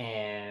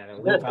 and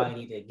we probably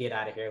need to get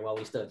out of here while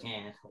we still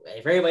can.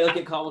 If everybody else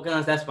get caught with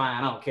guns, that's fine.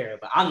 I don't care,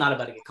 but I'm not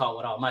about to get caught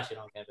with all my shit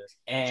on campus.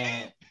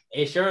 And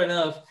sure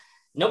enough,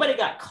 nobody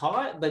got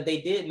caught, but they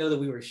did know that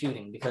we were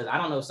shooting because I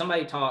don't know,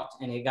 somebody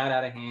talked and it got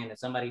out of hand, and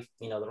somebody,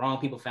 you know, the wrong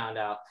people found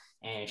out.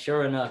 And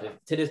sure enough,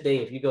 to this day,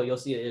 if you go, you'll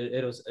see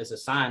it's a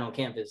sign on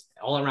campus,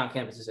 all around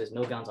campus. It says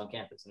no guns on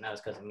campus, and that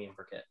was because of me and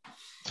Burkett.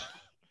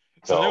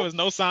 So there was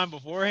no sign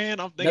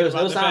beforehand. I'm thinking there was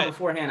no sign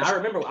beforehand. I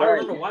remember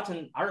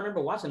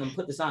watching them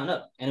put the sign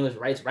up, and it was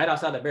right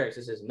outside the barracks.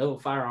 It says no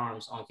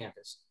firearms on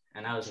campus,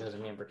 and that was because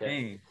of me and Burkett.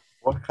 Dang.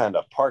 What kind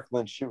of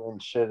Parkland shooting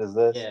shit is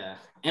this? Yeah,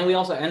 and I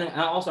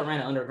also ran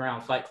an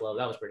underground fight club.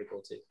 That was pretty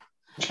cool too.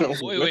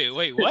 Wait,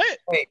 what?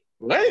 Wait,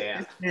 What?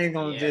 Yeah. I ain't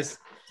gonna just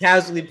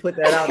casually put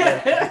that out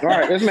there. All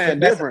right, this man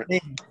different.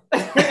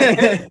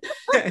 I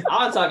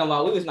was talking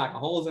about we was knocking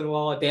holes in the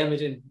wall,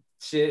 damaging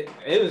shit.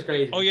 It was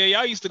crazy. Oh yeah,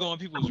 y'all used to go in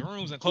people's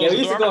rooms and close Yeah, the we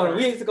used door.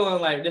 to go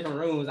in like different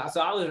rooms.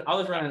 So I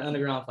was running an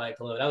underground fight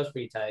club. That was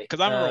pretty tight. Because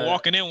I remember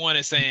walking in one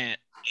and saying,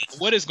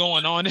 "What is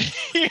going on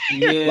here?"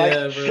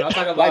 Yeah, bro. I'm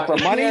talking about like for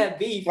money?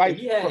 Beef. Like,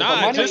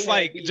 Nah, just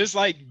like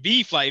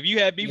beef. Like if you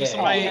had beef with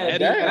somebody,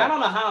 and I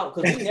don't know how,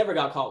 because we never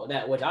got caught with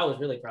that, which I was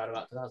really proud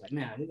about. Because I was like,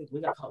 man, we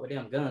got caught with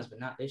damn guns, but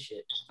not this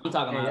shit. I'm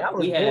talking about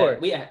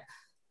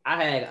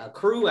I had a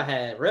crew, I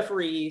had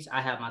referees,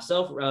 I had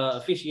myself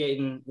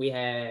officiating, we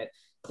had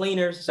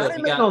cleaners. So I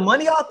didn't make no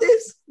money off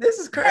this. This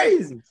is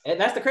crazy. And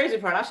that's the crazy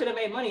part. I should have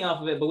made money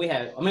off of it, but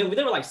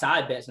there were like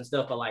side bets and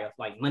stuff, but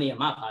like money in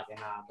my pocket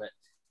now. But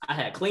I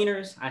had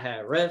cleaners, I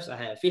had refs, I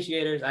had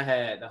officiators, I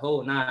had the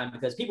whole nine,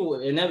 because people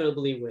would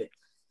inevitably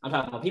I'm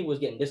talking about people was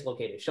getting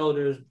dislocated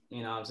shoulders,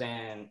 you know what I'm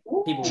saying?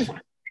 People was,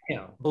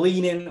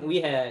 bleeding.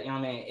 We had, you know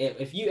what I mean?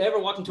 If you ever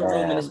walked into a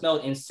room and it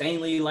smelled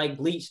insanely like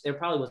bleach, there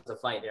probably was a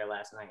fight there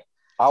last night.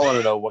 I want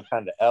to know what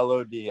kind of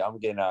LOD I'm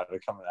getting out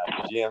of coming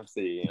out of GMC.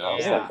 You know,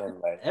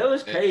 it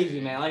was crazy,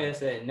 man. Like I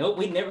said, nope,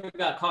 we never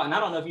got caught. And I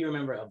don't know if you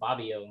remember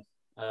Ababio,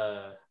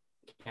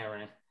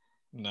 Cameron.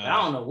 No. But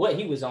I don't know what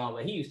he was on,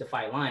 but he used to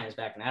fight lions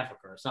back in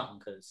Africa or something,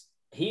 because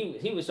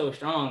he was so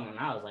strong. And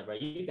I was like, bro,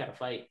 you gotta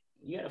fight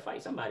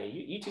somebody.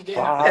 You two did.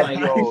 Like,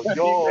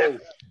 yo.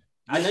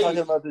 I know talking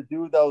about the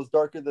dude that was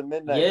darker than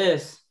midnight.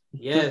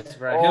 Yes,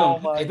 bro. Oh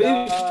him. My but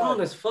God. He was strong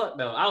as fuck,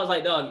 though. I was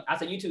like, dog, I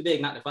said, you too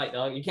big not to fight,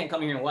 dog. You can't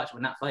come here and watch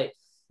but not fight.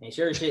 And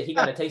sure as shit, he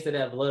got a taste of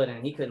that blood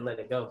and he couldn't let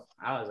it go.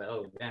 I was like,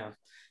 oh, damn.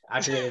 I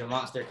created a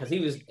monster, because I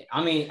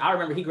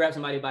remember he grabbed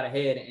somebody by the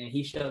head and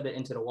he shoved it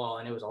into the wall,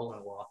 and it was a hole in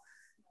the wall.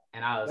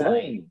 And I was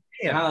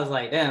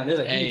like, damn, there's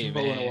a huge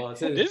hole in the wall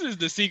too. This is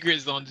the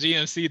secrets on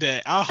GMC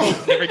that I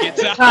hope never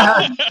gets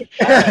out.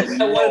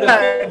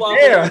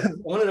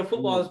 One of the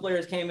football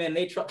players came in,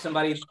 they trucked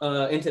somebody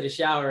into the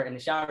shower, and the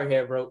shower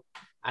head broke.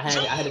 I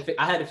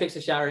had to fix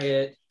the shower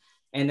head.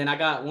 And then I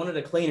got one of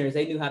the cleaners.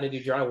 They knew how to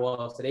do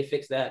drywall, so they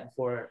fixed that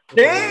before.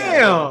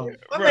 Damn!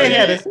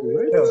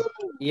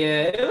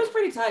 Yeah, it was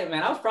pretty tight,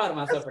 man. I was proud of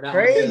myself for that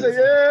crazy. one.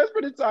 Yeah, it's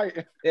pretty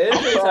tight. Yeah, it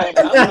was pretty tight.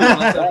 I was proud of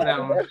myself for that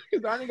one.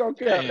 I ain't gonna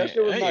care. That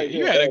shit was nice.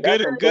 You had a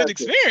good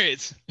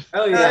experience.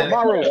 Oh yeah,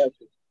 Mauro, it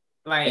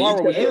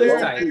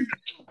was tight.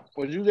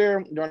 Was you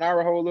there during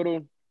our whole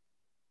little?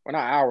 Well,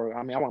 not our.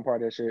 I mean, I wasn't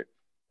part of that shit.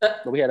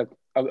 But we had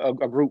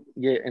a group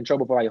get in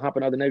trouble for like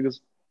humping other niggas.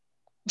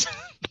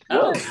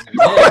 Oh,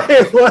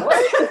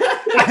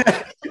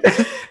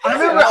 I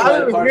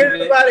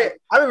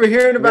remember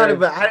hearing about it.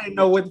 But I didn't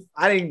know what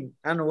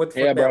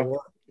the fuck that was.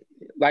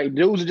 Like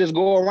dudes would just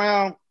go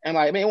around and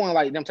like, man, it wasn't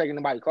like them taking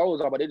nobody's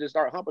clothes off, but they just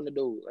start humping the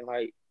dude and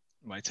like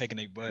taking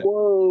their butt.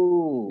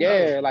 Whoa.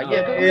 Yeah, like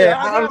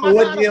I don't know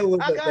what deal was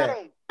I got that.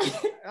 him.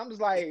 I'm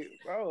just like,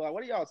 bro, like,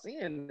 what are y'all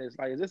seeing this?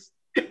 Like, is this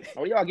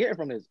what are y'all getting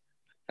from this?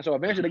 And so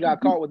eventually they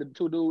got caught with the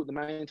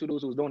main two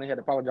dudes who was doing it, had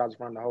to apologize in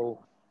front of the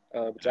whole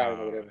battalion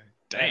or whatever.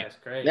 Damn, that's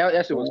crazy.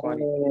 That shit was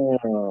funny.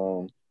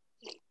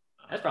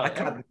 That's probably I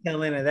caught the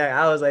tail end of that.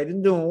 I was like,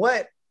 "They're doing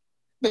what?"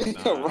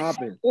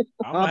 Humping.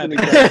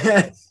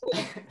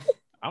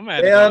 I'm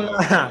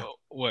at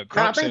what?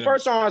 I think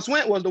first on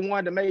Swint was the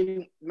one that made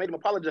him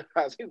apologize.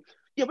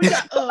 Yeah, we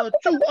got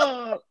two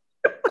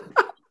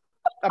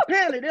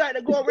apparently they like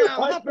to go around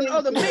humping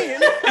other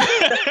men. Yo,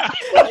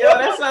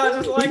 that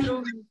sounds just like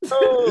them.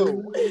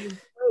 Oh, wait.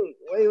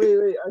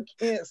 I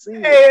can't see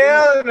it.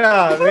 Hell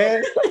no,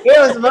 man.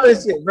 There was some other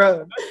shit,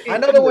 bro. I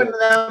know there wasn't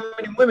that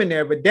many women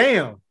there, but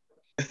damn.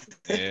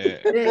 Yeah.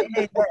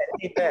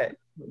 Ain't that.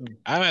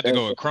 I had to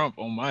go with Crump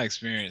on my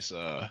experience.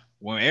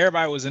 When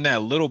everybody was in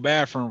that little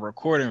bathroom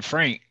recording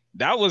Frank,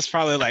 That was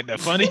probably like the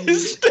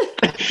funniest.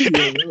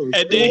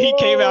 And then he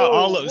came out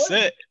all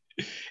upset.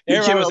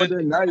 Everybody was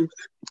in nice.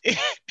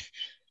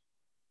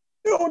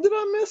 Yo, did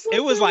I miss something?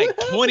 It was like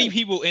 20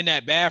 people in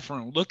that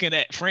bathroom looking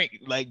at Frank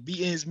like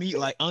beating his meat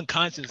like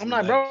unconscious. I'm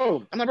not,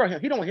 bro.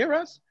 He don't hear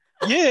us.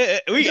 Yeah,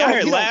 I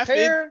heard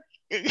laughing.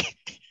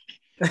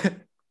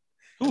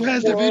 Who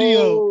has the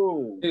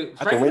video? Dude,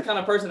 Frank's the kind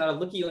of person that'll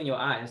look you in your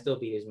eye and still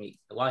beat his meat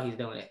while he's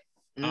doing it.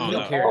 He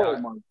don't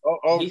care.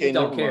 Okay, he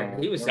don't care.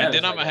 He was. And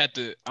then I'm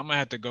gonna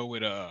have to go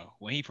with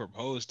when he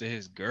proposed to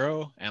his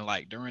girl and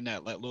like during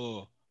that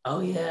little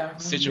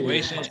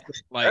situation,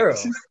 like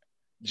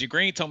G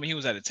Green told me he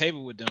was at a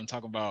table with them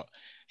talking about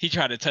he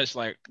tried to touch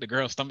like the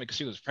girl's stomach because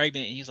she was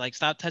pregnant and he's like,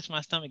 "Stop touching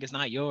my stomach, it's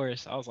not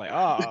yours." I was like,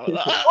 "Oh,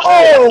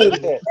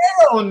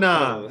 hell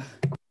no!"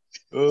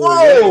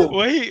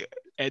 Whoa!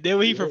 And then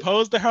when he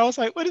proposed to her, I was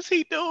like, "What is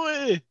he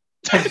doing?"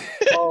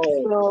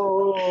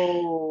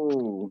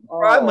 Bro,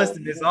 I must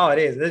have missed all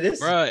this. This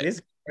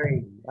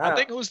crazy. I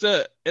think it was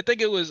the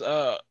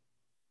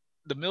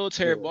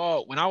military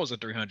ball when I was a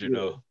 300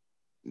 though.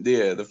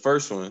 Yeah, the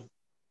first one.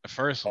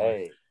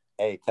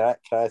 Hey, can I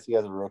ask you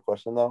guys a real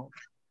question though?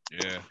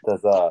 Yeah.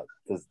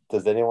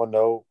 Does anyone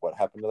know what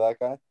happened to that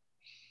guy?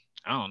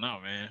 I don't know,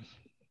 man.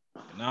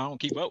 No, I don't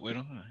keep up with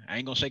him. I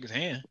ain't gonna shake his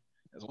hand.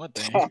 That's one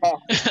thing.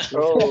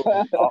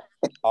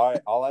 All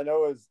right. All I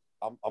know is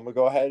I'm gonna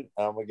go ahead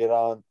and I'm gonna get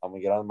on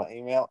my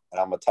email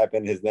and I'm gonna type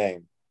in his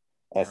name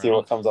and see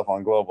what comes up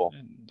on Global.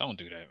 Don't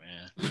do that,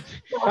 man. You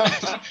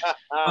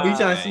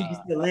trying to see if he's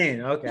still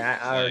in?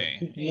 Okay.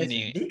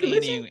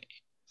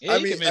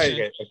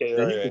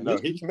 No,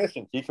 he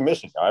commissioned.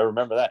 I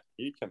remember that.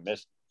 He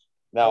commissioned.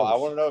 Now I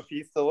want to know if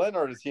he's still in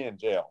or is he in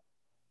jail?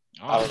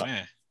 Oh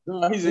man.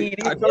 No, he's a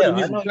cop.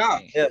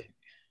 Yeah.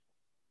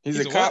 He's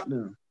a cop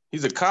now.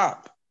 He's a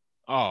cop.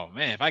 Oh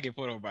man, if I get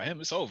put over by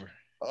him, it's over.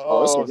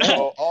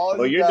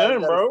 You're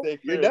done, bro.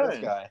 You're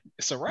done.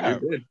 It's a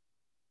wrap.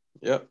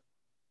 Yep.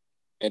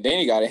 And then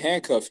he got to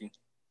handcuff you.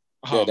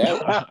 Oh,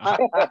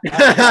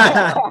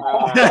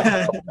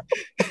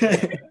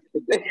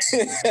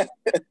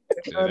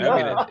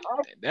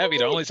 that'd be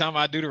the only time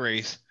I do the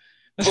race.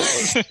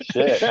 Shit.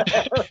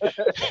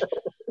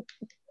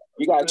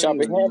 You gotta chop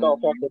his hand off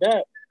after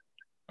that.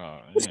 Oh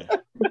man.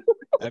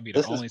 That'd be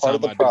the only time I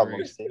do the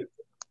race.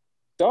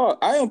 Dog,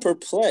 I am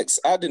perplexed.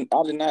 I did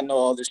not know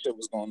all this shit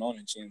was going on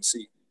in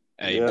GMC.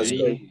 Hey,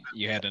 man,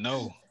 you had to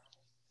know.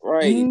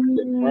 Right.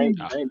 Man.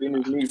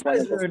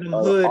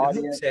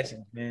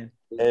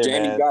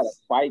 Jamie got a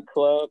fight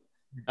club.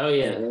 Oh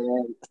yeah.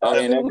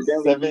 And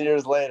 7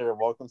 years later,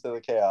 welcome to the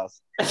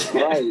chaos.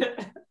 Right.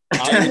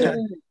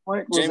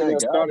 Jamie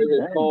started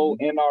his whole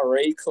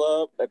NRA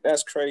club.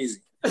 That's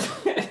crazy. I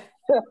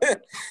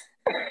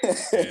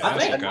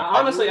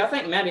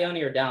think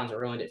Mattione or Downs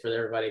ruined it for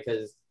everybody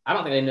because I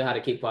don't think they knew how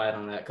to keep quiet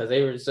on that because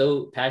they were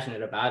so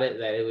passionate about it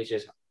that it was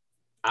just.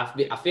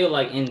 I feel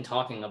like in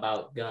talking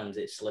about guns,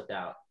 it slipped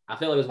out. I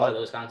feel like it was one of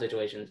those kind of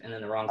situations, and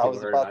then the wrong people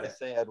heard about it. I was about to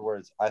say,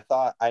 Edwards,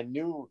 I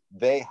knew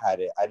they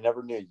had it. I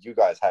never knew you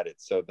guys had it.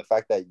 So the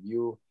fact that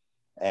you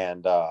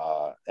and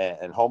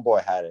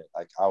Homeboy had it,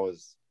 like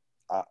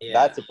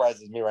that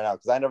surprises me right now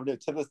because I never knew.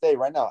 To this day,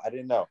 right now, I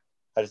didn't know.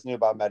 I just knew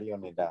about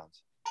Mattione and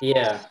Downs.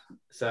 Yeah.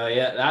 So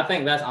I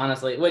think that's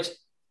honestly, which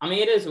I mean,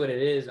 it is what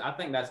it is. I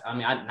think that's. I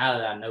mean, now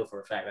that I know for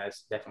a fact,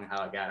 that's definitely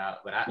how it got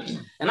out. But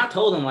I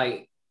told him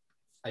like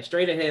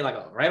straight ahead, like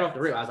right off the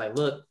rip, I was like,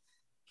 look.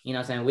 You know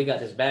what I'm saying? We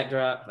got this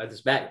backdrop, like this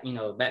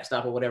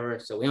backstop or whatever.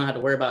 So we don't have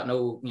to worry about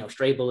no,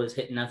 stray bullets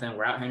hitting nothing.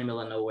 We're out here in the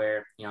middle of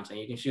nowhere. You know what I'm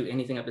saying? You can shoot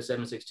anything up to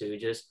 7.62.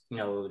 Just,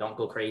 don't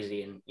go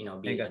crazy and,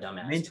 be a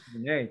dumbass.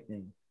 And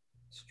everything.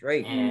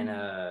 Straight. And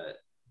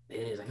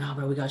it's like, no,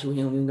 bro, we got you. We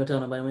ain't gonna tell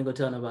nobody. We ain't gonna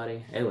tell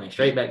nobody. They went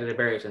straight back to the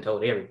barracks and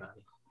told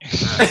everybody.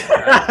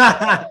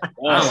 I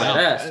was like,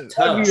 that's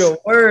tough. That'd be the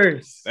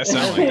worst. That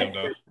sounds like them,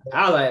 though.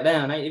 I was like,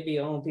 damn, it'd be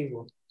your own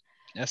people.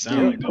 That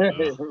sounds like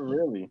them, though.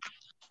 Really?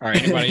 All right,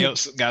 anybody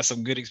else got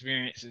some good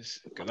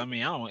experiences? Because I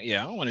mean, I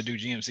don't want to do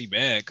GMC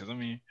bad. Because I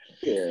mean,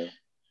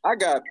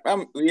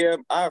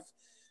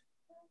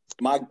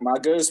 my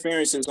good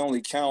experiences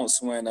only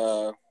counts when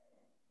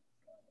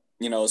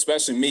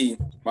especially me,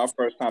 my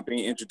first time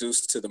being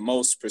introduced to the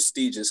most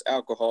prestigious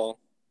alcohol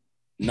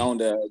known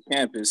to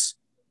campus,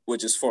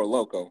 which is Four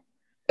Loko.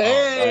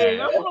 Hey,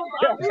 let's go.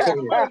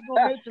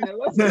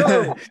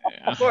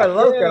 Four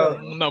Loko. I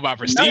don't know about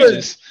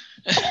prestigious.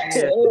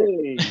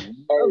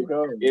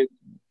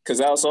 Because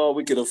that's all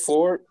we could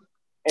afford,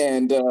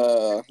 and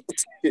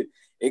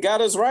it got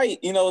us right.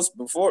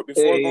 Before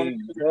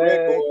going to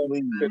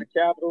the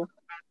Capitol,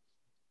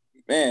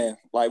 man.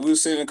 Like we were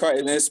sitting in the car,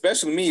 and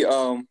especially me.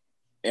 And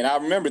I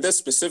remember this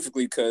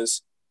specifically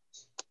because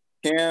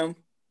Cam,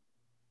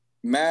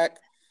 Mac,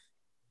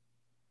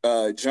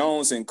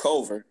 Jones, and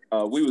Culver.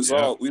 We was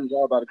all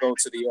about to go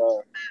to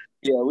the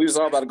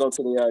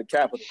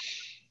Capitol,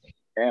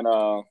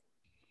 and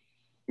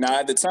now,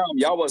 at the time,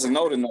 y'all wasn't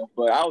old enough,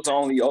 but I was the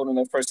only old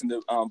enough person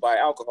to buy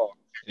alcohol.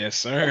 Yes,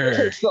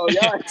 sir. So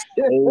y'all,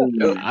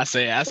 I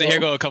say, here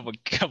go a couple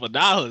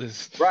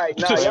dollars. Right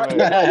now,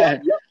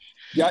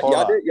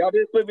 Y'all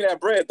did flip me that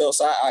bread though,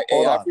 so I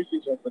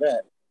appreciate you for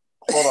that.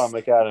 Hold on,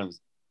 McAdams,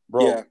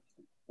 bro. Yeah.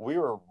 We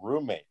were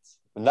roommates,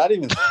 not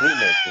even suite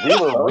mates. We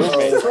were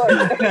roommates.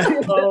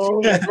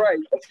 Oh, that's right.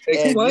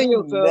 And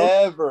you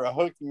never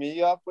hooked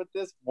me up with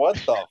this. What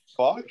the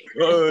fuck?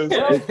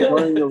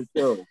 Explain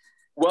yourself.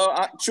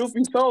 Well, truth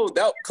be told,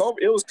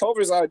 it was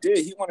Culver's idea.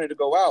 He wanted to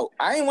go out.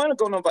 I didn't want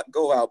to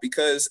go out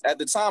because at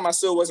the time I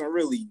still wasn't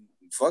really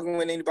fucking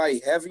with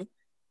anybody heavy,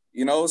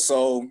 you know.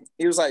 So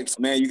he was like,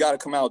 "Man, you got to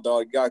come out,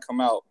 dog. You got to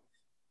come out."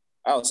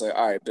 I was like,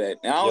 "All right, bet."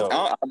 Now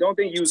I don't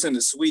think you was in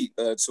the suite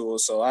tour,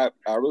 so I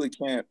really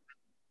can't.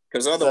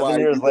 Because otherwise,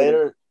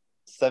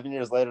 7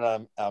 years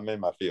later, I'm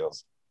in my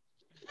feels.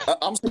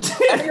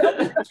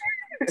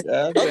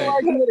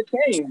 Otherwise, you would have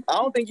came. I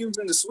don't think you was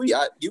in the suite.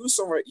 You was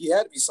somewhere. You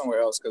had to be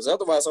somewhere else. Because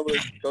otherwise, I would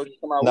have told you to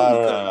come out.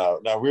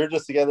 No. We were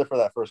just together for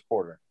that first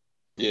quarter.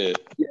 Yeah.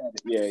 No.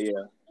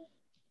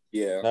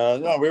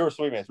 We were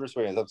suite mates.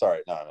 I'm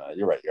sorry. No.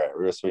 You're right.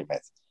 We were suite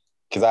mates.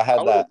 Because I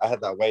had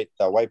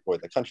that white boy,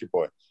 the country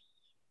boy,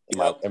 in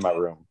my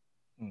room.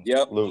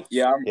 Yep. Luke.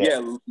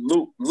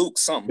 Luke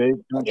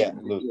something. Yeah,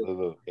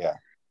 Luke. Yeah.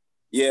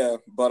 Yeah,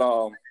 but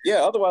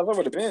otherwise I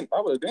would have been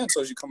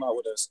told you come out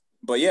with us.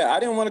 But yeah, I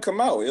didn't want to come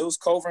out. It was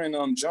Culver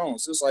and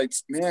Jones. It was like,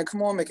 man,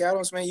 come on,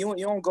 McAdams, man, you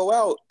don't go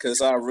out,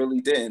 because I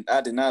really didn't. I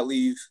did not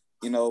leave,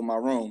 my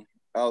room.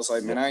 I was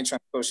like, man, I ain't trying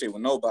to associate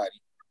with nobody.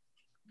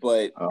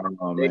 But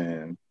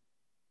man,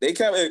 they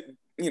kind of,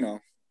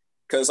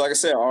 because like I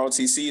said,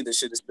 ROTC, the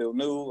shit is still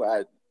new.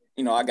 I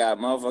got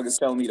motherfuckers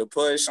telling me to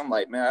push. I'm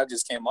like, man, I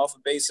just came off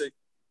of basic.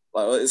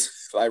 Like,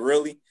 it's like,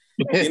 really?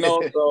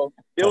 So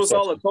it was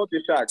all a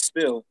culture shock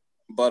still.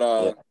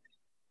 But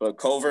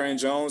Culver and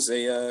Jones,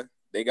 they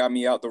got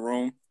me out the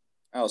room.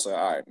 I was like,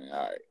 all right, man,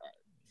 all right.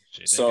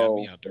 Shit, they got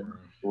me out the room.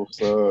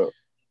 What's up?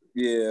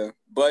 Yeah,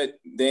 but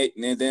they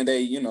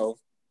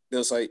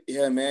was like,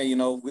 yeah, man,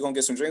 we're gonna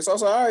get some drinks. I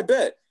was like, all right,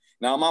 bet.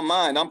 Now in my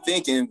mind, I'm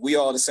thinking we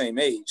all the same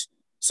age.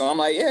 So I'm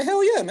like, yeah,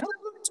 hell yeah, man.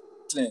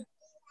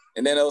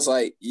 And then it was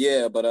like,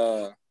 yeah, but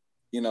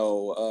we ain't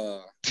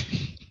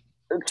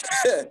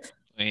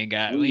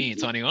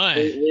 21.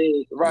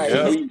 Right.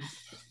 Yeah.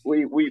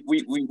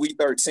 We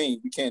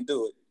 13. We can't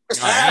do it.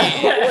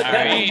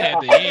 I ain't at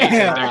the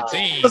end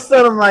 13. What's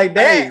something like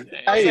that?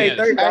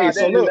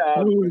 So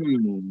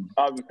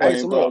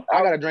look,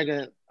 I got a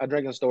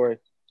drinking story.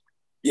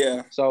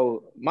 Yeah.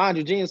 So mind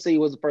you, GMC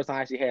was the first time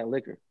I actually had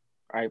liquor.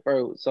 Right,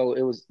 bro. So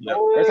it was the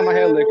first time I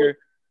had liquor,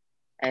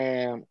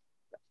 and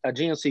a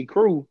GMC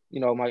crew,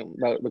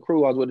 the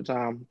crew I was with at the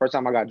time, first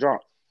time I got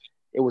drunk.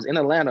 It was in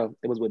Atlanta.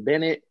 It was with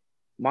Bennett,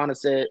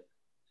 Monisset.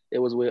 It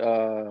was with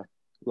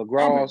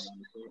LaGrosse.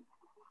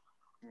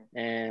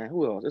 And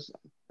who else?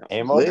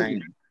 Amos?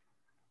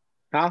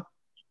 Huh?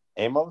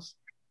 Amos?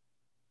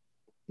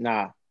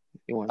 Nah.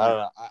 He wasn't. I don't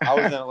know. I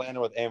was in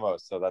Atlanta with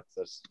Amos, so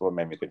that's what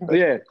made me think of it.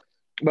 Yeah.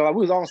 But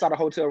we was all inside the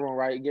hotel room,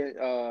 right?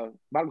 About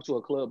to go to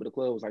a club, but the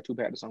club was like 2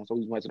 packed or something. So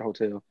we went to the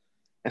hotel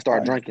and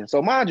started drinking.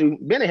 So mind you,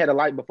 Bennett had a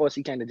light before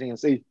she came to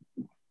GMC.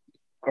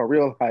 A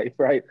real light,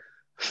 right?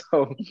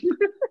 So she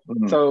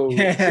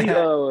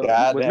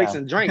was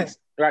mixing drinks.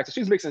 Right. So she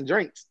was mixing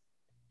drinks.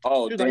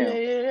 Oh, she was damn. like,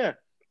 yeah.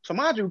 So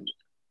mind you,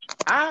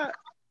 I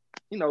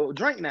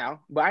drink now,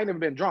 but I ain't never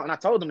been drunk. And I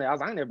told them that. I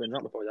ain't never been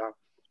drunk before, y'all.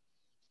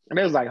 And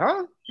they was like,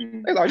 huh?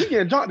 They was like, you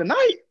getting drunk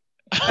tonight?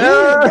 So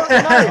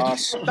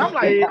I'm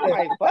like,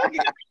 fuck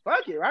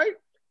it, right?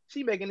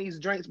 She making these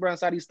drinks, bro,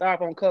 inside these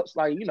styrofoam cups,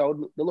 like,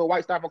 the little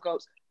white styrofoam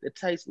cups that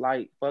taste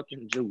like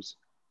fucking juice.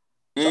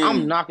 So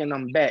I'm knocking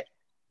them back,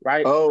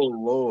 right? Oh,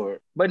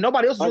 Lord. But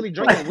nobody else is really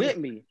drinking with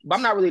me. But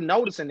I'm not really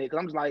noticing it because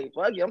I'm just like,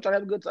 fuck it, I'm trying to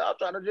have a good time. I'm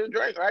trying to just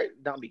drink, right?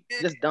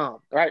 Just dumb,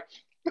 right?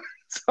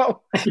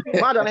 So I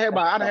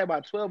had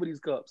about 12 of these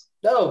cups.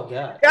 Oh,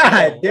 God.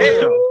 God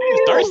damn. He's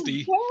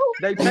thirsty.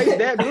 They taste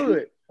that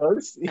good.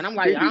 And I'm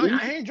like,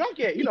 I ain't drunk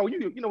yet. When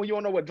you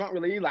don't know what drunk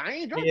really is, like, I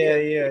ain't drunk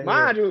yet. Yeah.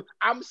 Mind you,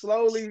 I'm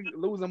slowly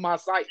losing my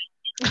sight.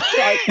 So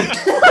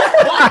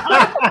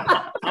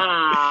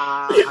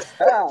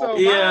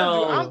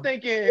I'm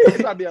thinking it's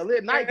about to be a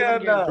lit night.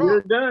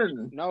 You're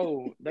done.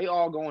 No, they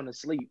all going to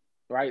sleep,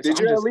 right? Did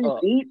you at least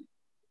eat?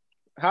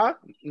 Huh?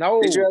 No.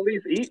 Did you at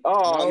least eat?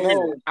 Oh,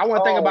 no. I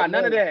wasn't thinking about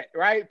none of that,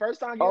 right? First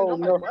time getting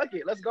drunk, I'm like, fuck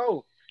it, let's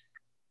go.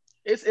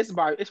 It's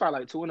probably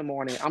like 2 a.m.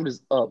 I'm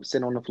just up,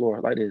 sitting on the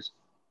floor like this.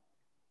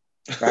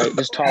 Right,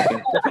 just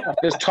talking.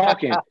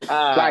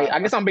 Like, I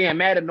guess I'm being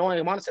mad,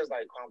 annoying. Mona says,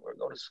 like, Concord,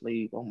 go to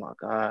sleep. Oh my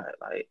God,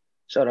 like,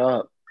 shut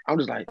up. I'm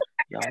just like,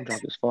 y'all, I'm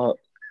drunk as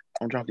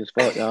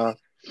fuck, y'all.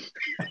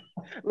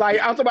 Like,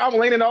 I'm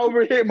leaning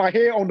over, hitting my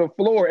head on the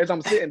floor as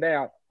I'm sitting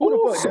down. Who the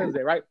fuck does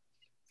that, right?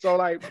 So,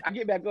 like, I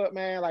get back up,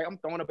 man. Like, I'm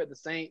throwing up at the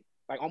sink,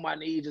 like, on my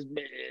knees,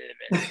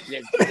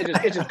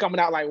 it's just coming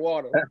out like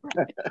water.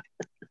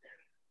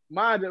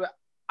 Mind you,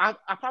 I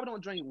probably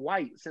don't drink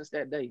white since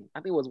that day. I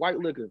think it was white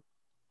liquor.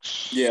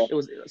 Yeah, it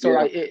was so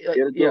like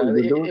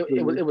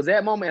it was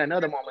that moment,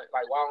 another moment,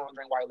 like, why I don't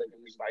drink white liquor.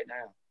 It was like,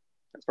 damn,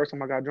 that's the first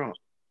time I got drunk.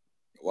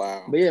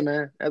 Wow. But yeah,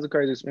 man, that's a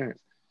crazy experience.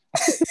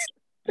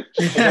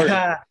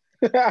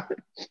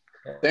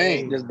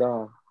 Dang, just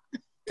dumb.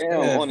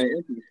 Damn, on an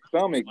empty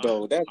stomach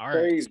though. That's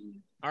crazy.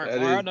 All right,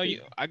 Mar, I know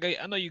you. I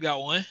know you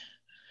got one.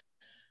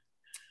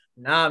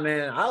 Nah,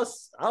 man, I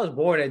was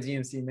born at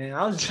GMC, man.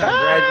 I was just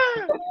trying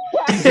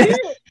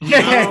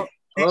to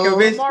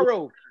graduate.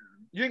 Tomorrow,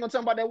 you ain't gonna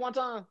tell me about that one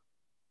time.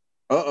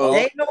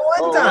 Ain't no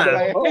one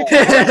time.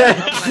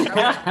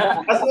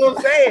 That's what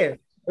I'm saying.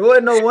 It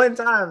wasn't no one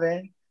time,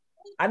 man.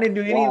 I didn't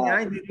do anything.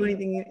 I didn't do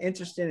anything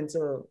interesting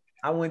until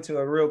I went to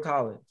a real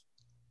college.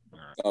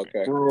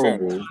 Okay. I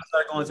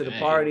started going to the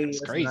party.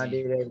 It's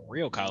crazy.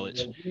 Real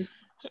college.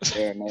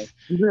 Yeah, man.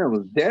 That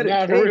was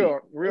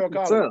dedicated. Real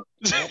college.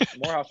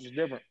 Morehouse was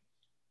different.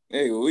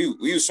 Hey,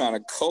 we was trying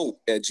to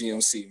cope at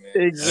GMC, man.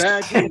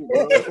 Exactly.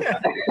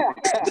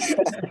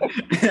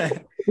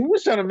 He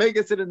was trying to make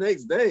it to the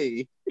next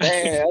day.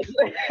 Man.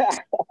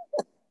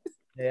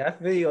 Yeah, I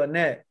feel you on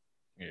that.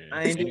 Yeah.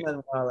 I ain't doing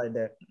nothing wild like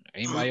that.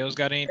 Anybody else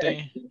got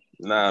anything?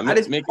 Nah, I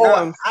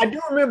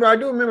do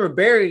remember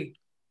Barry.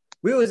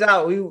 We was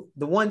out.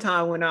 The one time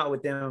I went out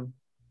with them.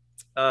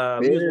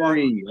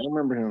 Barry, I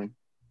remember him.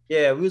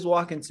 Yeah, we was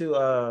walking to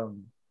I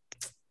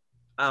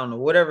don't know,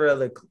 whatever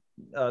other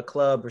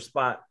club or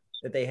spot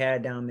that they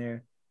had down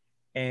there,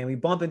 and we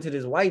bump into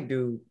this white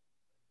dude.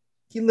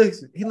 He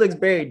looks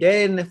Barry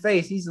dead in the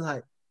face. He's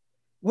like,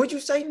 "What'd you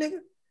say, nigga?"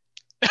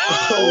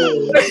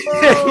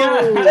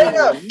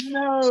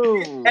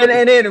 No. And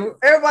then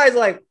everybody's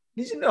like,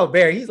 "You know,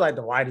 Barry, he's like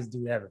the whitest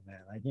dude ever, man."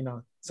 Like, you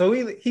know. So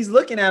he's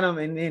looking at him,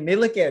 and then they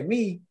look at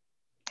me,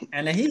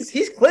 and then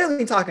he's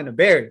clearly talking to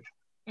Barry,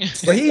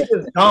 but he's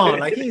just gone.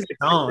 Like, he's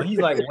gone. He's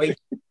like, wait.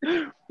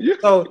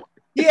 So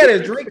he had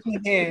a drink in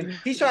his hand.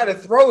 He tried to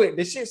throw it.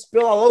 The shit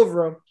spilled all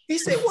over him. He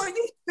said, "What?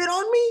 You spit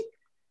on me?"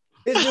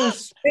 This dude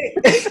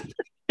spit.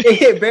 It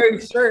hit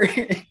Barry's shirt.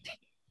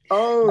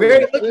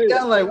 Barry looking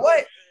down like,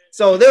 what?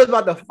 So they was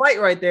about to fight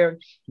right there.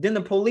 Then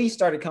the police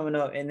started coming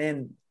up, and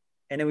then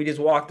we just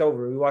walked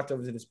over. We walked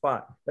over to the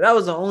spot. But that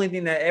was the only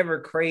thing that ever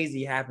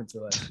crazy happened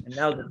to us. And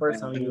that was the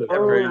first time we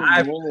ever heard.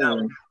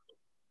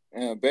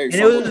 And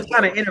it was just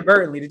kind of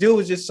inadvertently. The dude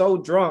was just so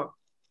drunk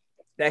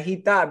that he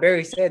thought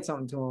Barry said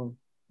something to him,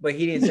 but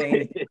he didn't say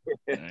anything.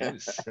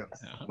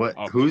 What?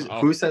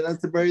 Who said that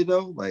to Barry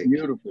though? Like,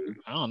 beautiful.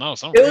 I don't know.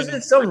 It was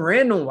just some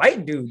random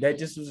white dude that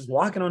just was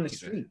walking on the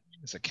street.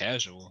 It's a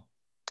casual.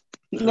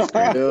 No,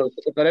 that's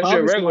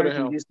your regular to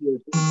him.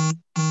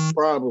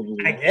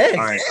 Probably. I guess.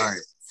 All right.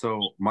 So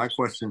my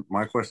question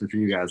for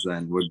you guys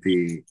then would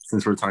be,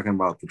 since we're talking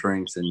about the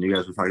drinks and you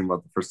guys were talking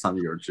about the first time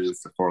you were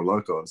introduced to Four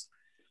Locos,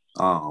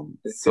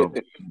 so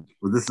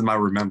this is my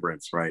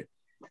remembrance, right?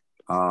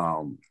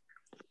 Do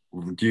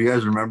you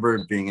guys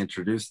remember being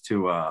introduced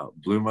to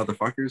Blue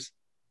Motherfuckers?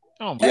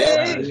 Oh my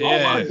god! Yeah. Oh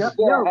my god!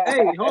 Yo,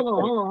 hey, hold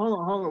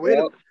on. Wait.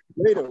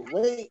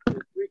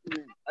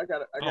 I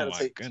gotta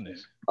take.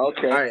 Goodness.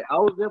 Okay. All right. I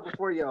was there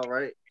before y'all,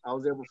 right?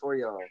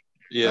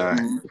 Yeah.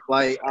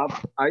 Like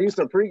I used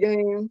to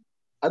pregame.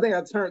 I think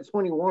I turned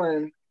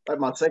 21, like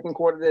my second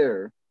quarter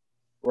there,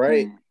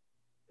 right?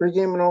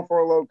 Pregaming on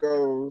Four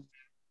Locos.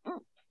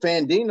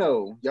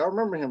 Fandino, y'all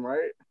remember him,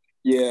 right?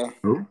 Yeah.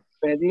 Who?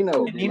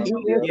 Fandino.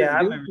 Yeah,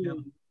 I remember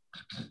him.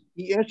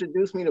 He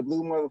introduced me to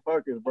Blue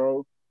Motherfuckers,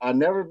 bro. I've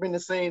never been the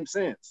same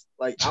since.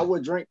 Like, I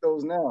would drink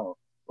those now.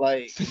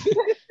 Like,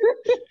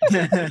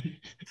 it's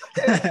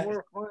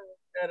more fun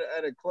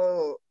at a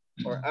club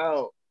or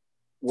out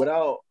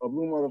without a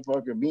Blue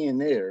Motherfucker being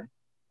there.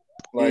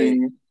 Like,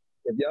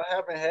 if y'all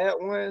haven't had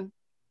one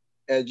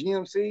at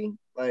GMC,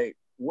 like,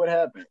 what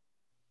happened?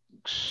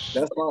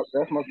 That's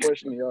my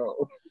question to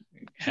y'all.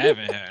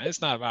 Haven't had.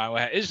 It's not about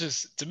what. It's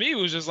just, to me, it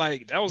was just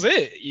like that was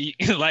it.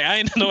 Like, I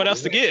didn't know what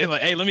else to get.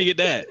 Like, hey, let me get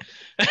that.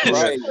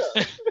 Right.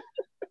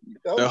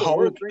 The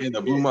Hulk and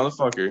the Blue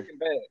Motherfucker.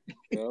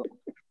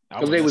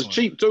 Because they was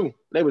cheap too.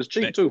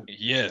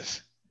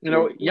 Yes. You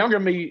know, younger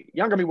me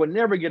would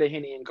never get a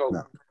Henny and Coke.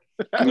 No.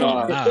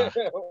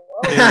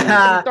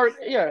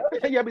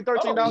 Yeah, be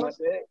 $13.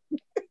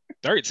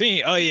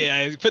 13. Oh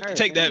yeah,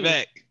 take that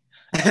back.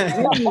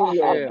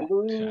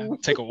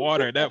 Take a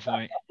water at that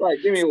point. Right,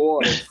 give me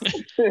water.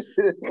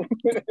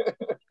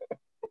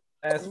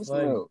 That's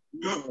funny.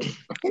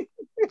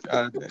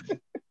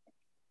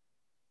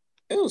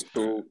 It was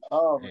cool.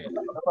 Oh man,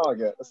 that's all I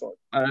got. That's all.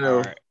 I know.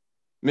 Right.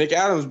 Mick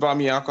Adams bought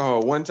me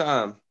alcohol one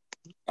time.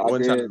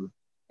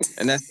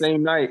 And that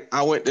same night,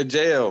 I went to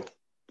jail.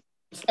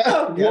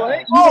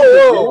 What?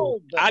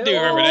 Oh, I do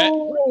remember that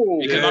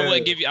because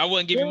I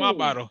wouldn't give you my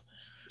bottle.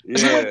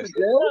 Yeah.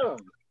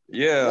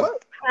 Yeah.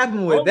 What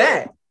happened with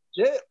that?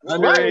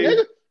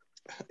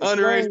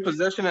 Underage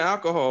possession of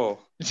alcohol.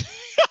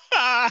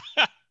 I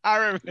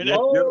remember that.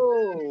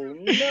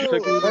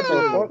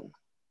 No.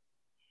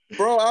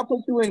 Bro, I'll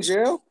put you in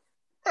jail.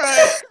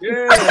 Right.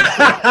 Yeah.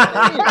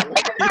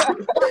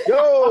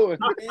 Yo.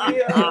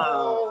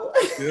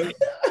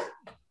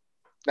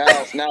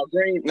 Now,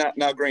 Green.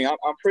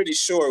 I'm pretty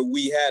sure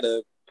we had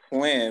a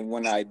plan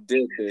when I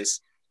did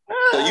this.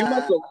 So you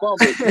must have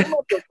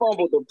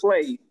fumbled the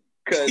play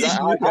because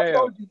I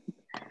told you.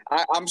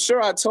 I'm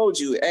sure I told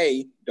you,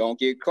 hey, don't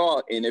get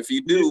caught, and if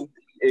you do,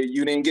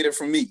 you didn't get it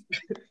from me.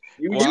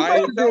 You might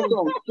have done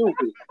something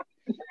stupid.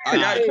 I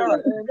got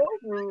caught.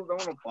 Those rules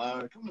don't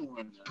apply. Come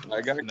on.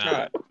 I got Nah,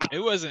 caught. it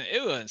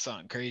wasn't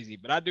something crazy,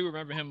 but I do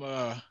remember him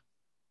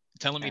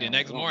telling me the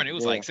next morning. It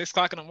was like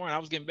 6:00 in the morning. I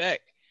was getting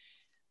back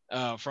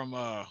from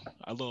a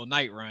little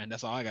night run.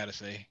 That's all I gotta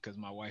say, because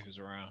my wife is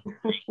around.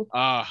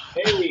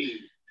 Hey,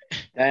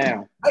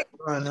 damn.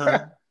 Run,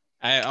 huh?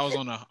 I was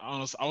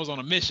on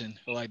a mission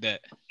like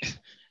that.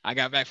 I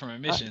got back from a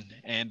mission,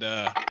 and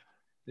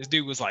this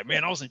dude was like,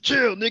 "Man, I was in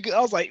jail, nigga." I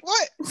was like,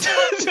 "What?" I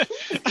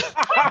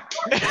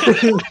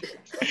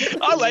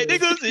was like,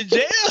 "Nigga was in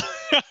jail."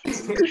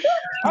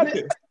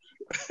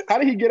 How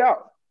did he get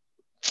out?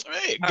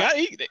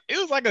 It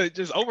was like a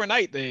just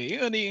overnight thing. You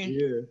don't even.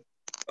 Yeah.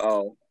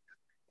 Oh.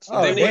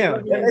 Oh,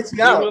 damn. They Let's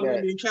go. were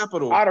in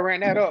capital. I'd have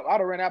ran that up. Like,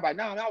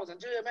 nah, man, I was in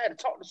jail, man. I had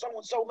to talk to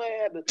someone so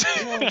mad. You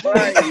know what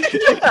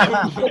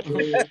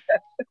I'm saying?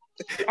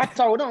 I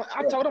told him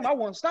I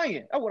wasn't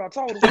staying. That's what I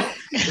told him.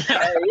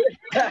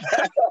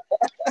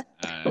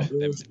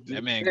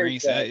 That man Green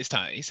said it's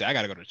time. He said, "I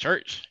gotta go to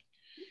church."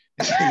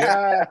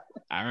 I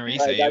remember he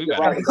said, "Yeah, we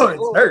gotta go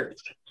to church."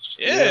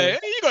 Yeah,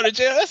 you go to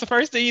jail. That's the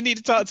first thing you need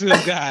to talk to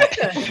is God.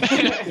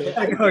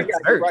 Right with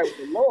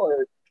the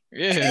Lord.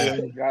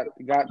 Yeah. Got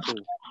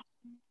to.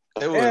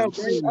 It was.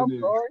 I'm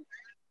sorry.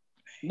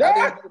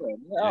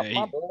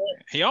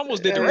 He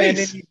almost did the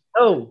race.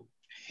 Oh,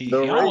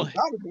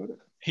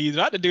 He's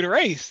about to do the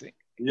race.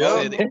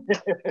 Yeah.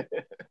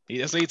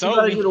 That's what he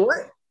told me.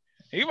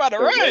 He about to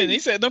run. He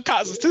said them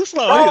cops was too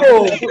slow.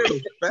 Oh,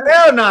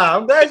 hell no.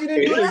 I'm glad you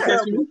didn't do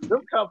that.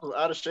 Them cops was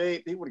out of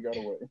shape. He would have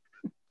got away.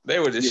 They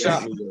would just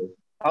shot me.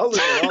 I was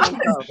looking at all them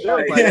cops. They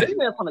was like, they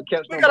ain't gonna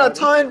catch we got a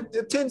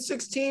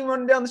 10-16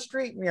 running down the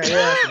street.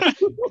 Yeah.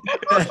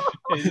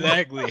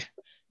 Exactly.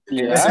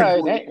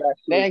 Yeah,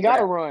 they ain't got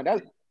to run.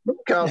 That's them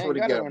cops would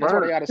have got That's what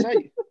they burned. got to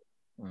say.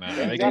 Nah,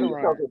 They they got to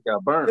got, run.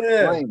 Got burned.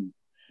 Yeah.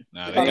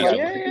 nah, They're they like,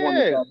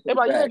 got, They're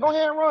like, yeah, go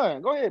ahead and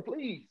run. Go ahead,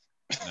 please.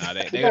 nah,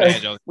 they would have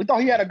had your. We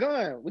thought he had a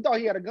gun.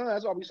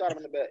 That's why we shot him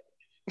in the back.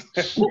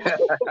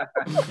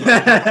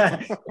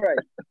 Right.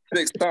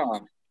 6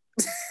 times.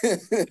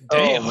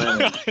 Damn, Oh,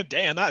 man.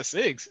 damn, not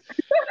 6.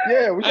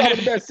 Yeah, we shot him in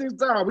the back 6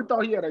 times. We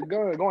thought he had a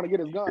gun, going to get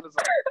his gun or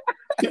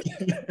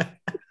something.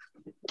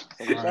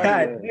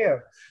 God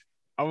damn.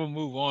 I will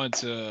move on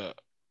to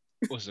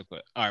what's the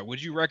question? All right,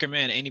 would you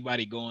recommend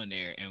anybody going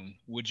there, and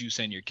would you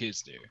send your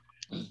kids there?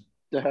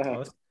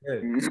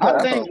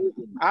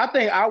 I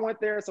think I went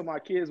there so my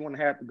kids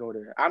wouldn't have to go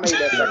there. I made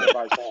that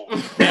sacrifice.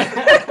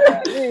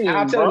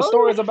 I'll tell the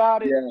stories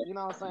about it. Yeah. You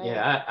know what I'm saying?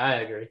 Yeah, I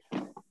agree.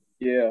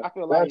 Yeah, I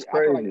feel like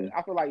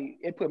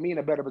it put me in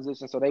a better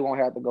position, so they won't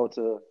have to go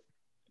to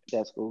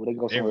that school. They can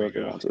go somewhere else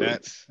they want to.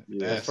 That's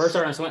first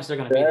Sergeant Swint's still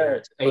going to be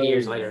there 80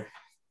 years later.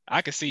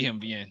 I could see him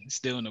being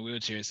still in the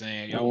wheelchair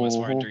saying, "Y'all want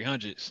smart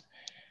 300s."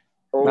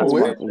 I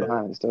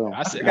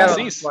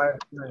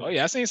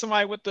seen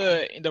somebody with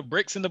the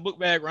bricks in the book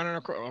bag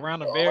running around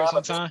the bear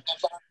sometime.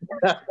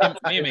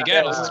 Me and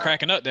McGaddles was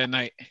cracking up that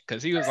night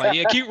because he was like,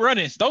 "Yeah, keep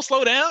running, don't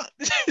slow down."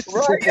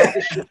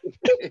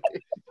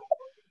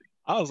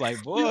 I was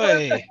like,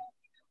 "Boy."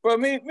 But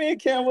me and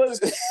Cam was.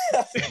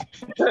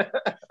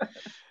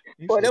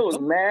 But it was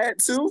mad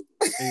too.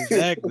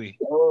 Exactly.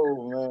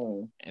 Oh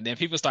man. And then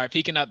people start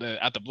peeking out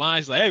the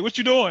blinds, like, "Hey, what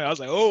you doing?" I was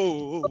like,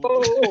 "Oh." Cut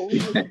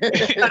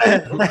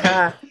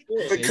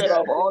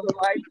off all the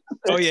lights.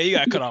 Oh yeah, you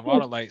got to cut off all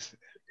the lights.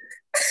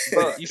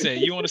 You said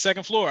you on the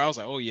second floor. I was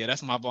like, "Oh yeah,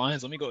 that's my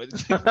blinds. Let me go."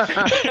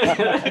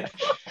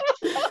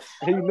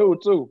 He knew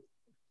too.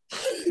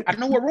 I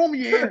know what room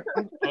you in.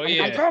 Oh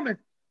yeah, I'm coming.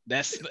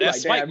 That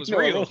swipe was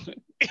real.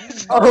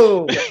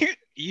 Oh.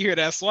 You hear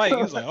that swipe? He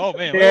was like, "Oh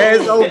man, yeah,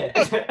 it's over.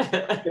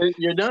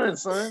 You're done,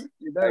 son.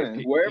 You're done."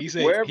 He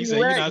said, "You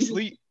not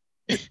asleep."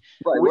 Right,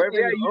 wherever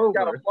you at, you just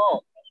gotta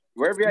fall.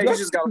 Wherever you at, you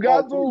just gotta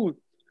fall.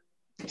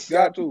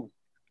 Got to.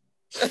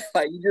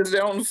 Like you just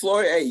there on the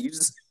floor. Hey, you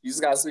just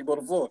gotta sleep on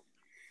the floor.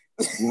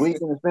 We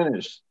can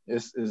finish.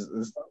 It's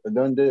a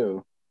done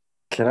deal.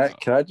 Can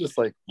I just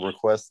like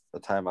request a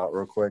timeout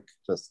real quick?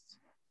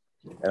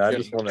 And I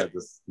just want to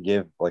just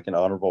give like an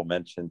honorable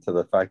mention to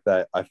the fact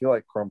that I feel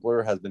like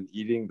Crumpler has been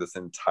eating this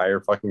entire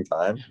fucking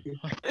time.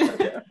 He's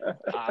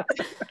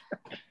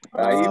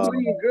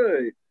eating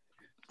good.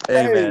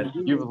 Hey man,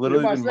 you've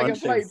literally been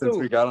munching since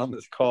we got on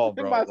this call,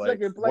 bro. Like,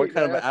 what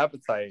kind of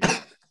appetite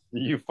do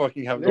you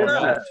fucking have going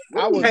on?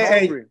 I was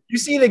hungry. You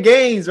see the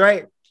gains,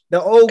 right? The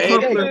old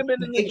Crumpler.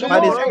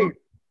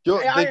 Yo,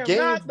 the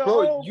games,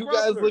 bro, you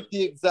guys look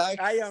the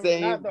exact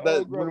same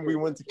that when we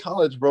went to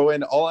college, bro.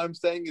 And all I'm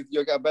saying is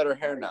you got better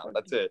hair now.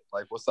 That's it.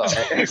 Like, what's up?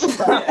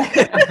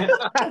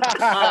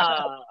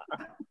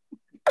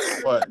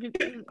 What?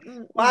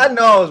 My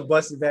nose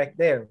busted back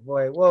there,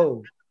 boy.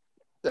 Whoa.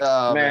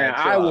 Oh, man,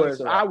 I was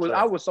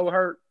so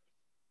hurt.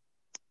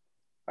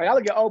 Like, I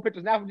look at old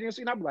pictures now from GMC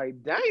and I'm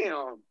like,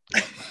 damn.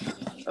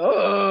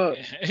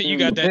 You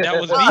got that? That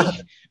was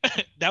me.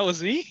 That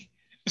was me.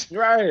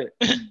 Right.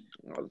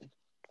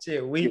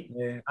 Shit, weak,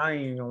 man. I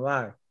ain't even gonna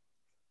lie.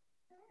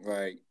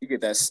 Right. You get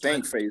that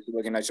stank face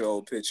looking at your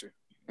old picture.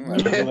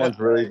 Everyone's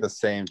really the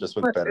same, just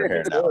with better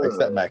hair now,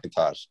 except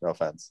Macintosh. No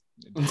offense.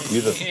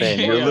 You're the same.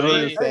 You're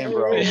literally the same,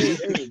 bro.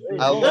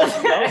 I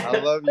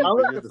love you,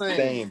 but you're the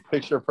same.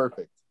 Picture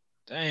perfect.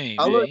 Dang,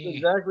 I look man.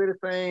 exactly the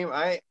same.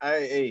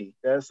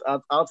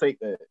 I'll take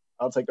that.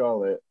 I'll take all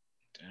that.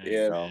 Dang,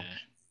 Yeah. man.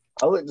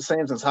 I look the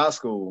same since high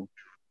school.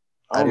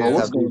 I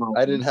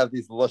didn't have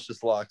these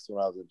luscious locks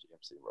when I was in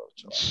GMC, bro.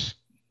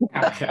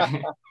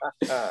 Okay.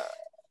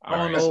 I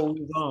don't know what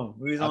we was on.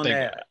 We was I on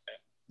think-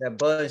 that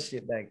buzz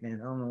shit back then.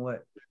 I don't know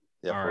what.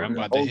 Yeah, All right, for I'm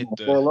real. about to hit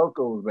the. Four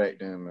Locos back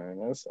then, man.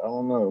 I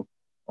don't know.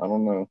 All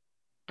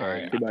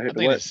right, You about to I hit the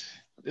think what?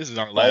 this is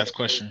our last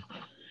question.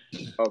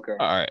 Okay.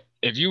 All right,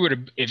 if you were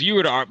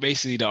to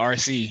basically the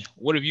RC,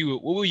 what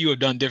would you have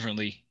done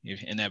differently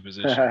if in that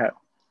position?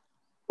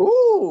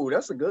 Ooh,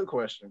 that's a good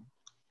question.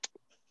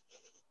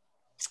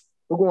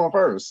 Who's going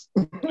first?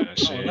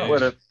 Shit.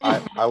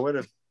 I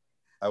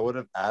would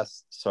have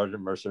asked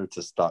Sergeant Mercer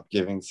to stop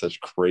giving such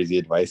crazy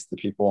advice to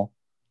people.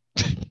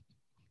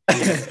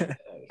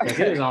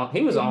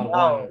 He was on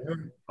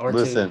one or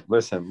two.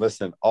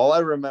 Listen. All I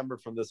remember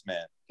from this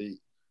man,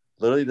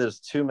 literally there's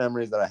two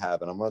memories that I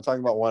have, and I'm going to talk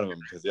about one of them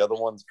because the other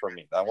one's for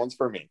me. That one's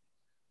for me.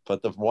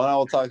 But the one I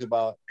will talk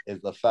about is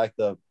the fact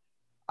of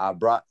I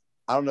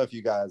don't know if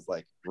you guys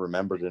like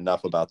remembered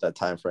enough about that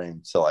time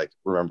frame to like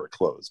remember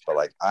clothes, but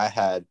like I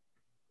had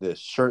this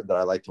shirt that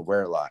I like to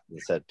wear a lot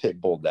that said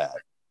Pitbull Dad.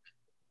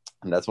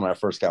 And that's when I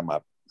first got my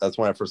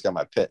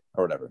pit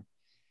or whatever.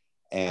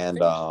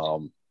 And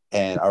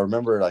I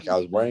remember like I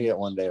was wearing it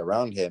one day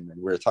around him and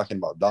we were talking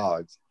about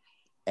dogs.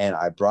 And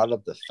I brought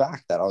up the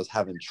fact that I was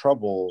having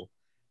trouble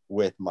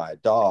with my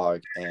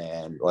dog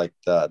and like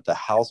the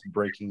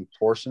housebreaking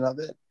portion of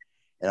it.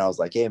 And I was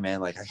like, hey man,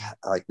 like I got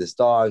like this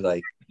dog,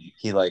 like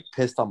he like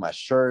pissed on my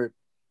shirt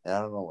and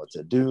I don't know what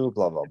to do,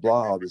 blah, blah,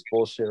 blah, all this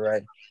bullshit,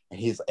 right? And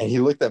he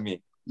looked at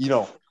me, you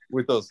know,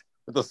 with those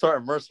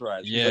Sergeant Mercer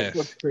eyes. Yeah. Like,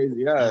 what's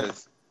crazy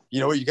eyes? You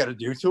know what you gotta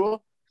do to him?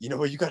 You know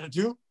what you gotta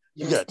do?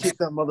 You gotta take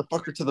that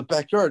motherfucker to the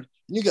backyard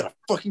and you gotta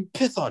fucking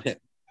piss on him.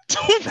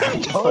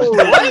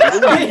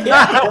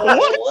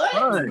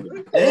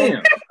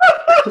 Damn.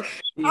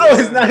 I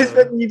was not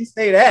expecting you to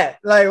say that.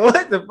 Like,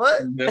 what the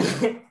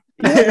fuck?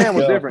 That man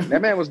was different.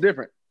 That man was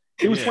different.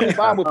 He was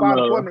 25 with 5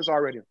 appointments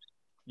already.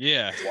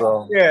 Yeah.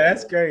 So, Yeah,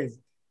 that's crazy.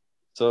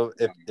 So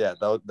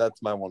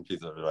that's my one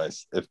piece of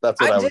advice. If that's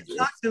what I would just do.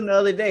 talked to him the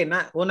other day.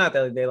 Not the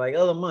other day, like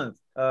other month.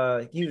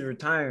 He was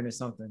retiring or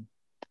something.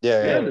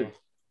 Yeah.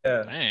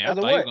 Dang, I thought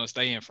you were gonna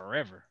stay in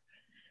forever.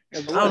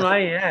 I don't know. I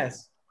didn't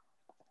ask.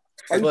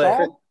 Are you But-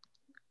 sorry?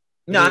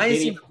 No, I didn't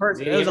see the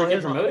person. Did It he was ever on get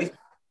his promoted?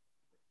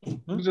 He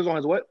was just on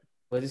his what?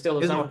 Was he still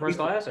It's assigned on with first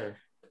class or?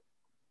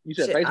 You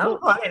said Shit, I Facebook?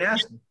 don't know. I didn't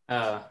ask him.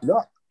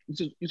 No,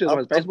 You said on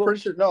his I'm Facebook? pretty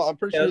sure. No, I'm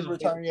pretty sure Yeah, he's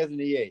retiring as an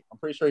E8. I'm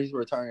pretty sure he's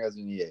retiring as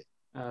an E8.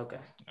 Oh, okay.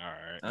 All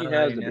right. I He don't know,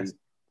 I has didn't to ask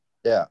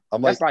be. Yeah,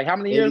 I'm That's like like how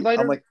many years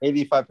later? I'm like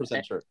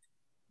 85% sure.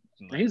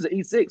 He's an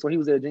E6 when he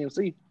was at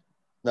GMC.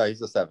 No,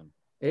 he's a 7.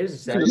 It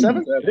is a He was a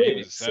 7? Yeah, he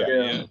was a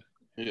 7,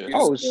 yeah.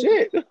 Oh,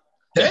 shit.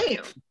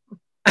 Damn.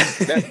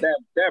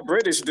 That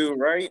British dude,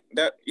 right?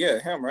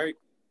 Him, right?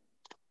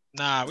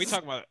 Nah, we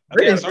talking about.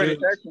 British British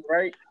accent,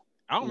 right?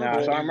 I don't Nah,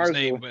 remember Sergeant his Mercer.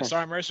 name, but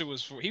Sergeant Mercer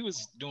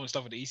was doing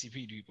stuff with the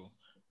ECP people.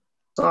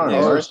 Sorry,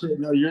 Oh Mercer. shit!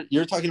 No,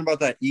 you're talking about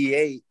that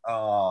E8,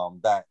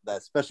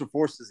 that special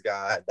forces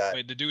guy. That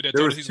Wait, the dude that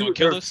there told us was he's gonna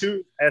kill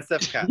two us.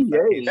 SF cats.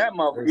 That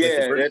mother, There's like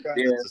yeah, the British that, guy,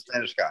 yeah. and there's the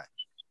Spanish guy.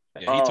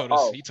 Yeah, he told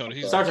us. He told us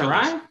he was gonna Sergeant kill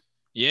us. Ryan?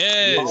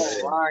 Yes.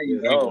 Oh,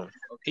 Ryan, oh.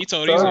 He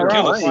told us he was gonna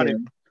kill us.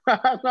 Ryan.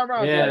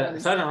 Yeah,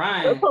 Sergeant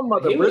Ryan. They're talking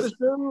about the He was- British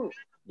dude.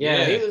 Yeah,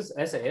 Yeah. he was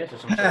SAS or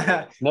something.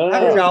 No, I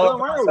think Ryan all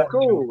was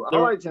cool. I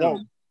liked him.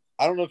 No,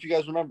 I don't know if you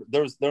guys remember.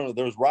 There was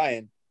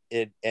Ryan,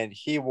 and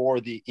he wore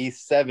the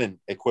E7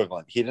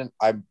 equivalent. He didn't.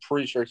 I'm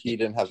pretty sure he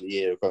didn't have the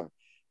E8 equivalent.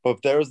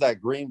 But there was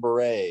that green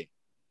beret,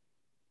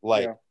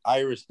 like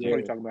Irish What are you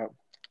dude. talking about?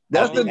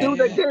 That's the yeah. dude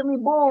that gave me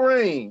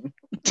bullring.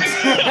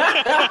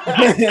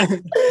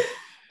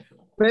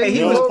 Man, Hey, he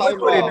You know was what I'm talking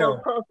quick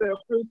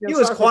about? He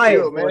was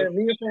quiet, man. boy.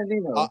 Me and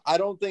Sandino. I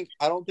don't think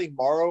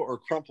Morrow or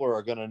Crumpler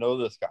are gonna know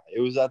this guy. It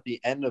was at the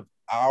end of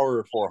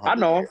our 400. I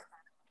know him.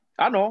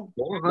 I know.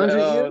 100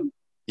 years?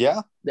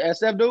 Yeah, The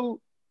SF dude.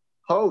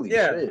 Holy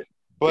Yeah. shit.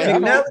 but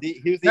Yeah,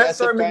 he was the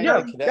that's SF our guy in Yeah,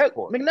 the cadet that,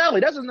 corps.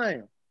 McNally, that's his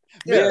name.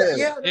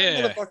 Yeah.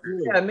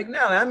 McNally.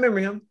 I remember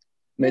him.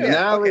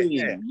 McNally. okay,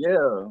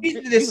 Yeah. He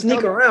used to just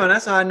sneak around.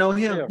 That's how I know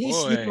him. Yeah, He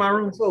boy. sneaked my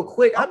room so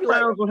quick. I'd I'm be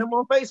like, friends with him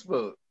on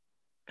Facebook.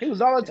 He was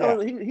always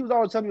telling he was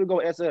always telling me to go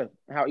SF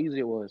and how easy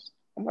it was.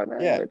 I'm like, man,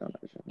 Yeah. they done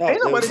that shit. No, Ain't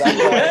it was nobody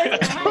that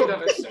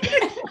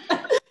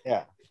guy.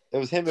 Yeah, it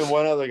was him and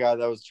one other guy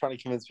that was trying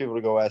to convince people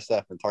to go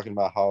SF and talking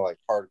about how like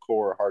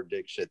hardcore, hard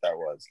dick shit that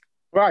was.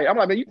 Right. I'm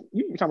like, man,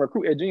 you trying to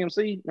recruit at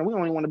GMC and we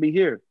don't even want to be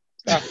here.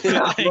 Stop.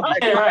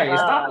 Right.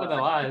 Stop with the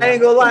lies. I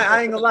ain't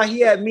gonna lie.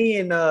 He had me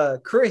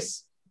and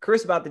Chris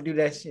about to do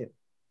that shit.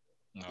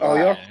 Oh,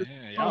 yeah?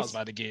 Y'all was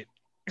about to get.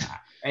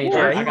 Hey,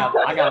 Yeah,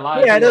 I got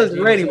lies. Yeah, I was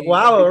ready. Well,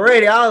 I was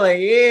ready. I was like,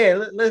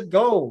 yeah, let's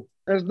go.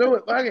 Let's do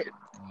it. Fuck it.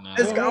 Nah.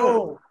 Let's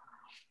go.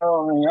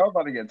 Oh, man, y'all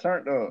about to get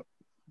turned up.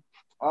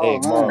 Hey,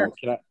 Mo,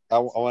 I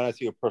want to ask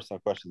you a personal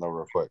question though,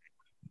 real quick.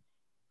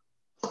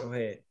 Go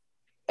ahead.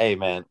 Hey,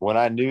 man, when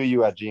I knew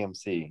you at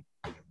GMC,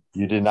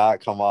 you did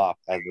not come off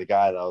as the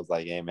guy that was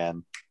like, "Hey,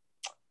 man,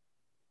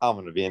 I'm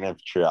going to be an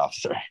infantry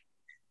officer."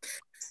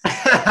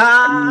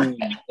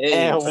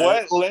 And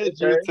what led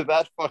you to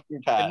that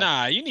fucking path?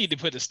 Nah, you need to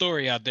put the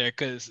story out there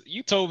because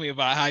you told me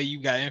about how you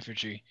got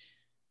infantry.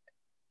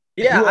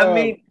 Yeah, I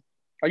mean,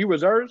 are you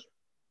reserves?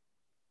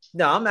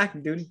 No, I'm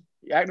active duty.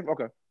 You active?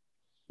 Okay.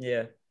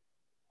 Yeah.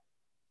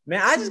 Man,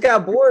 I just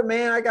got bored,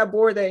 man. I got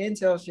bored of that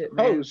Intel shit,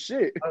 man. Oh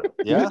shit!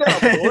 You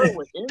got bored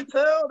with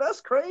Intel? That's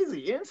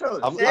crazy.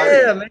 Intel.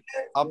 Man.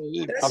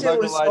 That shit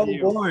was so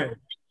boring.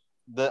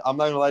 I'm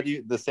not gonna lie to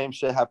you. The same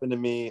shit happened to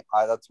me.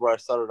 That's where I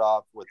started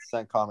off with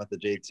CENTCOM at the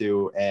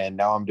J2, and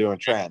now I'm doing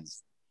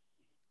trans.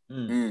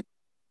 So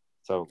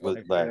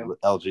with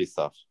LG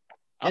stuff.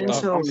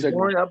 Intel is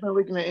boring. I've been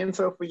looking at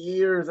Intel for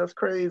years. That's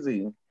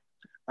crazy.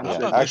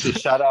 Yeah. Actually,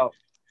 shout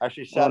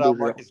out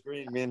Marcus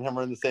Green. Me and him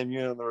are in the same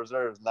unit in the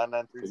reserves.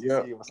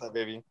 993CC. What's up,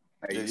 baby?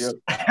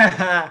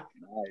 I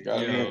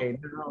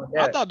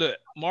thought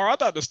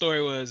the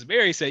story was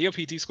Barry said your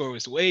PT score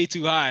was way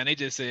too high, and they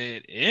just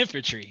said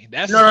infantry.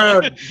 That's no.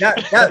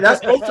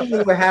 That's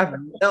ultimately what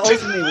happened.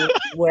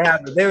 What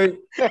happened.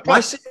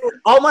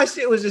 All my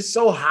shit was just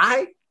so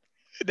high.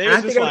 They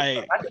were just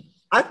like,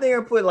 I think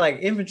I put like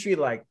infantry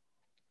like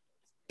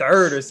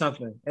third or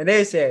something, and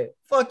they said,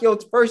 "Fuck your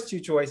first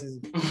two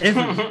choices."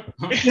 Infantry.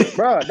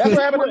 Bro, that's what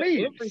happened to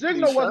me.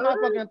 Signal was my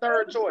fucking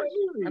third choice,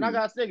 and I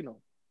got Signal.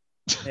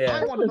 Yeah. I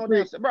don't want to know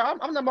that, bro.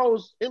 I'm the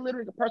most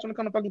illiterate person when it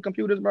comes to fucking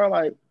computers, bro.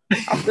 Like,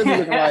 I'm still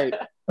looking like,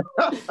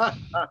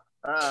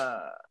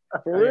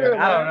 for real.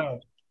 I don't know.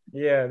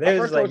 Yeah, my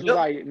first choice was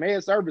like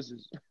med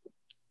services.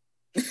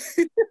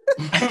 It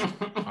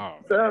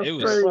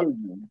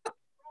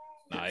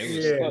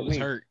was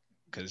hurt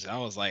because I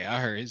was like, I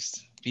heard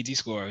his PT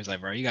score. I was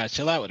like, bro, you gotta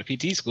chill out with the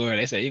PT score.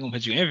 They said you're gonna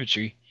put you in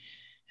infantry.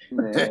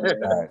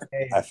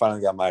 I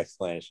finally got my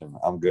explanation.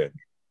 I'm good.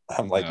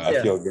 I'm like,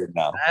 I feel good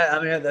now.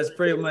 I mean, that's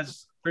pretty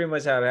much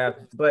how it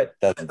happened. But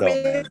that's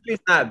dope, man.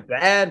 It's not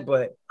bad,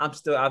 but I'm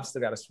still got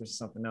to switch to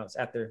something else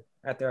after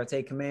I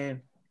take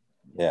command.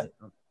 Yeah.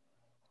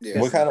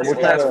 What kind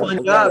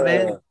of job,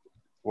 man?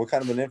 What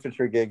kind of an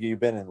infantry gig have you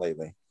been in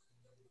lately?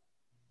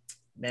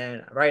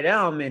 Man, right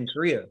now I'm in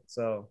Korea,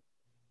 so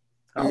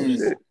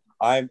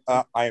I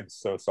am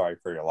so sorry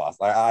for your loss.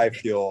 I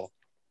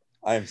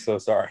am so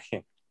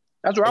sorry.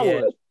 That's where I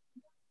was.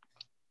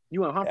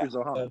 You and Humphreys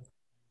or huh?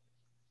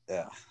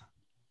 Yeah.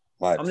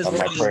 My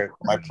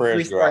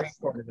prayers go out.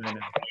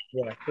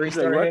 Yeah,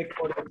 3-star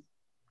headquarters.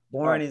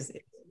 Boring is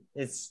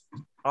it's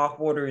off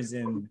orders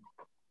and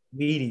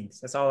meetings.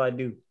 That's all I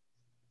do.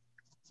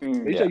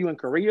 You said you in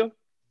Korea?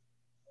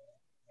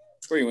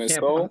 Where you in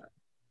Seoul?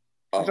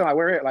 I'm saying like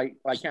where at? Like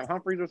Camp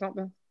Humphreys or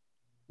something?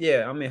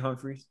 Yeah, I'm in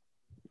Humphreys.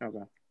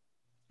 Okay.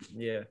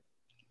 Yeah.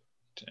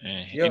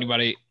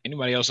 Anybody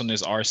else on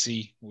this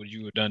RC? Would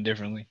you have done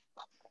differently?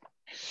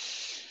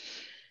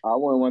 I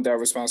wouldn't want that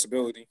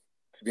responsibility.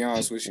 To be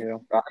honest with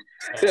you,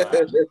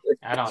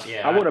 I don't.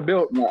 Yeah, I would have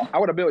built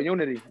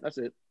Unity. That's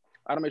it.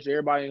 I'd make sure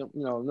everybody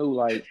knew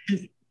like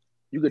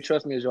you could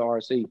trust me as your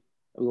RC.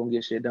 We're gonna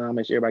get shit done.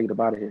 Make sure everybody get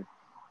up out of here.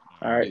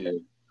 All right. Yeah.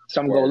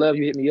 Some go left,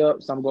 you hit me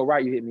up. Some go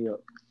right, you hit me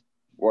up.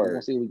 We're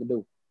gonna see what we can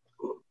do.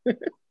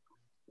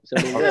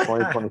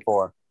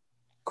 2024.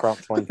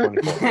 Crump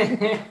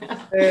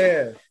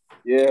 2024.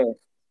 Yeah.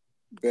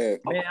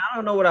 Bad. Man, I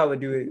don't know what I would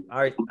do.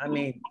 I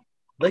mean,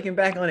 looking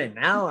back on it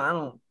now,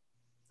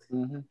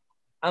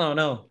 I don't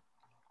know.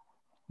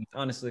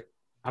 Honestly,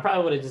 I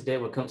probably would have just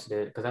did what Kuntz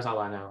did because that's all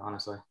I know.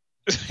 Honestly,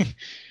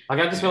 like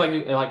I just feel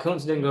like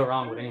Kuntz didn't go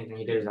wrong with anything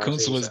he did.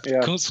 Kuntz was the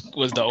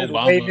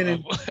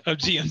Obama of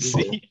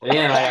GMC.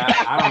 Yeah,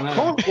 I don't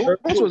know.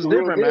 Kuntz was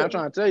different, man. I'm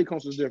trying to tell you,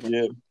 Kuntz was different.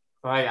 Yeah.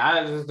 Like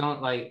I just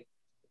don't like.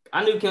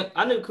 I knew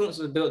Kuntz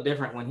was built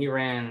different when he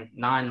ran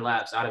 9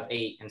 laps out of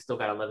 8 and still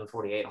got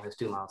 11:48 on his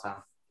 2-mile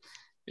time.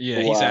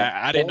 Yeah, he said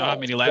I didn't know how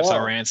many laps I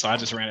ran, so I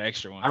just ran an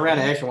extra one. I ran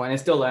an extra one and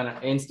still ran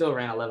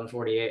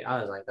 11:48. I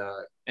was like,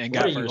 and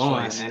got got first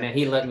place. And then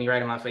he looked me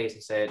right in my face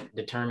and said,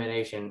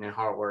 "Determination and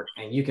hard work,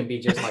 and you can be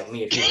just like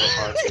me if you work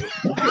hard too."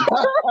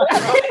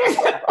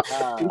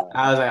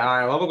 I was like, "All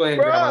right, well, I'm gonna go ahead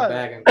and grab my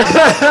bag."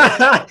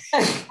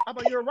 How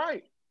about you're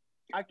right?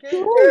 I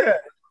can't.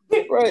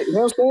 Right. You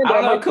know what I'm saying? I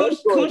don't know.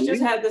 Coach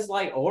just had this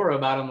like aura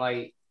about him,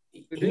 like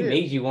he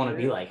made you want to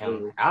be like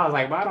him. I was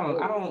like, but I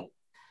don't.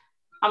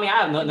 I mean,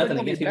 I have nothing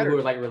against people who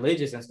are like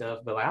religious and stuff,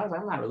 but like I was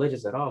like, I'm not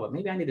religious at all. But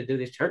maybe I need to do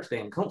this church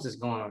thing. Combs is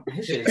going.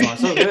 His shit is going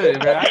so good,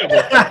 bro.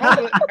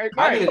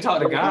 I need to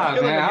talk to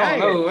God, man. I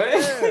don't know.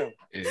 Man.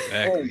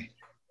 Exactly.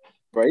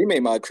 Bro, you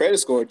made my credit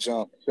score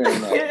jump.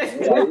 Like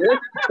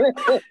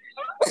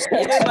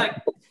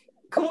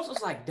Combs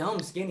was like dumb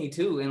skinny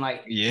too, and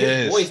like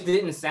his voice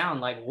didn't sound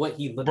like what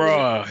he looked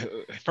like.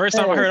 First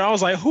time I heard it, I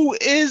was like, who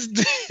is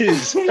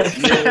this?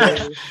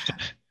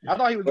 I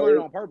thought he was doing it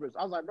on purpose.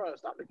 I was like, bro,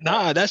 stop it.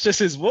 Nah, that's just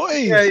his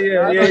voice. Yeah.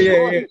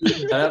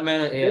 That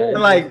man,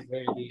 like,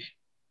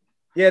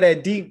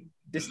 that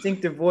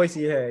distinctive voice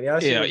he had.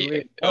 Y'all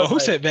Yeah. Oh, who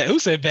said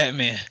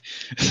Batman?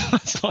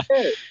 It's like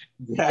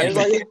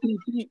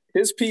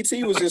his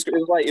PT was just, it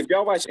was like, if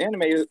y'all watch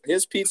anime,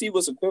 his PT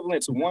was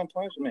equivalent to One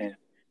Punch Man.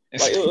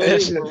 Like,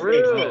 That's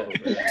real.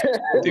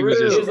 Dude was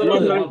just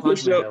 100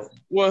 push-ups,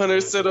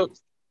 100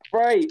 sit-ups.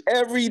 Right,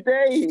 every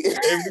day.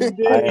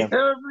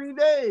 Every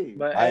day.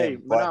 But I hey,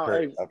 am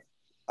butthurt.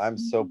 I'm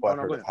so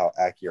butthurt of how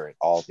accurate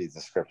all these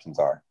descriptions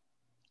are.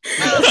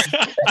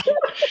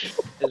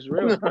 it's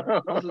real.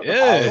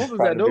 Yeah.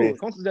 I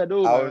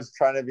was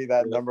trying to be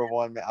that number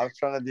one man. I was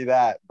trying to be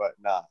that, but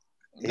nah.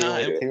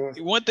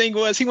 One thing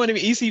was he wanted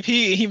me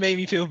ECP and he made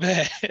me feel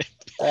bad.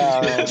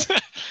 I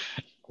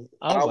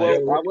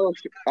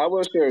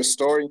will share a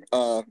story.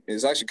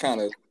 It's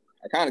actually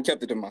I kind of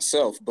kept it to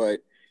myself, but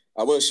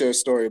I will share a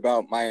story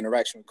about my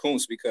interaction with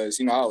Kuntz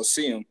because I would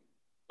see him,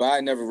 but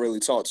I never really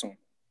talked to him.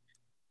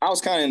 I was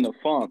kind of in the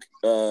funk.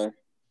 I'm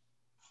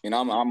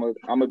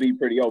gonna be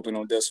pretty open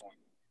on this one.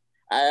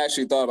 I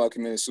actually thought about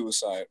committing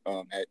suicide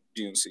at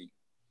GMC.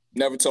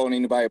 Never told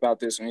anybody about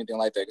this or anything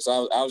like that because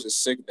I was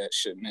just sick of that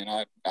shit, man.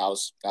 I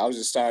was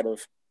just tired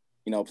of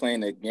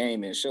playing that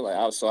game and shit like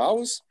that. So I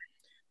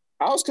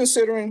was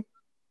considering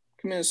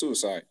committing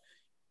suicide.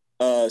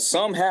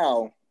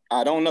 Somehow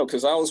I don't know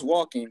because I was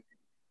walking.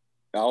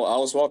 I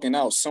was walking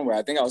out somewhere.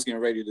 I think I was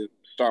getting ready to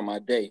start my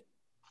day.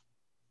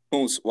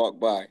 Kuntz walked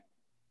by.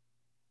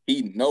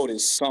 He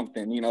noticed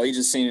something. He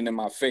just seen it in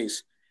my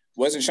face.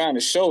 Wasn't trying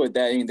to show it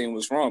that anything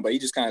was wrong, but he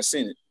just kind of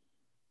seen it.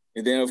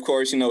 And then, of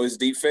course, his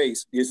deep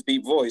face, his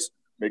deep voice,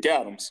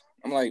 McAdams.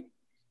 I'm like,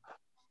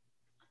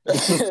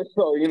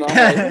 so, I'm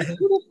like,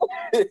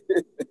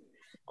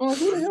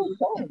 who the hell is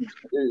calling me?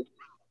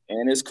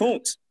 And it's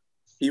Kuntz.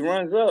 He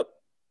runs up.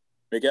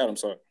 McAdams,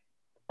 sorry.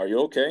 Are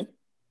you okay?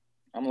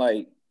 I'm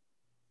like,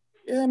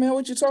 yeah, man,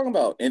 what you talking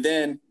about? And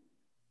then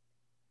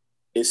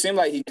it seemed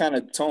like he kind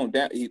of toned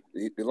down. He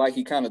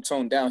kind of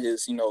toned down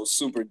his,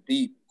 super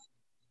deep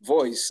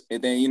voice.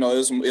 And then,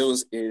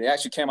 it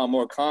actually came out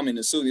more calm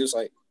and soothing. He was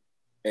like,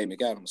 hey,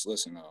 McAdams,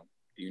 listen,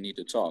 do you need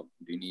to talk?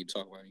 Do you need to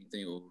talk about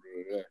anything over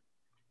there?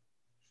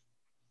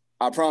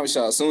 I promise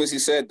y'all, as soon as he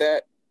said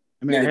that,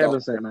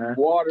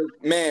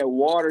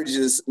 water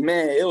just,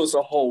 it was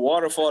a whole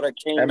waterfall that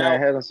came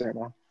out.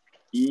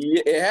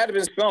 Yeah, it had to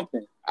be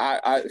something.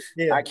 I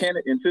can't,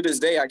 and to this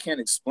day, I can't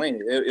explain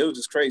it. It was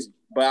just crazy.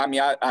 But I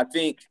mean, I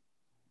think,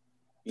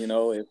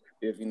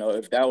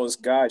 if that was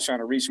God trying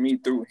to reach me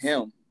through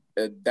him,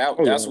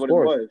 that's what it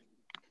was.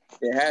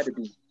 It had to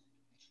be.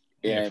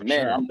 Yeah,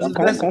 man. Sure.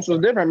 Kuntz was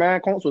different,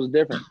 man. Kuntz was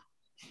different.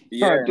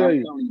 Yeah, I'm telling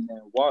you, man.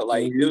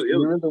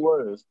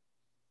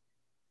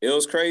 It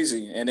was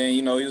crazy. And then,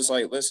 he was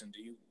like, listen,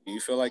 do you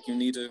feel like you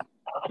need to,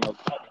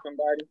 talk to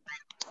somebody?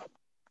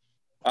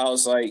 I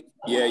was like,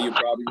 yeah, you're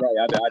probably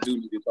right. I do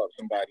need to talk to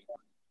somebody.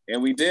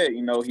 And we did.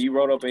 He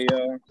wrote up a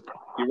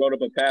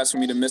pass for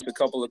me to miss a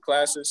couple of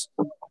classes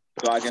so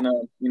I can,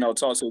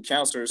 talk to a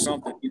counselor or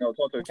something,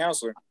 talk to a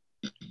counselor.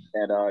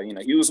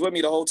 And, he was with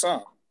me the whole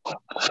time.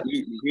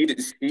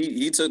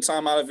 He took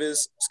time out of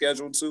his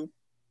schedule too.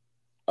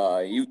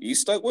 He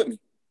stuck with me.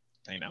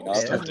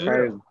 That's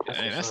real.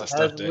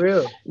 That's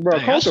real, bro.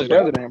 Kuntz the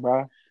president,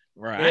 bro.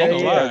 Right, I ain't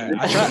gonna lie.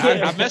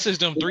 I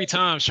messaged him 3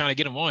 times trying to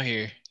get him on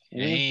here.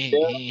 He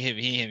ain't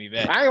hit me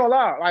back. I ain't gonna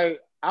lie. Like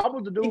I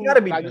was the dude,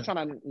 just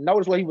trying to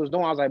notice what he was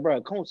doing. I was like, bro,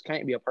 Kuntz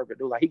can't be a perfect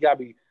dude. Like he gotta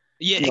be.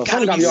 Yeah, it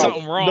gotta be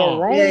something wrong.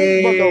 The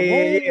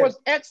room was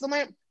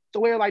excellent. To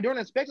where like during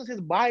inspections,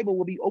 his Bible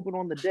would be open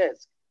on the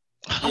desk.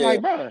 I'm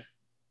like, bro,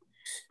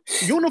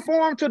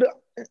 uniform to the.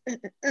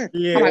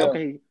 Yeah.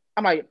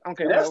 I'm like,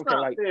 okay.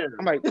 Like,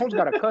 I'm like, Kuntz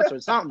got a cuss or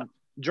something.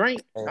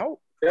 Drink. No.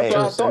 Hey,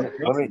 let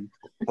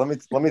me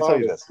tell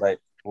you this, right?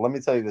 Let me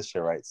tell you this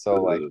shit, right?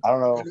 So, like, I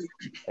don't know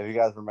if you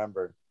guys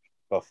remember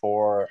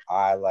before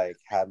I like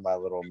had my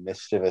little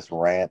mischievous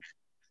rant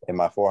in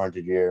my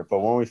 400 year, but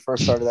when we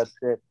first started that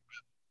shit,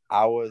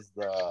 I was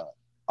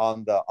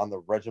on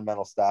the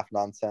regimental staff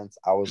nonsense.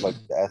 I was like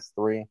the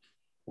S3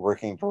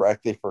 working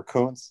directly for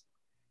Kuntz.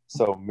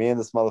 So me and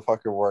this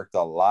motherfucker worked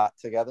a lot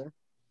together.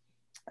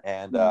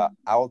 And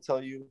I will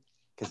tell you,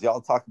 because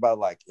y'all talk about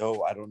like,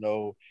 yo, I don't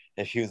know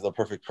if he was the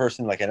perfect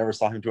person. Like I never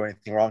saw him do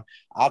anything wrong.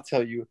 I'll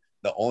tell you,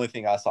 the only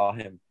thing I saw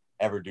him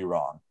ever do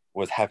wrong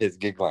was have his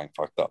gig line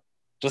fucked up.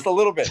 Just a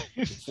little bit.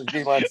 His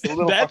gig line a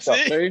little That's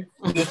fucked it.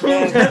 up. This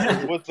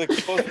man was the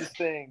closest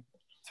thing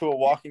to a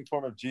walking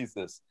form of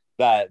Jesus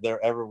that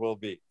there ever will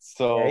be.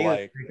 So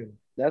like,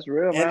 that's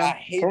real, man. And I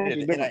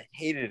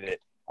hated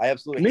it. I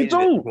absolutely hated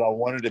it, but I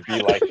wanted to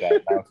be like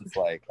that. I was just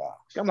like,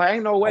 I'm like,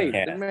 ain't no way. I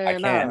can't.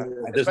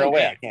 There's no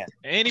way I can't.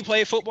 And he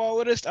played football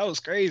with us. That was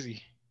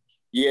crazy.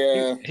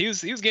 Yeah, he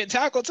was getting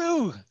tackled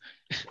too.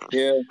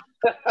 Yeah.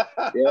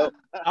 Yeah.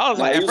 I was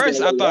like, at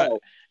first I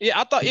thought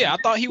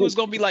he was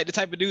gonna be like the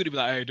type of dude to be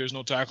like, hey, there's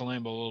no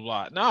tackling, blah blah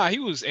blah. Nah, he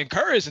was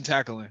encouraging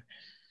tackling.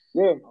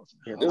 Yeah.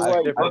 I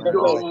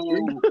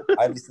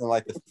just didn't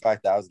like the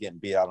fact that I was getting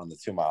beat out on the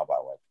 2 mile by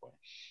White Boy.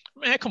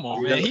 Man, come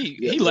on, man.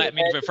 He lapped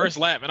me the first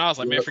lap, and I was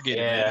like, man, forget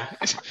it.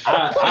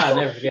 I'll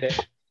never forget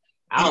it.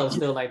 I was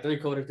still like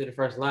 3/4 through the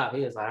first lap.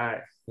 He was like, all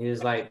right.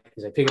 He's like,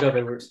 pick it up,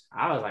 Edwards.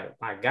 I was like,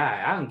 my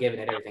guy, I'm giving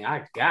it everything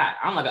I got.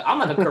 I'm like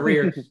a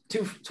career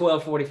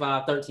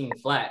 12:45, 13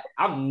 flat.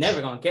 I'm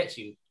never gonna catch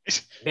you,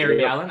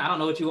 Barry Allen. I don't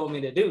know what you want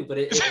me to do, but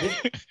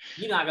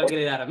you're not gonna get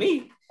it out of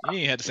me. You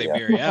ain't had to say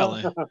Barry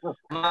Allen.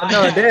 I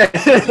know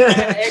that.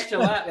 Ran an extra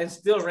lap and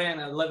still ran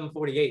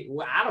 11:48.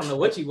 Well, I don't know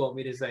what you want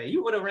me to say.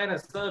 You would have ran a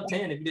sub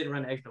 10 if you didn't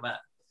run an extra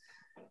lap.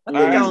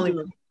 I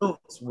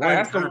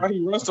asked him why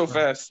he runs so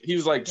fast. He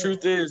was like,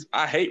 "Truth is,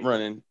 I hate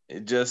running.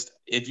 It just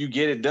if you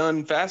get it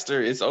done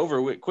faster, it's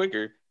over with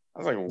quicker." I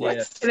was like, "What?"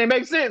 Yeah. And it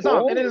makes sense,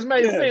 huh? And it just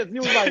made sense.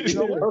 You was like, you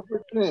know,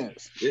 perfect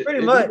sense. Pretty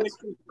much.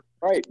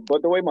 Right,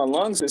 but the way my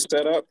lungs is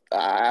set up,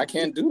 I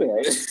can't do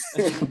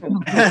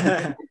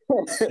that.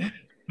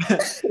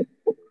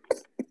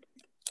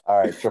 All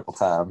right, triple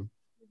time.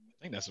 I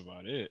think that's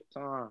about it.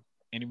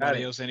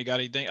 Anybody else?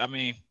 Anything? I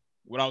mean,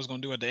 what I was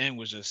gonna do at the end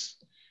was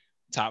just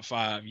top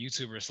 5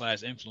 YouTubers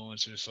 /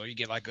 influencers. So you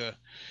get like a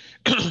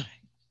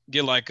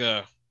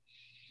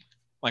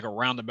like a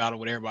roundabout of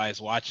what everybody's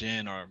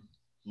watching or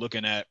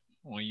looking at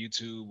on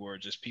YouTube or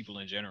just people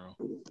in general.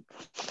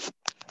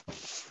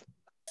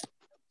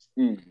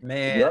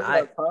 Man,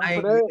 I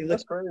ain't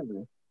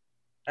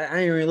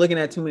really looking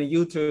at too many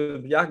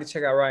YouTube. Y'all can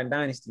check out Riding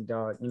Dynasty,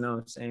 dog. You know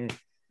what I'm saying?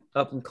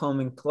 Up and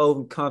coming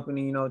clothing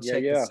company, you know,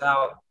 check this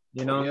out.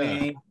 You know what I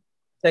mean?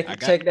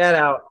 Check that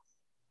out.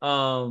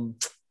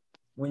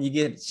 When you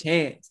get a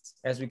chance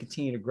as we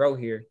continue to grow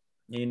here.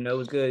 You know, it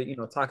was good, you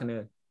know, talking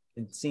to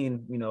and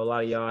seeing, you know, a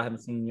lot of y'all. I haven't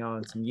seen y'all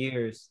in some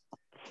years.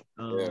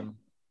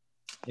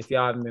 If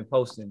y'all haven't been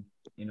posting,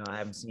 you know, I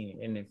haven't seen it.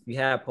 And if you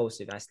have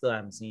posted, I still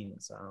haven't seen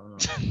it. So I don't know.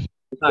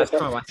 Besides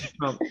Crump, I see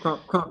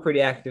Crump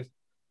pretty active.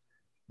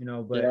 You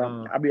know, but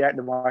I'll be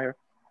active while here.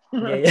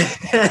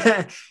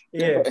 yeah.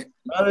 Yeah.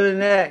 Other than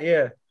that,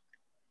 yeah.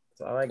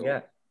 That's all I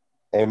got.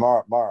 Hey,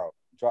 Morrow,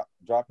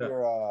 drop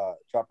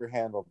your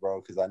handle,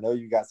 bro, because I know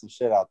you got some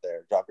shit out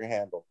there. Drop your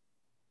handle.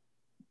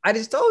 I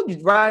just told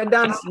you, Riding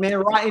Dynasty, man.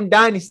 Riding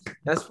Dynasty.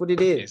 That's what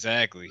it is.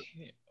 Exactly.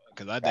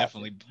 Because I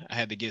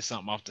had to get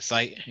something off the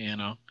site, you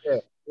know.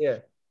 Yeah.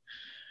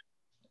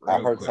 I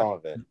heard some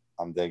of it.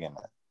 I'm digging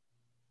it.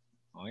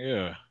 Oh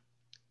yeah.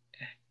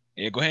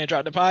 Yeah, go ahead and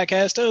drop the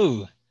podcast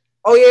too.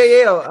 Oh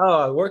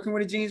yeah. Working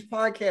with the Jeans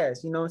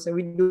podcast. You know what I'm saying?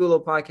 We do a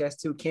little podcast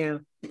too.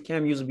 Cam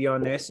usually be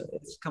on there. So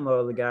it's come up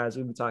with other guys.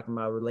 We be talking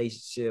about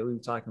relationship. We be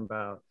talking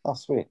about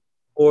sweet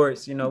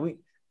sports. You know,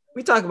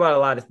 we talk about a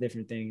lot of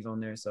different things on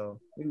there. So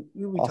we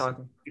be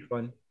talking. Be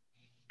fun.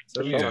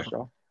 So we talk.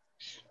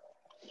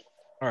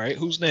 All right,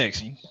 who's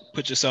next? You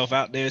put yourself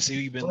out there. See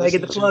who you've been listening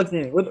to. Get the plugs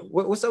in.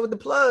 What's up with the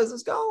plugs?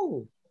 Let's go.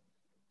 All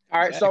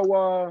right,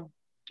 so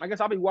I guess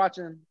I'll be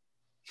watching.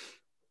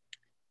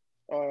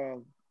 I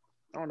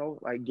don't know,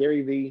 like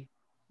Gary V.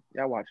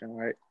 Y'all watching,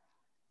 right?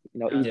 You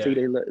know, ET,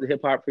 the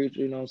hip hop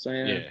preacher. You know what I'm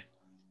saying?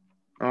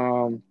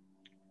 Yeah.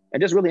 And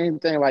just really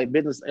anything like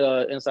business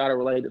insider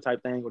related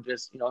type thing, or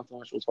just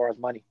influential as far as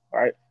money. All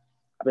right.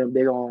 I've been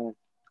big on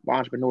my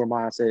entrepreneur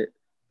mindset the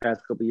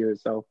past couple of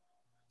years, so.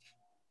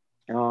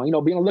 Be on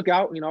the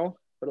lookout,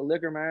 for the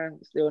liquor, man.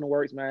 It's still in the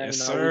works, man. Yes,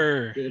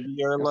 sir.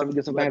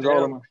 Get some things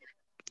rolling.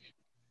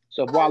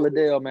 Savoir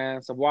Liddell,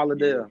 man. Savoir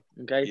Liddell.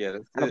 Okay. Yeah.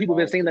 I know people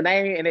been seeing the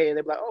name and they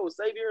be like, "Oh,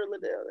 Xavier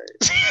Liddell."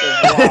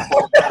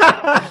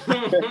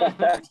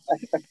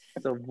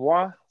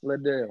 Savoir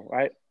Liddell,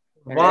 right?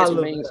 And it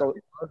actually means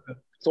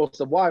so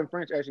savoir in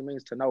French actually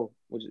means to know,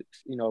 which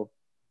the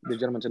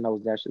gentleman to know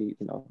is actually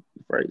the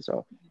phrase.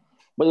 So,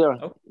 but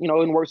in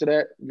the works of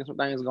that, get some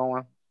things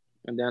going,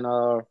 and then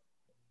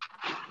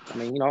I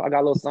mean, I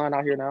got a little son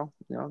out here now.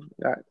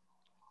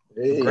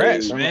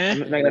 Congrats,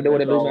 man. Making it do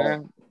what it do,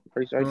 man.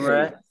 Appreciate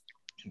it.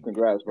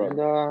 Congrats,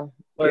 bro.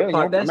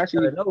 I'm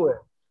actually.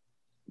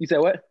 You said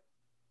what?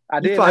 I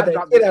did. I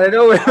dropped it out of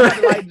nowhere.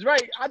 I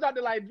dropped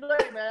it like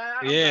Drake,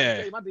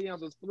 man. My DMs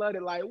was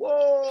flooded. Like,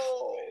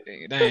 whoa.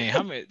 Dang,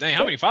 how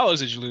many followers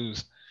did you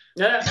lose?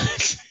 Yeah.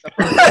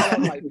 I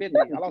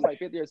lost like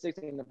 50 or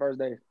 60 in the first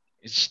day.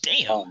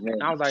 Damn. Oh,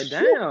 man. I was like,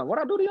 damn, what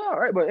I do to y'all?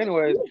 Right. But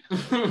anyways,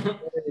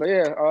 but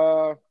yeah,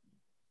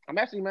 I'm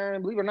actually,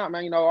 man, believe it or not,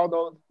 man,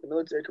 although the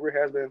military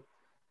career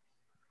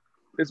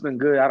it's been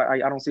good. I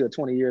don't see a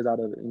 20 years out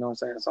of it. You know what I'm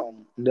saying? So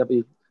I'm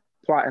definitely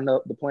plotting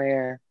up the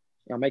plan,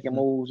 making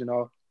moves, and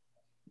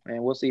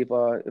we'll see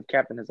if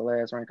captain is the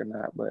last rank or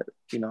not. But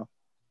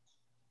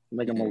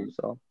making moves.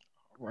 So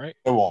right,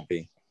 it won't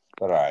be,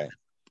 but all right.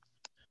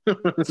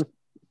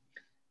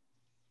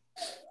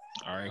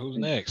 All right, who's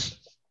next?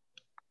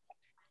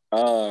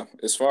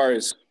 As far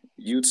as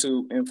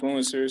YouTube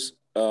influencers,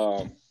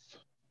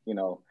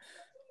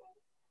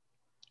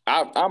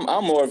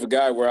 I'm more of a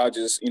guy where I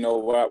just,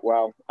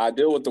 while I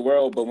deal with the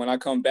world, but when I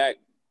come back,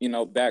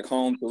 back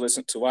home to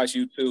watch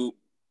YouTube,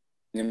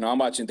 I'm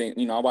watching things,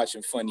 I'm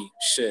watching funny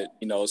shit,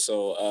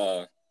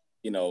 so,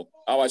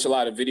 I watch a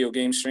lot of video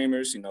game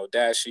streamers,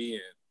 Dashie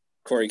and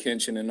Corey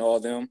Kenshin and all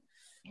them,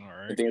 all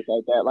right, and things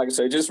like that. Like I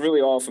said, just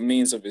really all for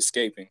means of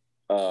escaping,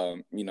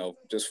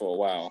 just for a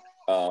while.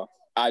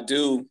 I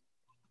do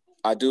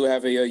I do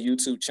have a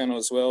YouTube channel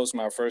as well. It's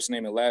my first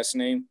name and last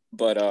name.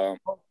 But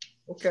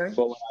Okay.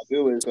 But what I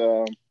do is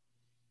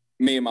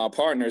me and my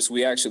partners,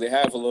 we actually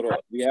have a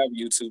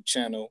YouTube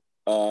channel.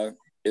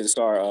 It's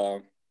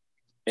our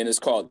and it's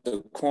called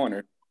The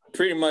Corner.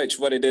 Pretty much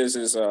what it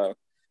is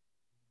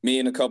me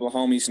and a couple of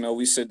homies,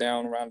 we sit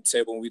down around the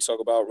table and we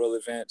talk about real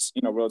events,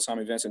 real time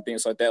events and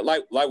things like that.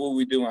 Like what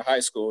we do in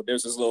high school.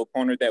 There's this little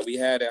corner that we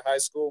had at high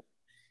school.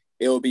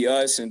 It'll be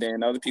us and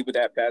then other people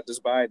that pass us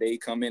by, they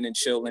come in and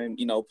chill and,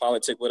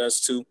 politic with us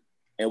too.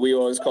 And we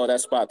always call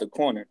that spot The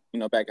Corner,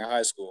 back in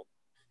high school.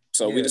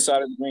 So we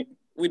decided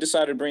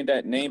to bring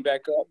that name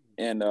back up.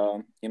 And,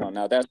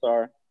 now that's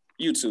our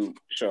YouTube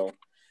show.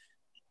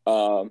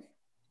 We're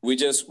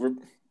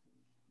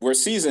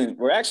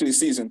actually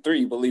season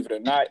 3, believe it or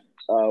not.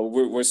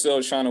 We're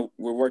still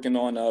we're working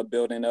on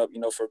building up,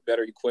 for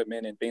better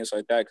equipment and things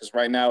like that. Cause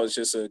right now it's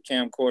just a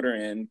camcorder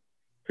and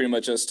pretty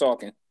much just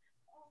talking.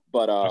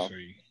 But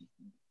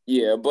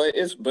yeah, but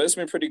it's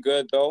been pretty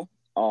good though.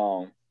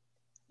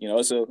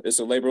 It's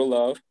a labor of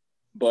love,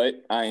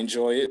 but I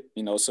enjoy it,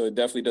 so it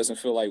definitely doesn't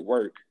feel like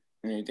work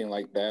or anything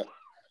like that.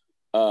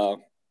 Of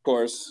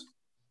course,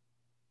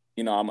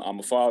 I'm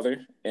a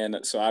father, and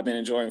so I've been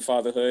enjoying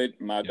fatherhood.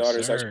 My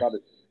daughter's actually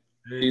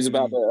she's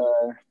about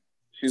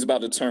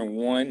to turn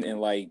 1 in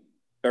like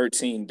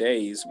 13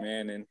 days,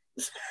 man, and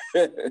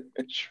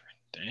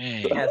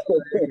dang.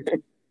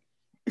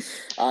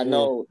 I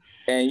know.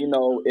 And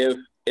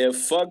if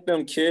fuck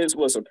them kids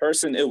was a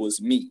person, it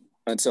was me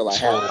until I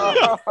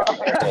had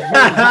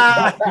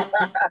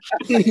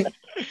it.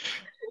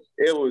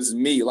 It was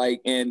me.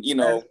 Like, and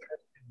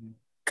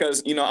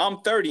because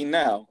I'm 30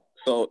 now.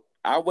 So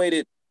I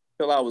waited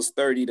till I was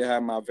 30 to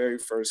have my very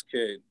first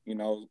kid,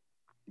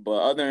 But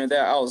other than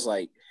that, I was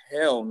like,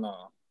 hell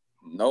no.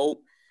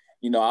 Nope.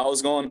 I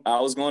was going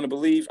to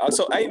believe. I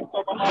even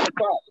told my mom and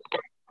pop.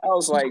 I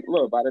was like,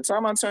 look, by the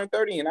time I turn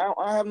 30 and I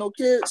don't have no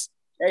kids,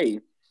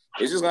 hey,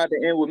 it's just gonna have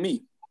to end with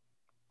me.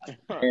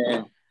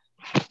 And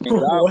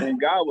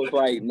God was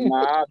like,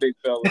 nah, big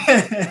fella.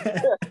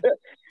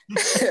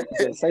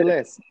 Say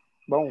less.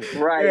 Boom.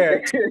 Right.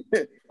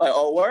 Yeah. Like,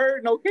 oh,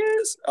 word? No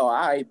kids? Oh,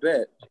 I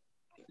bet.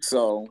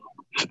 So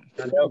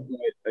a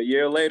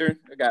year later,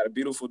 I got a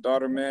beautiful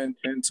daughter, man.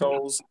 10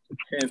 toes,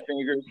 10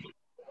 fingers,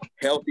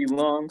 healthy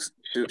lungs.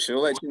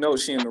 She'll let you know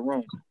she in the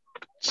room.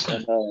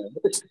 And,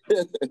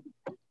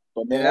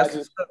 but man,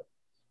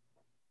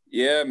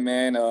 yeah,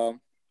 man.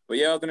 But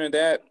yeah, other than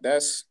that,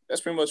 that's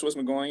pretty much what's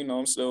been going.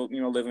 I'm still,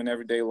 living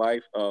everyday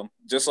life.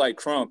 Just like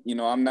Crump,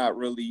 I'm not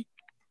really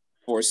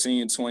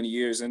foreseeing 20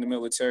 years in the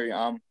military.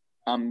 I'm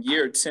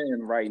year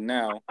 10 right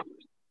now,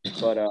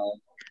 but I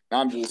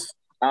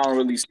don't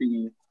really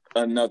see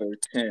another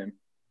 10.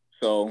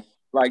 So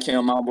like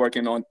him, I'm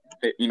working on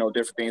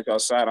different things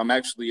outside. I'm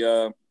actually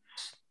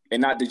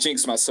and not to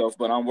jinx myself,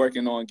 but I'm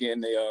working on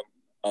getting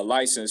a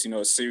license,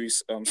 a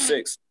Series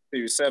 6,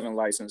 Series 7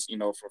 license,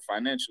 for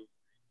financial.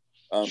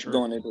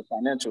 Going into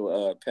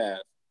financial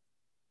path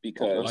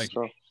because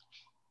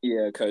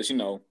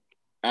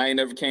I ain't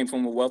never came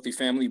from a wealthy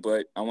family,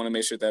 but I want to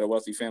make sure that a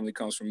wealthy family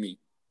comes from me.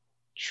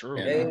 True.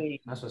 Hey,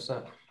 that's what's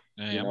up.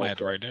 Hey, I might have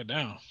to write that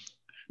down.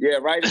 Yeah,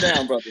 write it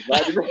down, brother.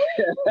 Write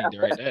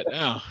that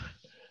down.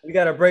 We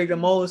gotta break the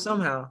mold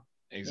somehow.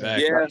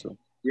 Exactly.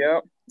 Yeah,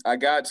 I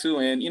got to,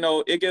 and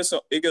it gets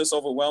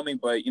overwhelming,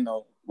 but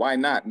why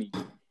not me?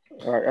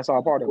 All right, that's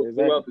all part of it.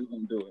 Who else is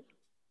gonna do it?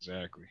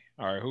 Exactly.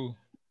 All right, who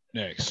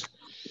next?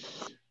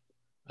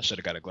 I should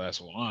have got a glass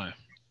of wine.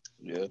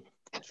 Yeah.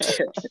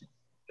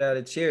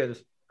 Gotta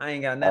cheers. I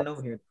ain't got nothing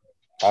over here.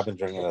 I've been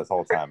drinking this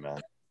whole time,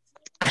 man.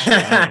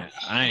 I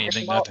ain't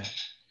think nothing.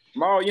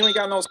 Maro, you ain't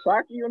got no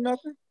sake or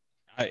nothing?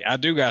 I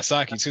do got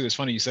sake too. It's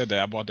funny you said that.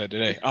 I bought that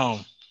today.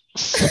 Come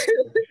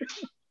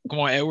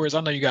on, Edwards.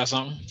 I know you got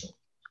something.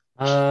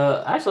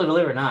 Actually,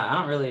 believe it or not, I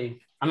don't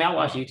really. I mean, I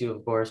watch YouTube,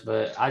 of course,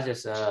 but I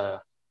just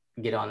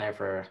get on there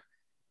for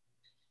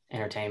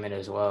entertainment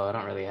as well. I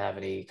don't really have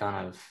any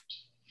kind of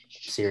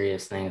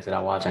serious things that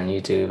I watch on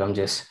YouTube. I'm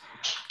just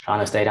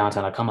trying to stay down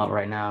until I come up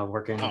right now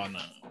working. Oh no,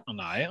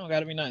 it don't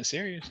gotta be nothing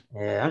serious.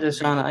 Yeah, I'm just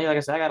trying to. Like I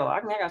said, I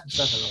got some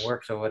stuff in the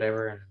works or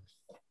whatever.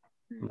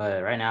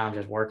 But right now I'm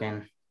just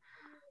working.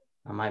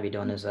 I might be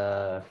doing this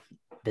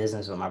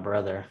business with my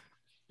brother.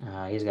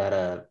 He's got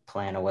a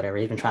plan or whatever.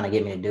 He's been trying to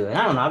get me to do it. And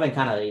I don't know. I've been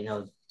kind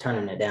of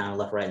turning it down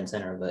left, right, and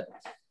center. But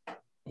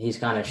he's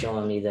kind of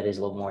showing me that he's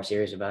a little more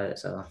serious about it.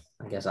 So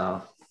I guess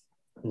I'll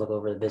look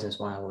over the business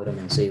plan with him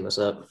and see what's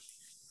up.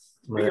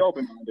 Be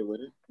open-minded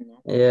with it,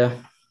 Yeah,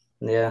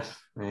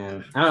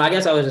 man. I don't know. I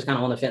guess I was just kind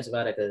of on the fence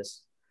about it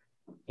because,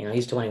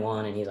 he's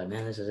 21 and he's like,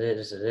 man, this is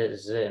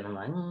it. And I'm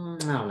like, I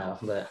don't know,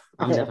 but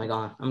I'm definitely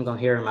going to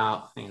hear him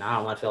out. I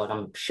don't want to feel like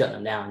I'm shutting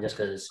him down just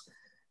because,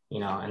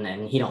 and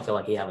then he don't feel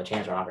like he have a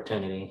chance or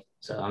opportunity.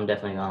 So I'm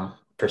definitely going to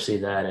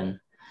pursue that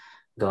and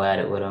go at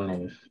it with him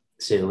and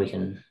see what we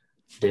can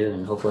do.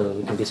 And hopefully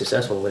we can be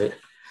successful with it.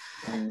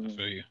 I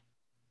feel you.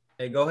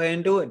 Hey, go ahead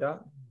and do it,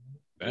 dog.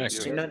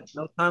 Exactly.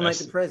 No time like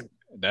the present.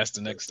 That's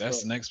the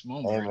next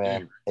moment. Hey right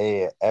man, there.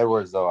 hey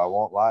Edwards though. I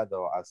won't lie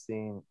though.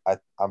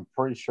 I'm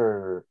pretty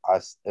sure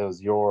it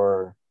was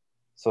your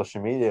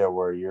social media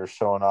where you're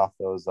showing off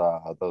those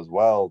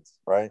welds,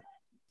 right?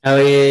 Oh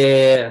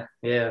yeah.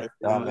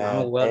 I'm Man.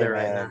 a welder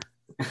Hey right man,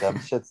 now. them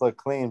shits look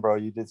clean, bro.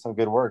 You did some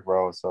good work,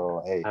 bro.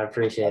 So hey, I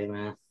appreciate it,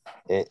 man.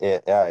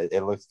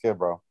 it looks good,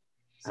 bro.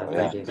 So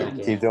Thank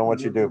you. keep doing what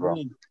you do, bro.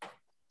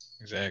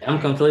 Exactly. I'm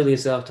completely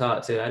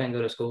self-taught too. I didn't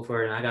go to school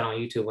for it, and I got on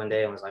YouTube one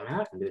day and was like, man,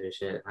 I can do this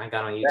shit. I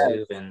got on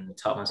YouTube and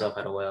taught myself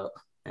how to weld.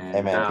 And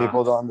Hey man, now,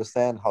 people don't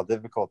understand how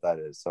difficult that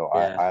is. So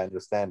Yeah. I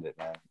understand it,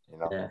 man. You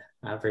know. yeah,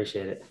 I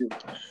appreciate it.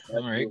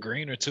 All right,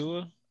 Green or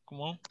Tua,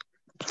 come on.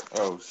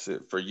 Oh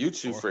shit! For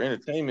YouTube, for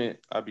entertainment,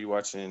 I'll be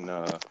watching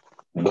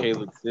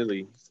Caleb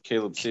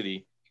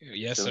City.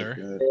 Yes, sir.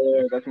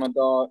 Yeah, that's my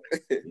dog.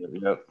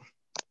 Yep.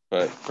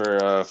 But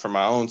for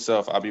my own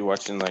self, I'll be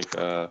watching like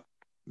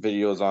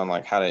videos on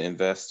like how to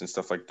invest and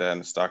stuff like that in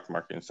the stock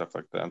market and stuff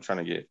like that. I'm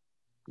trying to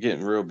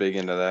getting real big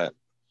into that.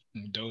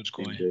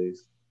 Dogecoin.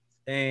 Days.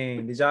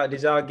 Dang, did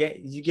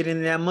you get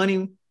into that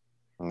money?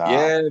 Nah.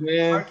 Yeah,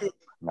 man. Market?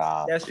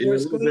 Nah. That's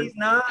short squeeze?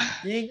 Nah,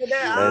 you ain't get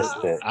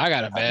that. I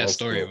got a bad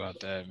story about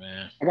that,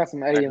 man. I got some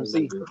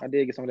AMC. I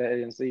did get some of that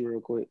AMC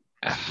real quick.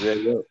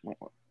 Yeah.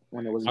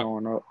 When it was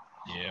going up.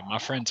 Yeah, my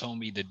friend told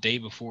me the day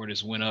before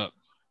this went up,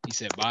 he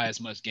said, buy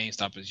as much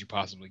GameStop as you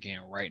possibly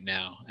can right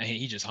now. And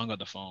he just hung up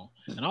the phone.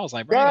 And I was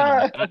like, bro,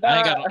 I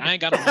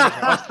ain't got no money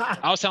for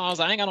I was telling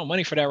him, I ain't got no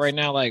money for that right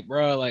now. Like,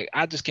 bro, like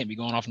I just can't be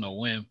going off no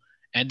whim.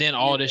 And then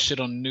all this shit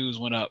on the news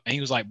went up. And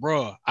he was like,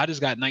 bro, I just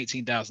got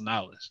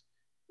 $19,000.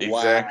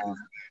 Exactly.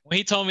 When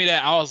he told me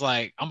that, I was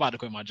like, I'm about to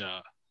quit my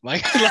job.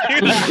 Like, bro,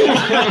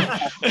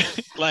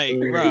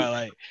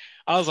 like,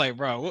 I was like,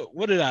 bro,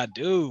 what did I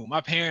do?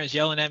 My parents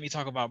yelling at me,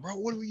 talking about, bro,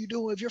 what were you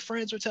doing? If your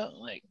friends were telling,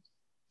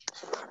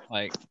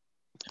 like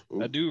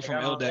a dude from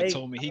LDEC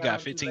told me he got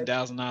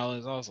 $15,000.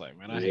 I was like,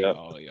 man, I hate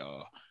all of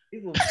y'all.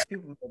 People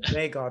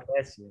make all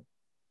that shit.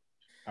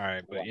 All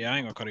right, but yeah, I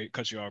ain't gonna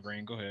cut you off,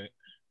 Green. Go ahead.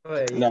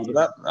 No, but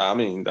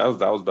that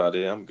was about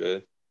it. I'm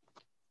good.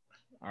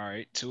 All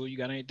right, Tua, you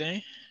got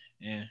anything?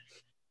 Yeah.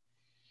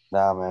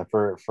 Nah, man.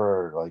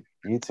 For like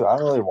YouTube, I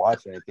don't really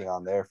watch anything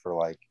on there for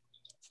like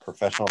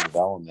professional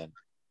development.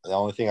 The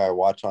only thing I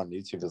watch on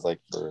YouTube is like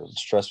for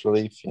stress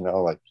relief. You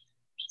know, like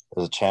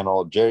there's a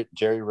channel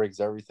Jerry Rigs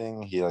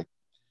Everything. He like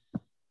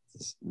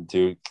this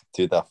dude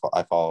that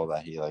I follow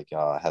that he like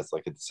has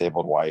like a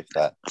disabled wife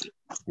that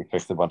he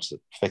fixes a bunch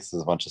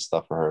of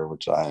stuff for her,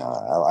 which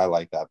I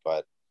like that.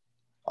 But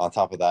on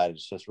top of that,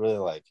 it's just really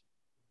like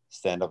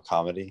stand-up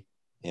comedy.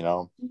 You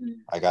know,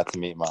 I got to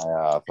meet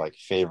my like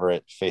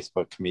favorite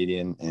Facebook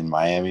comedian in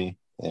Miami.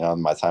 You know,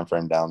 in my time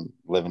frame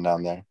living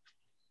down there,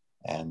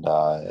 and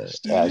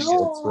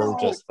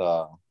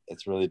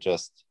it's really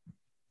just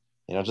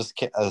you know just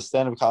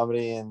stand-up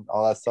comedy and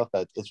all that stuff.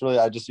 That it's really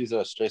I just use it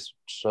as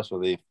stress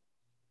relief.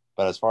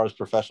 But as far as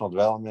professional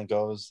development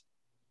goes,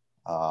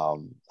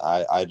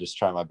 I just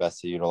try my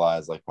best to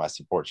utilize like my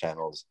support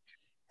channels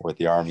with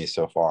the Army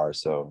so far.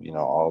 So you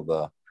know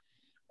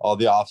all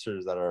the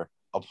officers that are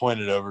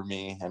appointed over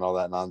me and all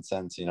that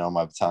nonsense. You know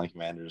my battalion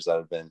commanders that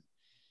have been,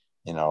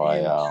 you know I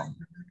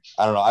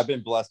don't know. I've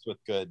been blessed with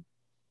good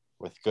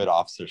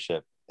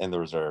officership in the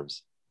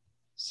reserves,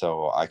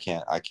 so I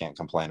can't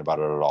complain about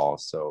it at all.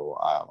 So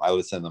I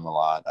listen to them a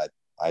lot.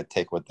 I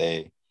take what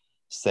they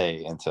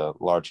say into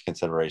large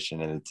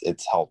consideration, and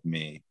it's helped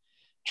me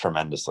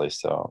tremendously.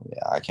 So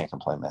yeah, I can't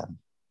complain, man.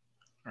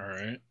 All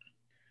right.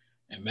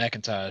 And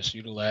McIntosh,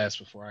 you the last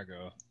before I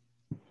go.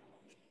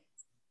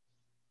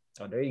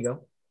 Oh, there you go.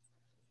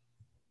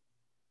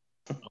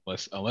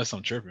 Unless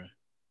I'm tripping.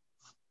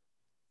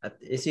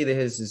 It's either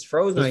his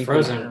frozen. He's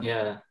frozen.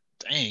 Yeah.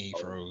 Dang, he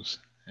froze.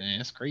 Man,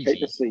 that's crazy. Hate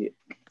to see it.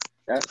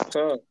 That's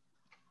tough.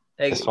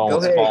 Hey, This one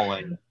was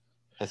falling.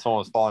 This one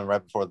was falling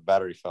right before the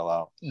battery fell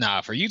out. Nah,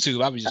 for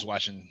YouTube, I'll be just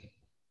watching.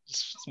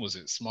 Was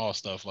it small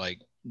stuff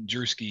like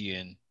Drewski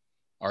and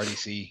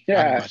RDC?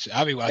 Yeah,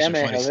 I'll be watching. That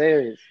man funny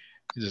hilarious.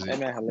 stuff. That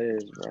man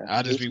hilarious, bro.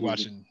 I'll just be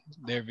watching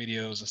their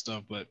videos and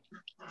stuff. But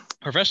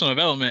professional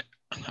development,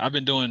 I've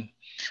been doing.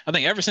 I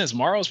think ever since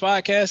Morrow's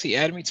podcast, he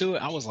added me to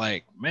it. I was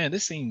like, man,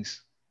 this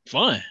seems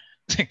fun.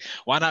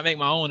 Why not make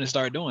my own and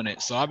start doing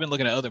it? So I've been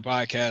looking at other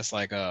podcasts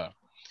like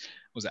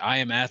was it I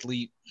Am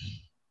Athlete?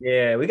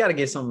 Yeah, we got to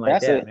get something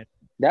like that, man.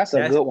 That's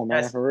a good one,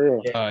 man,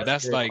 for real.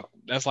 That's like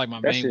my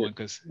main one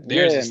because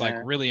theirs is like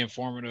really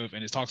informative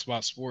and it talks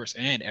about sports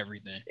and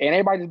everything. And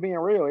everybody just being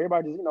real.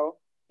 Everybody just,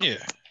 Yeah.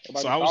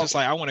 So I was just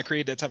like, I want to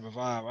create that type of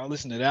vibe. I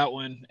listened to that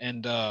one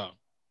and I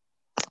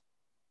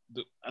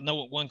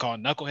know one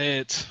called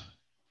Knuckleheads.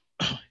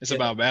 It's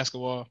about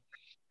basketball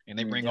and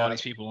they bring all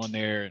these people on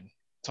there and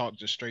talk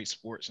just straight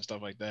sports and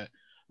stuff like that.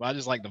 But I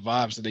just like the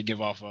vibes that they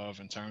give off of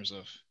in terms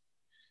of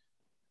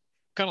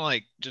kind of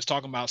like just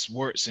talking about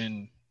sports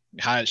and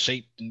how it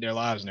shaped in their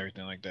lives and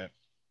everything like that.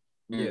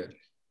 Yeah.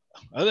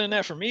 Other than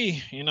that, for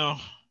me,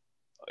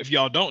 if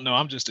y'all don't know,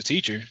 I'm just a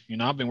teacher.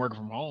 I've been working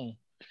from home.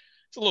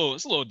 It's a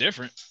little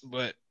different,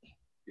 but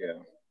yeah,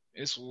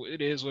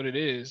 it is what it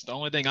is. The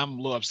only thing I'm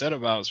a little upset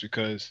about is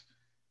because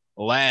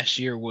last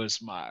year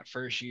was my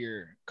first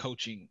year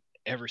coaching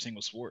every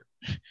single sport.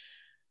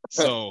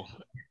 So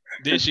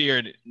this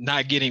year,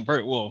 not getting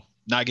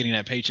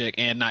that paycheck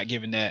and not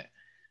giving that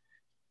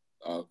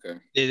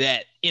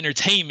that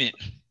entertainment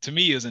to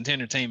me is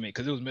entertainment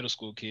because it was middle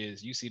school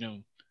kids. You see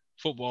them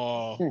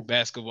football,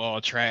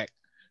 basketball, track.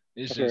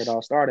 That's where it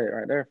all started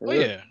right there. For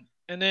real. Yeah,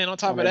 and then on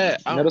top of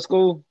that, middle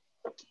school.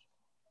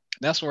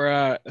 That's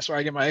where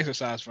I get my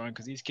exercise from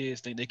because these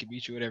kids think they can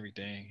beat you at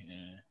everything,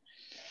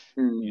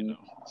 and you know.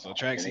 So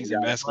track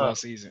season, basketball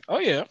season. Oh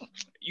yeah,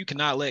 you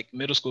cannot let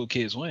middle school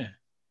kids win.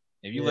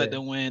 If you let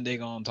them win, they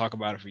gonna talk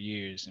about it for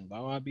years. And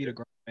I beat a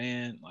grown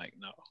man, like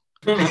no.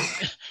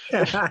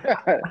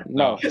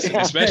 No,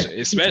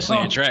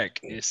 especially in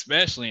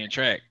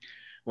track.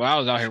 Well, I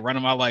was out here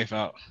running my life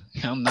out.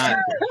 I'm not.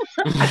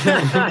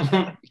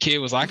 Kid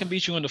was like, I can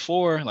beat you in the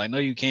 4. Like, no,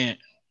 you can't.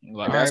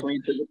 Like, that's when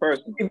you took the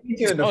person.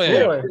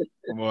 Yeah.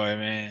 Boy,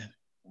 man.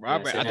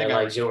 Robert, yeah, I think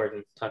like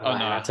Jordan.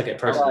 I took it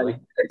personally.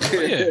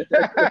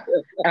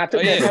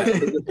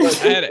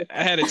 I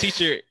had a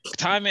teacher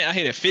time it. I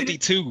hit a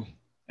 52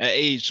 at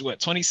age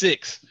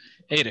 26.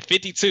 I hit a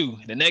 52.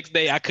 The next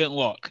day I couldn't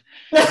walk.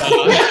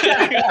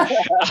 I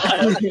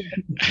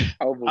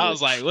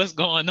was like, what's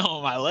going on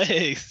with my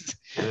legs?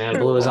 And man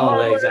blew his own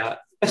legs out.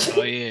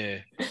 Oh yeah.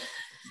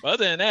 But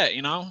other than that,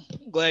 you know,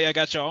 I'm glad I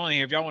got y'all on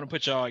here. If y'all want to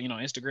put y'all,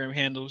 Instagram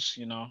handles,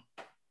 then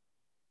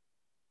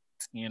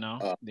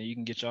you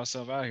can get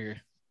yourself out here.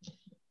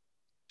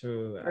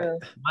 True.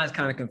 Mine's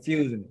kind of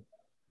confusing.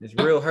 It's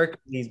real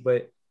Hercules,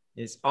 but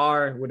it's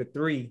R with a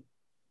 3.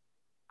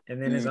 And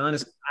then it's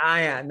honest.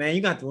 Man,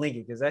 you got to link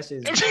it because that's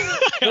just all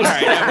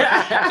right.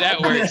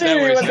 That works.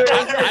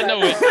 I know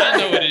what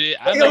it is.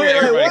 I know what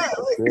everybody.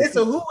 It's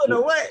a who and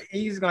a what.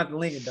 And you just got to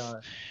link it,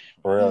 dog.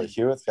 For real,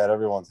 Hewitt's got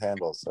everyone's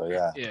handles, so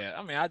yeah. Yeah,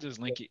 I mean, I just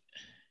link it.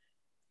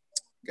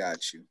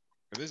 Got you.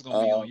 This is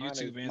gonna be on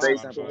YouTube and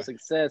Spotify.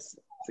 Success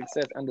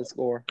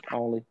 _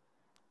 only.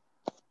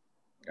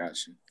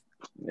 Got you.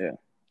 Yeah.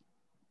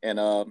 And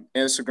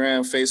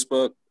Instagram,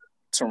 Facebook,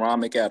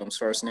 Teron McAdams,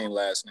 first name,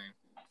 last name.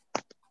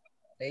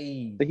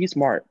 Hey, but he's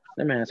smart.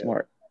 That man's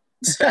smart.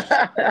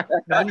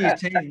 I need to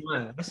change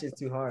mine. That shit's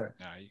too hard.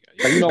 Nah,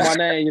 you know my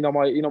name. You know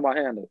my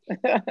handle.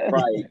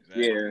 Right.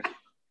 Yeah.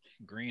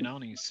 Green, I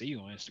don't even see you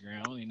on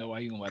Instagram. I don't even know why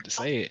you about to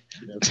say it.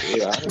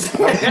 Yeah,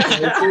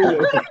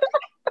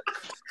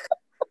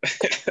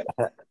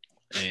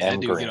 that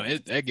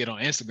dude get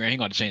on Instagram. He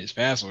gonna change his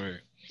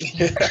password.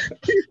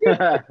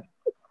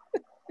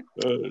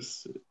 Oh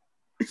shit!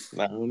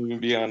 Nah, I don't even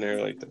be on there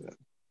like that.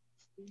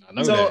 I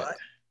know that.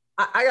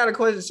 I got a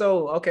question.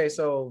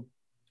 So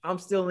I'm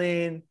still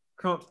in,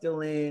 Crump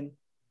still in,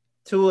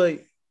 Tua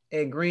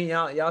and Green,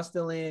 y'all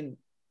still in.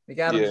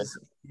 McAdams.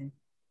 Yeah.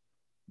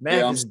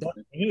 Mac is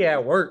done. He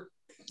at work.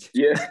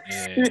 Yeah.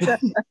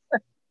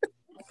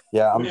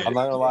 Yeah, I'm not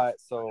gonna lie.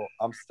 So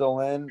I'm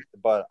still in,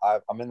 but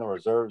I'm in the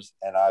reserves,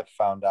 and I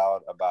found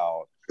out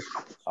about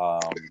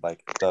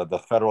like the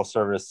federal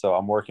service. So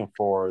I'm working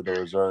for the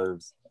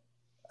reserves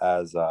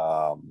as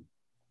a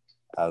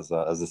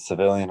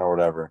civilian or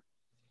whatever.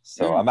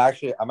 So I'm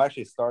actually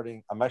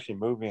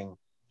moving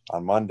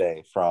on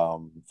Monday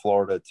from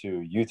Florida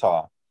to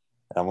Utah,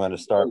 and I'm going to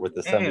start with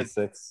the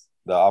 76,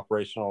 the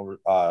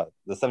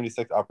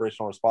 76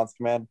 Operational Response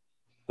Command.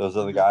 Those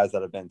are the guys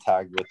that have been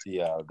tagged with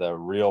the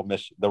real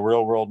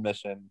world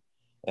mission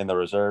in the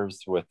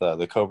reserves with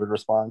the COVID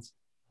response,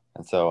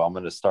 and so I'm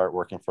going to start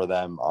working for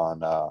them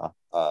on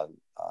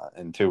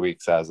in 2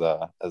 weeks as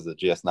a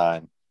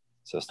GS9.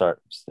 So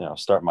start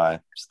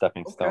my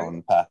stepping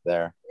stone path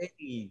there.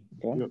 Hey,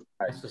 good moves,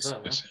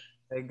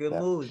 man. Good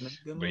but moves.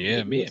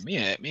 yeah, me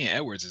and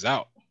Edwards is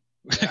out.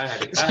 I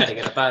had to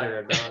get up out of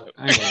there, dog.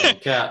 I ain't gonna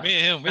cap. Me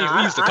and him,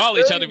 we used to call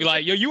each other, be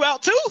like, "Yo, you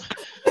out too?"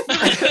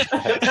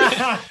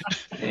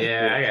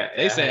 Yeah,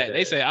 they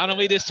said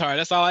honorably discharged.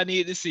 That's all I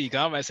needed to see. Cause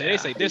I'm about to say they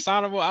say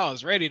dishonorable. I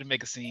was ready to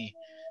make a scene.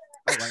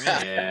 I was like,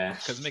 man, yeah,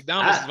 because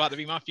McDonald's is about to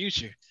be my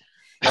future.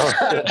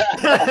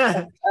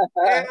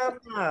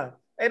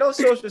 Hey, don't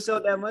social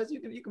sell that much. You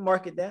can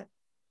market that.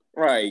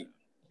 Right.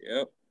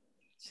 Yep.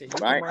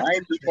 Shit, I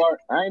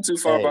ain't too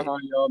far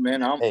behind y'all,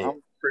 man. I'm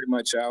pretty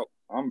much out.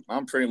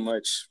 I'm pretty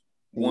much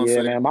one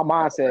foot. Man. My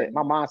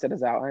mindset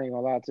is out. I ain't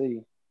gonna lie to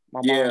you.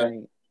 My mind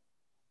ain't.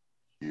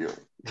 Yeah.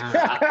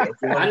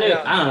 I knew.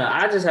 I don't know.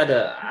 I just had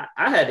to.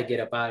 I had to get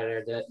up out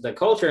of there. The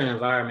culture and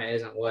environment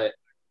isn't what.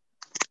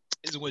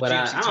 But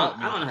I don't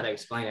know how to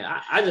explain it.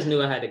 I just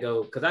knew I had to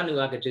go because I knew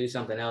I could do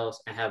something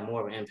else and have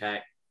more of an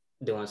impact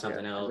doing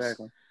something else.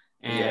 Exactly.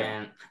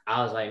 And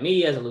I was like,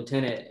 me as a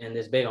lieutenant in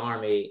this big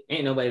army,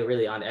 ain't nobody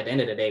really at the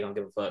end of the day gonna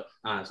give a fuck,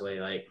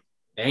 honestly. Like,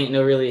 there ain't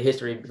no really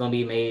history gonna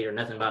be made or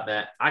nothing about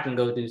that. I can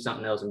go do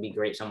something else and be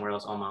great somewhere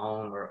else on my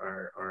own,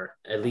 or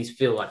at least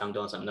feel like I'm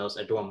doing something else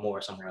or doing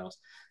more somewhere else.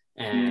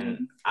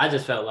 And I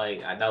just felt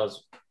like that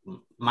was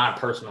my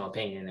personal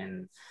opinion,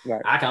 and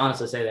I can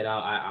honestly say that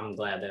I'm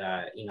glad that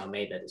I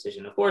made that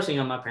decision. Of course,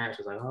 my parents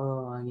was like,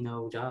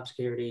 oh, job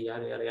security,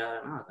 yada yada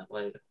yada. And I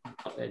was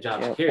like,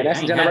 job security.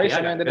 That's the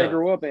generation that they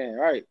grew up in,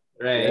 right?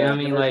 Right. You know what I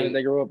mean? Like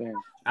they grew up in.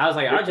 I was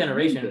like, our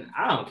generation,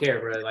 I don't care,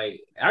 bro.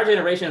 Like our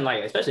generation,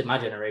 like especially my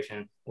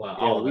generation. Well,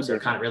 all of us are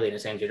kind of really in the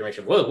same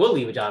generation. We'll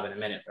leave a job in a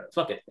minute, bro.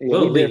 Fuck it.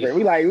 We'll leave. Different.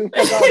 We like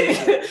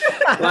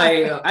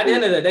like at the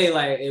end of the day,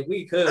 like if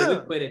we could, we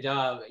quit a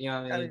job. You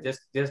know what I mean?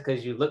 Just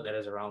because you looked at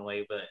us the wrong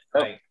way. But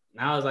like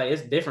now it's like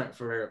it's different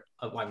for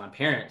like my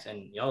parents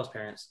and y'all's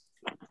parents.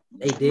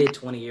 They did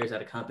 20 years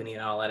at a company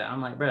and all that.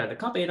 I'm like, bro, the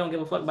company don't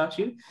give a fuck about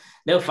you.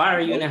 They'll fire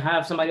you and then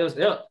have somebody else.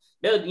 They'll,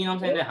 you know what I'm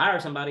saying? They hire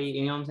somebody,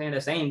 you know what I'm saying,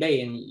 the same day,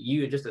 and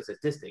you're just a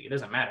statistic. It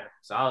doesn't matter.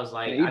 So I was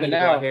like, I need to go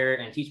out here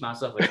and teach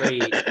myself a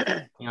trade, you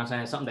know what I'm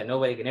saying? Something that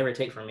nobody can ever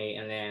take from me.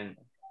 And then,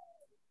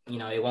 you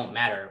know, it won't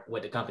matter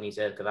what the company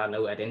says because I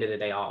know at the end of the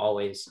day, I'll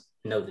always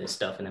know this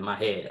stuff. And in my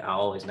head, I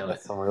always know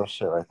That's some real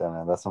shit right there,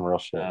 man. That's some real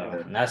shit.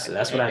 And that's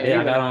what I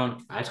did.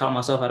 I taught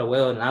myself how to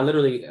weld. And I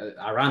literally,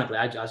 ironically,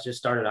 I just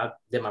started, I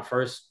did my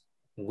first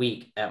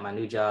week at my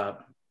new job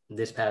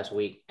this past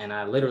week. And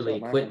I literally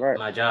quit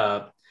my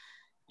job.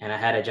 And I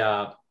had a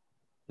job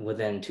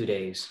within 2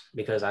 days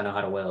because I know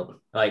how to weld.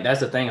 Like, that's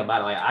the thing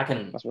about it. Like,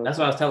 that's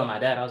what I was telling my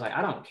dad. I was like,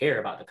 I don't care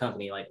about the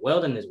company. Like,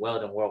 welding is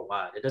welding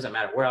worldwide. It doesn't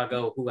matter where I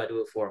go, who I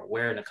do it for,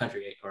 where in the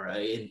country or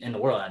in the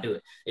world I do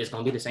it. It's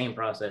going to be the same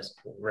process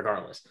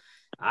regardless.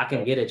 I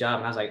can get a job.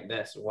 And I was like,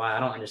 that's why I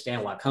don't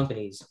understand why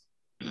companies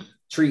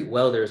treat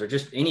welders or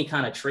just any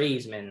kind of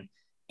tradesman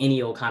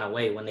any old kind of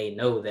way when they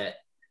know that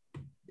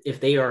if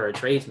they are a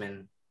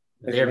tradesman,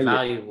 they're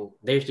valuable.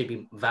 They should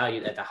be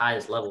valued at the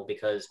highest level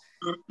because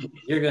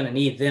you're going to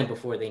need them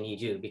before they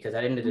need you. Because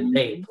at the end of the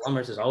day,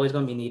 plumbers is always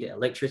going to be needed.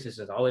 Electricians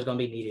is always going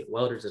to be needed.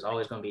 Welders is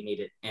always going to be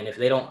needed. And if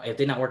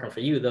they're not working for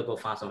you, they'll go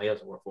find somebody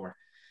else to work for.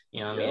 You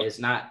know what I mean? It's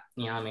not,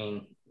 you know what I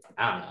mean?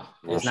 I don't know.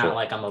 It's not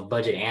like I'm a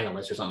budget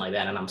analyst or something like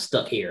that and I'm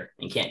stuck here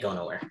and can't go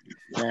nowhere.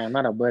 Man, I'm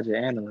not a budget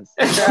analyst.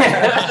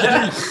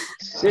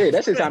 Shit,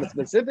 that shit sounded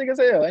specific as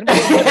hell.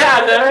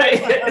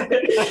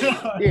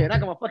 Yeah,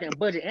 like I'm a fucking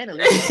budget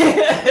analyst.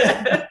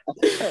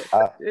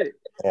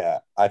 Yeah,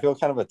 I feel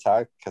kind of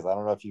attacked because I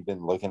don't know if you've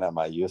been looking at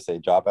my USA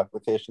job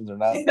applications or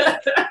not. Rip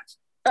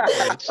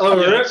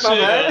my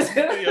man.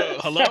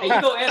 Hello? Hey,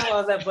 you go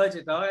analyze that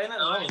budget, though. Ain't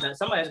nothing wrong with that.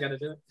 Somebody's got to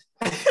do it.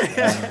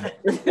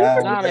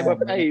 Man, but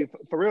hey,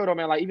 for real though,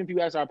 man, like even if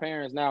you ask our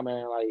parents now,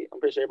 man, like I'm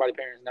pretty sure everybody's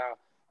parents now,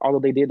 although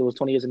they did those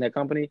 20 years in that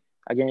company,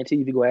 I guarantee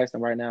you, if you go ask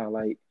them right now,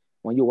 like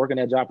when you're working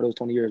that job for those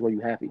 20 years, were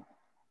you happy?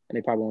 And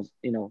they probably won't,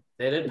 you know,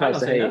 they probably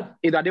say, hey,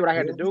 either I did what I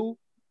had to do,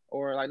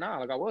 or like, nah,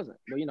 like I wasn't.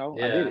 But you know,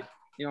 I did it.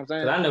 You know what I'm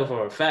saying? Because I know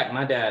for a fact,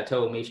 my dad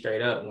told me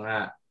straight up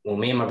when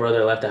me and my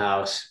brother left the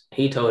house,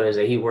 he told us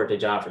that he worked a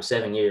job for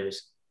 7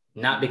 years,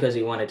 not because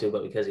he wanted to,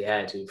 but because he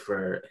had to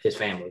for his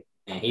family.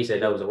 And he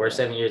said that was the worst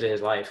 7 years of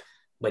his life,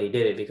 but he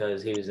did it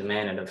because he was a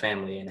man of the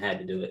family and had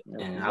to do it.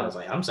 And I was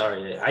like, I'm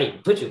sorry that I even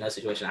put you in that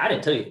situation. I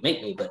didn't tell you to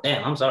make me, but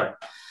damn, I'm sorry.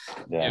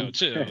 Yeah. Yo,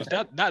 chill.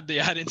 Not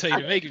that I didn't tell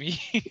you to make me.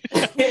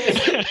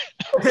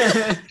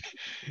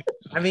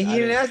 I mean, he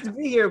didn't ask to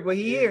be here, but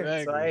he here.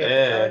 Exactly. So,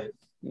 yeah,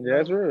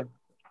 that's real.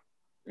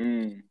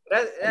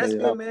 That's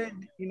good,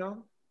 man. You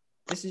know,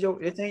 it's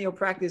in your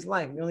practice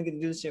life. You only get to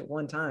do this shit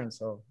one time,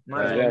 so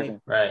make as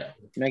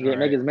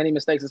many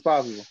mistakes as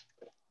possible.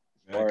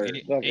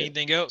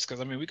 Anything else?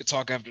 Because I mean, we could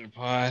talk after the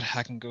pod.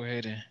 I can go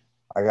ahead and.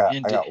 I got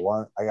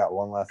one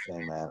last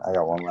thing, man. I'm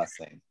gonna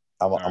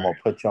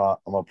put you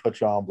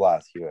on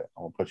blast, Hewitt.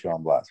 I'm gonna put you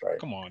on blast, right?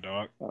 Come on,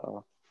 dog.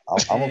 I'm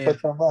gonna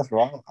put you on blast,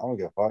 bro. I don't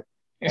give a fuck,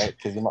 right?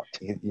 Because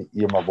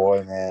you're my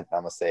boy, man. I'm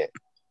gonna say it.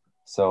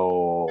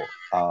 So,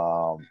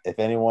 if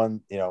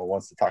anyone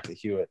wants to talk to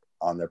Hewitt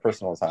on their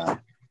personal time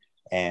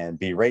and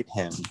berate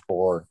him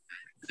for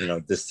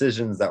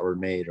decisions that were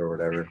made or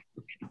whatever,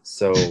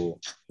 so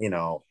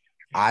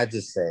I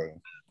just say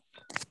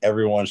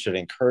everyone should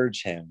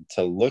encourage him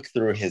to look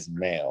through his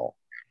mail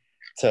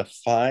to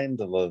find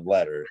the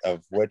letter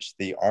of which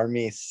the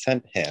Army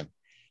sent him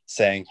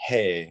saying,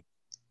 hey,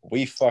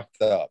 we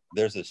fucked up.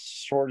 There's a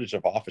shortage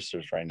of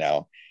officers right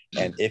now.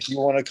 And if you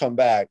want to come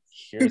back,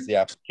 here's the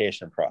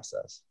application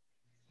process.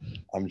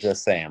 I'm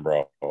just saying,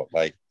 bro.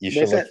 Like, you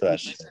should look for that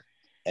shit.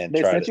 And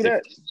they sent you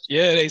that?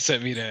 Yeah, they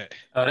sent me that.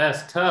 Oh,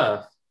 that's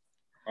tough.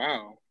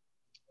 Wow.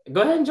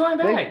 Go ahead and join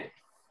back.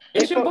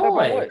 It's your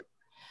boy.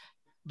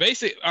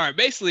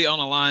 Basically on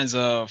the lines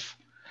of,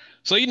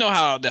 so you know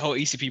how the whole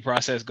ECP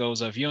process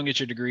goes. If you don't get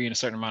your degree in a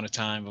certain amount of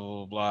time, blah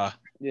blah blah,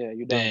 yeah,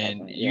 you're done.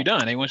 Then you're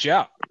done. They want you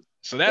out.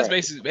 So that's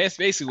basically what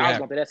happened. I was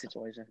going through that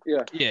situation.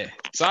 Yeah.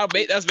 So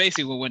that's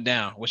basically what went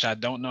down, which I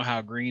don't know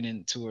how green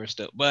and tour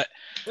stuff, but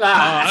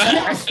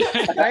same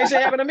shit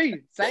happened to me.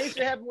 Same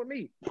shit happened with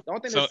me. The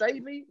only thing that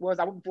saved me was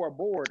I went for a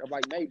board of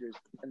like majors,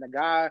 and the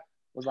guy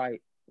was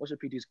like, "What's your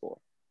PT score?"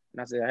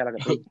 And I said, "I had like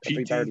a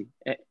 330."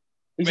 And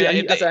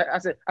I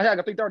said, "I had like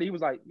a 330." He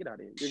was like, "Get out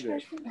of here, you're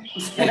good."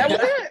 And that was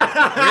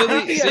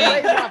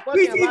it.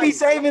 Really? He be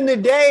saving the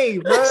day,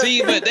 bro.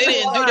 See, but they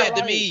didn't do that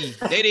to me.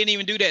 They didn't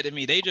even do that to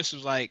me. They just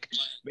was like,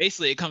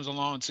 basically, it comes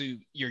along to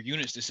your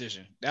unit's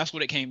decision. That's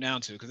what it came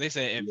down to. Because they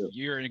said if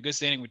you're in a good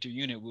standing with your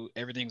unit,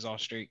 everything's all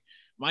straight.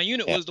 My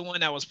unit was the one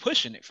that was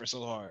pushing it for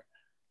so hard.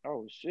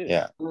 Oh shit.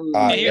 Yeah.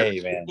 Hey,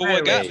 man. But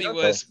what got me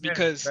was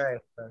because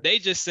they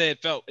just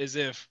felt as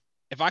if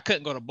I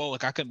couldn't go to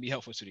Bullock, I couldn't be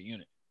helpful to the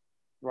unit.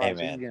 Right,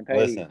 hey man,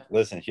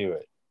 listen,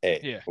 Hewitt.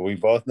 Hey, yeah. We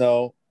both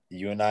know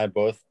you and I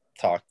both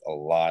talked a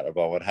lot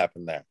about what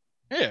happened there.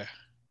 Yeah.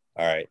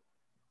 All right.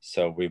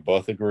 So we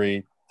both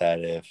agreed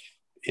that if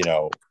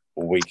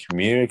we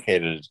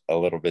communicated a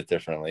little bit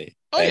differently,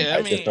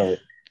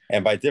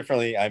 and by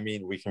differently, I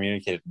mean we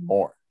communicated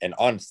more and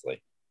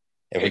honestly.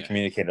 If we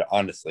communicated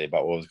honestly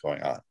about what was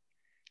going on,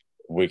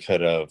 we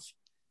could have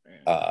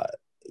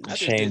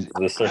changed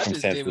the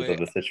circumstances of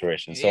the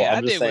situation. So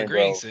I'm just saying,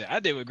 bro. I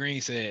did what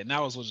Green said, and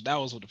that was what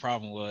the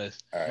problem was.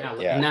 All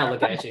right, now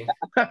look at you.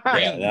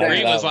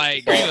 Green was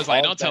like,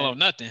 don't tell them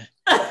nothing.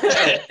 Because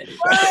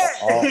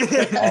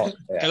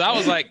I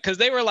was like, because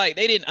they were like,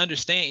 they didn't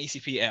understand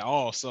ECP at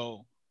all.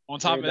 So on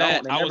top of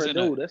that, I was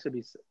that should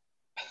be.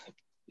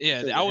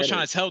 Yeah, I was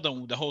trying to tell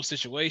them the whole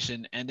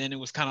situation, and then it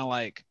was kind of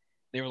like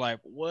they were like,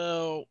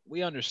 "Well,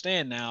 we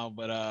understand now,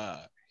 but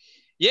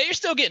yeah, you're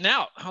still getting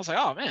out." I was like,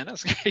 "Oh man,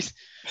 that's crazy."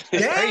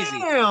 That's crazy.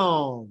 And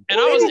I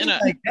was in a.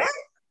 Like that?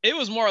 It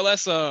was more or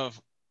less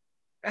of.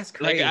 That's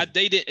crazy. Like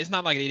they did. It's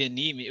not like they didn't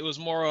need me. It was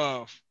more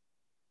of,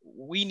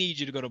 we need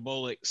you to go to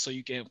Bullock so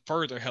you can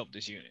further help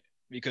this unit,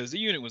 because the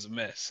unit was a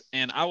mess,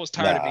 and I was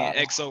tired of being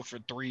XO for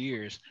 3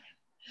 years.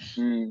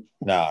 No.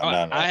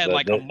 I had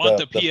a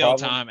month of PL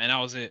time, and that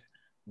was it.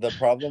 The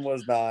problem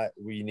was not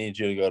we need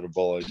you to go to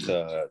Bullock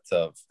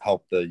to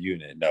help the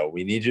unit. No,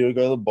 we need you to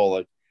go to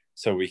Bullock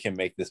so we can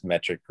make this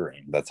metric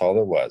green. That's all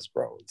there was,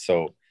 bro.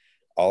 So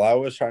all I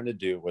was trying to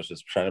do was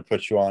just trying to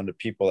put you on to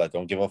people that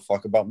don't give a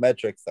fuck about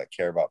metrics, that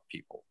care about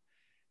people.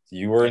 So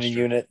you were in a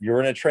unit, you were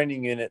in a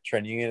training unit.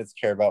 Training units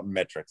care about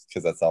metrics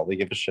because that's all they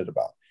give a shit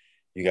about.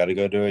 You got to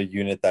go to a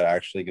unit that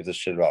actually gives a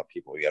shit about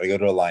people. You got to go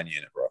to a line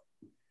unit, bro.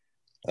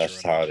 That's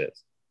just how it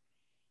is.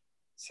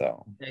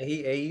 So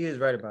he is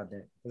right about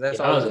that.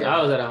 I was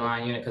at a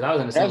line unit because I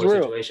was in a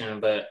similar situation,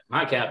 but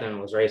my captain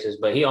was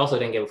racist, but he also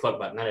didn't give a fuck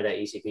about none of that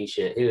ECP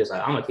shit. He was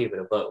like, "I'm gonna keep it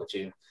a buck with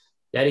you.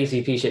 That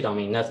ECP shit don't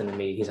mean nothing to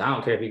me." He said, "I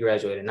don't care if you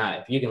graduate or not.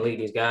 If you can lead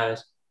these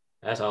guys,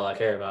 that's all I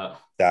care about."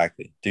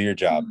 Exactly. Do your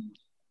job.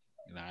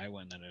 Nah, I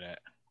wasn't none of that.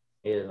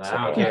 He was like,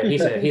 "I don't care." He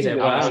said,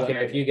 "Well, I don't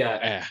care if you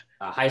got a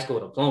high school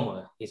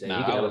diploma." He said,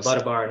 "You can have a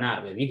butter bar or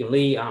not, but if you can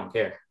lead, I don't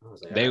care." I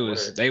was like,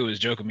 they was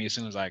joking me as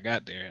soon as I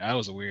got there. I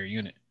was a weird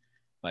unit.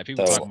 Like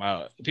people talking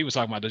about,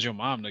 does your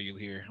mom know you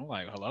here? I'm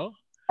like, hello?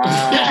 Man.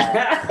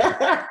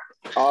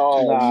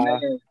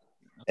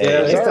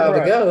 Yeah, it's time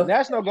to go.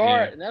 National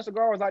Guard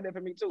was like that for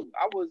me too.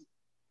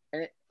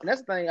 And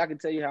that's the thing I can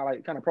tell you how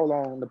kind of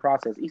prolonged the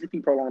process.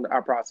 ECP prolonged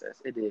our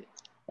process. It did,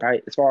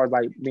 right? As far as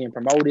being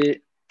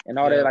promoted and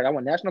all that. I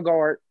went National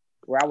Guard,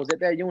 where I was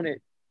at that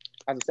unit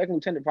as a second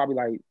lieutenant,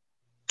 probably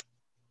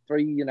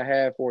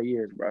 3.5, 4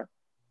 years, bro.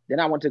 Then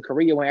I went to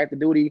Korea, went active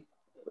duty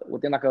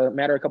within a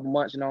matter of a couple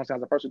months, I was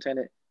a first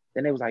lieutenant.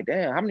 Then they was like,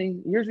 "Damn, how many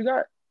years you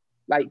got?"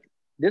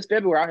 This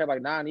February, I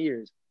had 9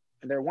 years.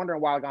 And they're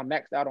wondering why I got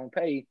maxed out on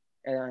pay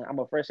and I'm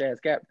a fresh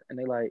ass captain. And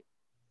they I'm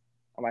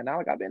like,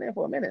 "Nah, I've been there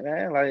for a minute,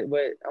 man.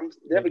 But I'm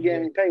definitely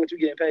getting paid what you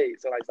getting paid.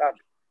 So stop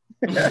it."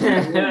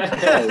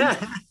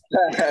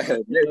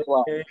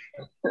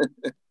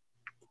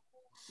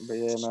 But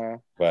yeah,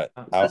 man. But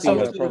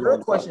the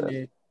real question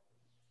is,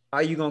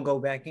 are you gonna go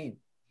back in?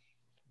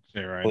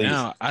 Right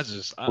now, I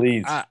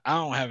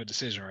don't have a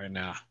decision right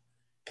now.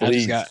 I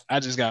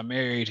just got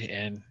married,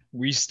 and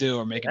we still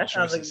are making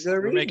choices.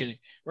 We're making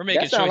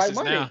choices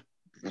now.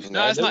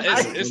 No, it's not.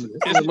 It's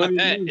not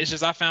that. It's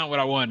just I found what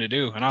I wanted to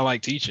do, and I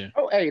like teaching.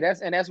 Oh, hey,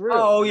 that's real.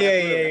 Oh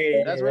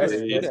yeah. That's real.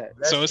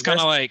 So it's kind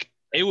of like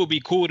it would be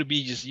cool to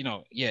be just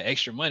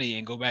extra money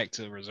and go back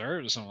to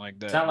reserves or something like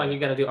that. Sound like you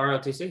got to do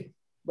ROTC.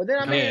 But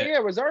then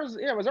reserves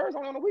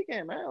only on the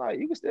weekend, man.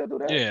 You can still do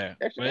that. Yeah,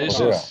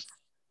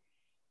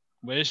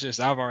 but it's just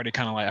I've already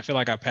kind of I feel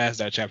like I passed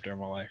that chapter in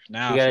my life.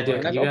 Now you gotta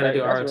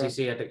do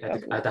ROTC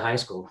at the high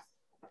school.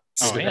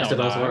 Oh, best of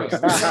both worlds.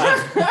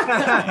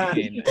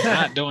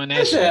 Not doing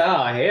that shit.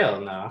 Oh hell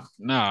no.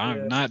 No,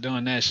 I'm not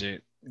doing that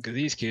shit because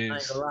these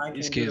kids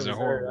are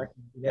horrible.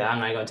 Yeah, I'm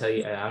not gonna tell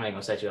you. I'm not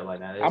gonna set you up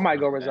like that. I might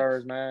go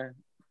reserves, man.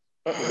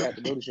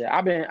 Active duty shit.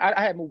 I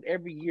had moved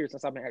every year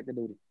since I've been active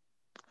duty.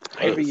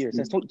 Every year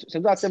since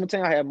 2017,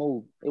 I had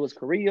moved. It was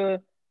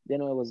Korea,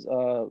 then it was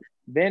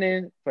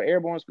Benin for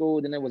airborne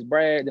school, then it was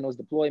Bragg, then it was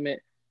deployment.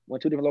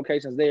 Went 2 different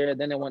locations there.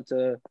 Then I went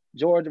to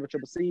Georgia for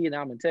Triple C, and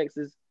now I'm in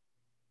Texas.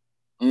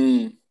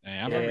 Man,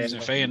 I remember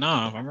using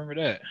Vietnam. I remember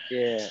that.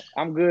 Yeah,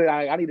 I'm good.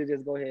 I need to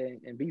just go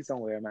ahead and be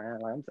somewhere,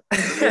 man.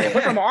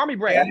 Put some Army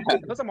Brad.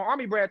 Put some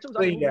Army Brad too.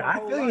 I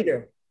feel you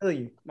there.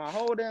 My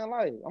whole damn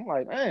life. I'm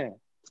like, man.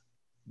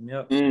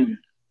 Yep.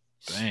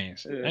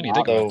 Thanks. I need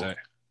to think about that.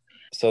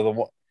 So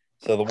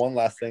the one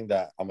last thing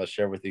that I'm gonna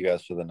share with you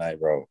guys for the night,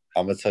 bro.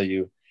 I'm gonna tell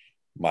you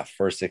my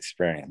first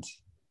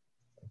experience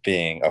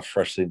being a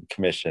freshly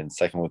commissioned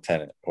second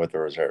lieutenant with the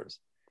reserves.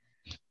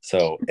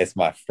 So it's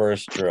my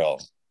first drill,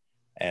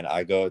 and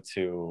I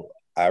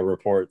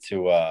report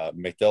to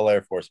MacDill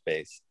Air Force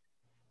Base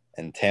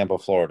in Tampa,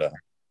 Florida,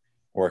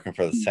 working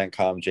for the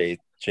CENTCOM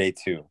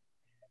J2.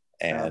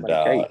 And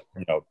okay.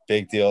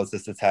 Big deal is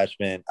this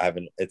detachment.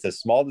 It's a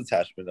small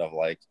detachment of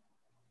like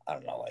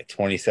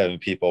 27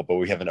 people, but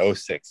we have an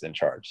 06 in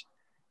charge.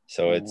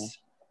 So it's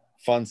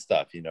fun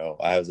stuff.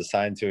 I was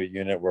assigned to a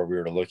unit where we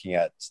were looking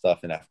at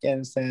stuff in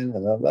Afghanistan,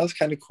 and that was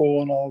kind of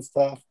cool and all that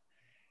stuff.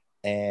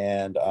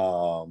 And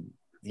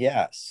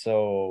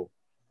so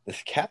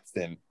this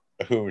captain,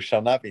 who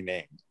shall not be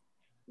named,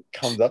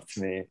 comes up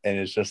to me and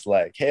is just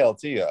like, "Hey,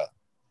 LT,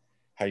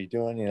 how you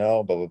doing?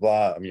 Blah blah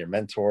blah. I'm your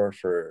mentor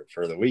for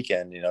the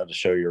weekend. To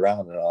show you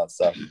around and all that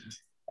stuff."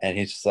 And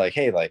he's just like,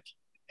 "Hey, like,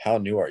 how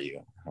new are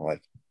you?" I'm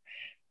like,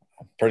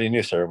 "I'm pretty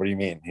new, sir. What do you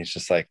mean?" He's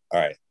just like, "All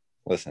right,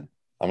 listen,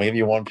 I'm gonna give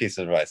you one piece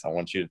of advice I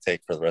want you to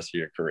take for the rest of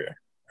your career.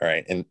 All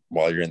right, and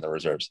while you're in the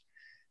reserves."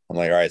 I'm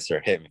like, "All right,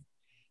 sir, hit me."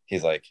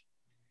 He's like,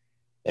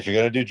 "If you're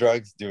gonna do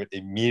drugs, do it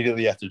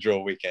immediately after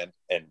drill weekend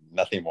and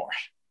nothing more."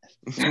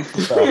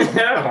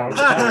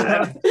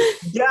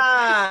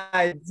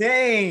 God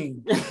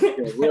dang.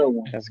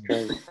 That's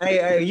crazy.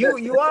 Hey,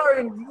 you are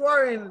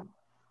in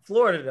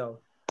Florida though.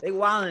 They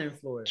wilding in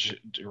Florida.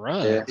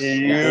 Drugs.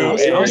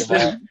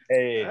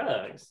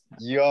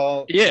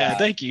 Y'all. Yeah,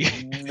 thank you.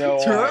 No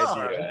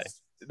idea.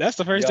 That's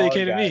the first thing that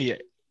came to me.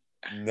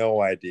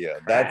 No idea.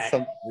 That's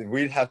something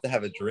we'd have to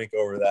have a drink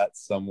over that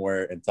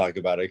somewhere and talk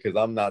about it, because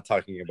I'm not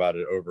talking about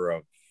it over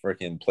a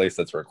freaking place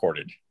that's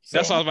recorded. So.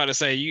 That's what I was about to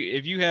say.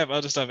 If you have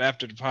other stuff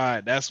after the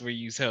pod, that's where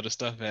you tell the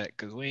stuff at,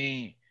 because we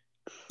ain't.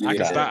 I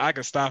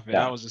can stop it.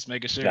 I was just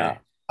making sure. Nah.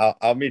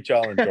 I'll meet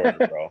y'all in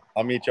Georgia, bro.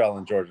 I'll meet y'all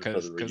in Georgia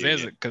for the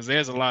reunion. Because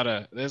there's a lot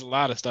of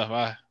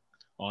stuff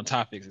on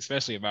topics,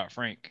 especially about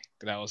Frank,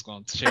 that I was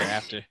going to share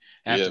after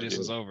this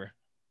was over.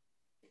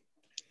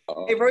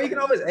 Hey, bro, you can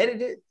always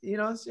edit it,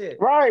 shit.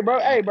 Right, bro.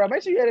 Hey, bro,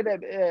 make sure you edit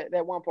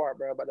that one part,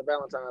 bro, about the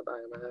Valentine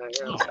thing, man.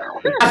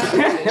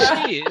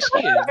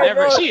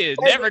 She is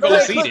never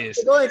gonna see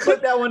this. Go ahead,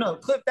 clip that one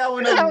up.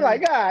 I'm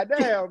like, God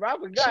damn, bro. I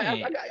forgot. I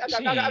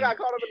got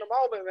caught up in the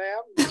moment,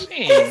 man.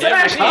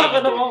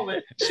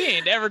 She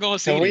ain't never gonna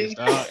see this.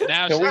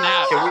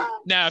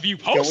 Now, if you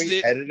post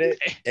it, edit it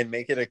and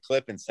make it a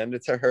clip and send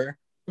it to her?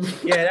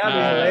 Yeah,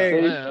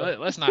 that'd be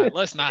hilarious.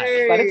 Let's not.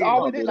 Hey, but it's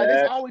all we did. Like,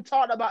 that's all we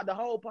talked about the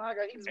whole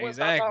podcast. He just went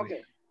stop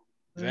talking.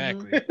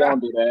 Exactly. Don't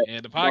do that.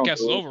 And the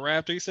podcast was over right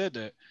after he said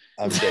that.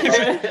 I'm just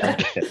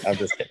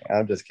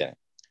kidding.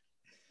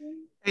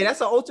 Hey,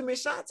 that's an ultimate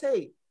shot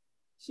take.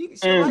 She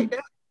like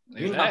that.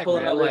 You're not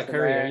pulling up like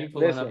Curry. Are you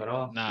pulling up at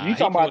all? Nah, you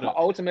talking about the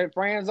ultimate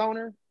friend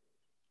zoner?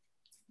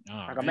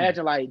 Like,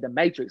 imagine like the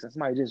Matrix and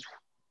somebody just.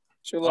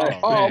 You're like,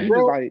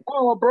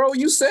 bro,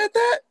 you said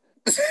that?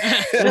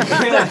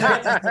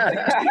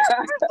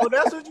 Oh,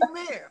 that's what you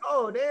meant.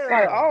 Oh, damn.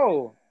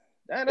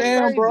 Like,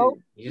 damn, bro.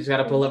 You just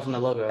gotta pull up from the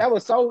logo. That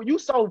was you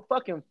so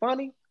fucking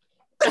funny.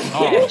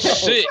 Oh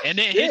shit! And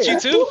then hit you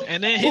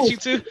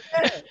too.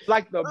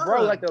 Like the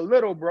bro, like the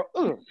little bro.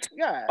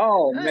 God.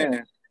 Oh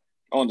man,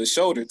 on the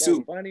shoulder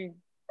too. Funny.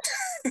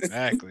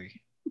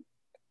 Exactly.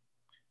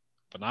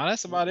 But now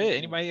that's about it.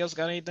 Anybody else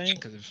got anything?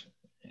 Because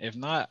if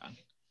not.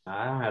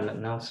 I don't have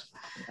nothing else.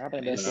 I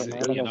think that's it,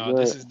 man.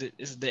 This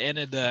is the end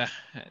of the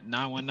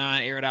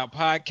 919 Air It Out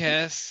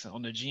podcast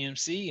on the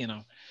GMC.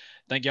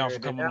 Thank y'all for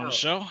coming on the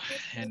show.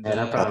 And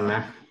no problem,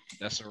 man.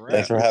 That's a wrap.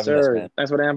 Thanks for having us, man. Thanks for the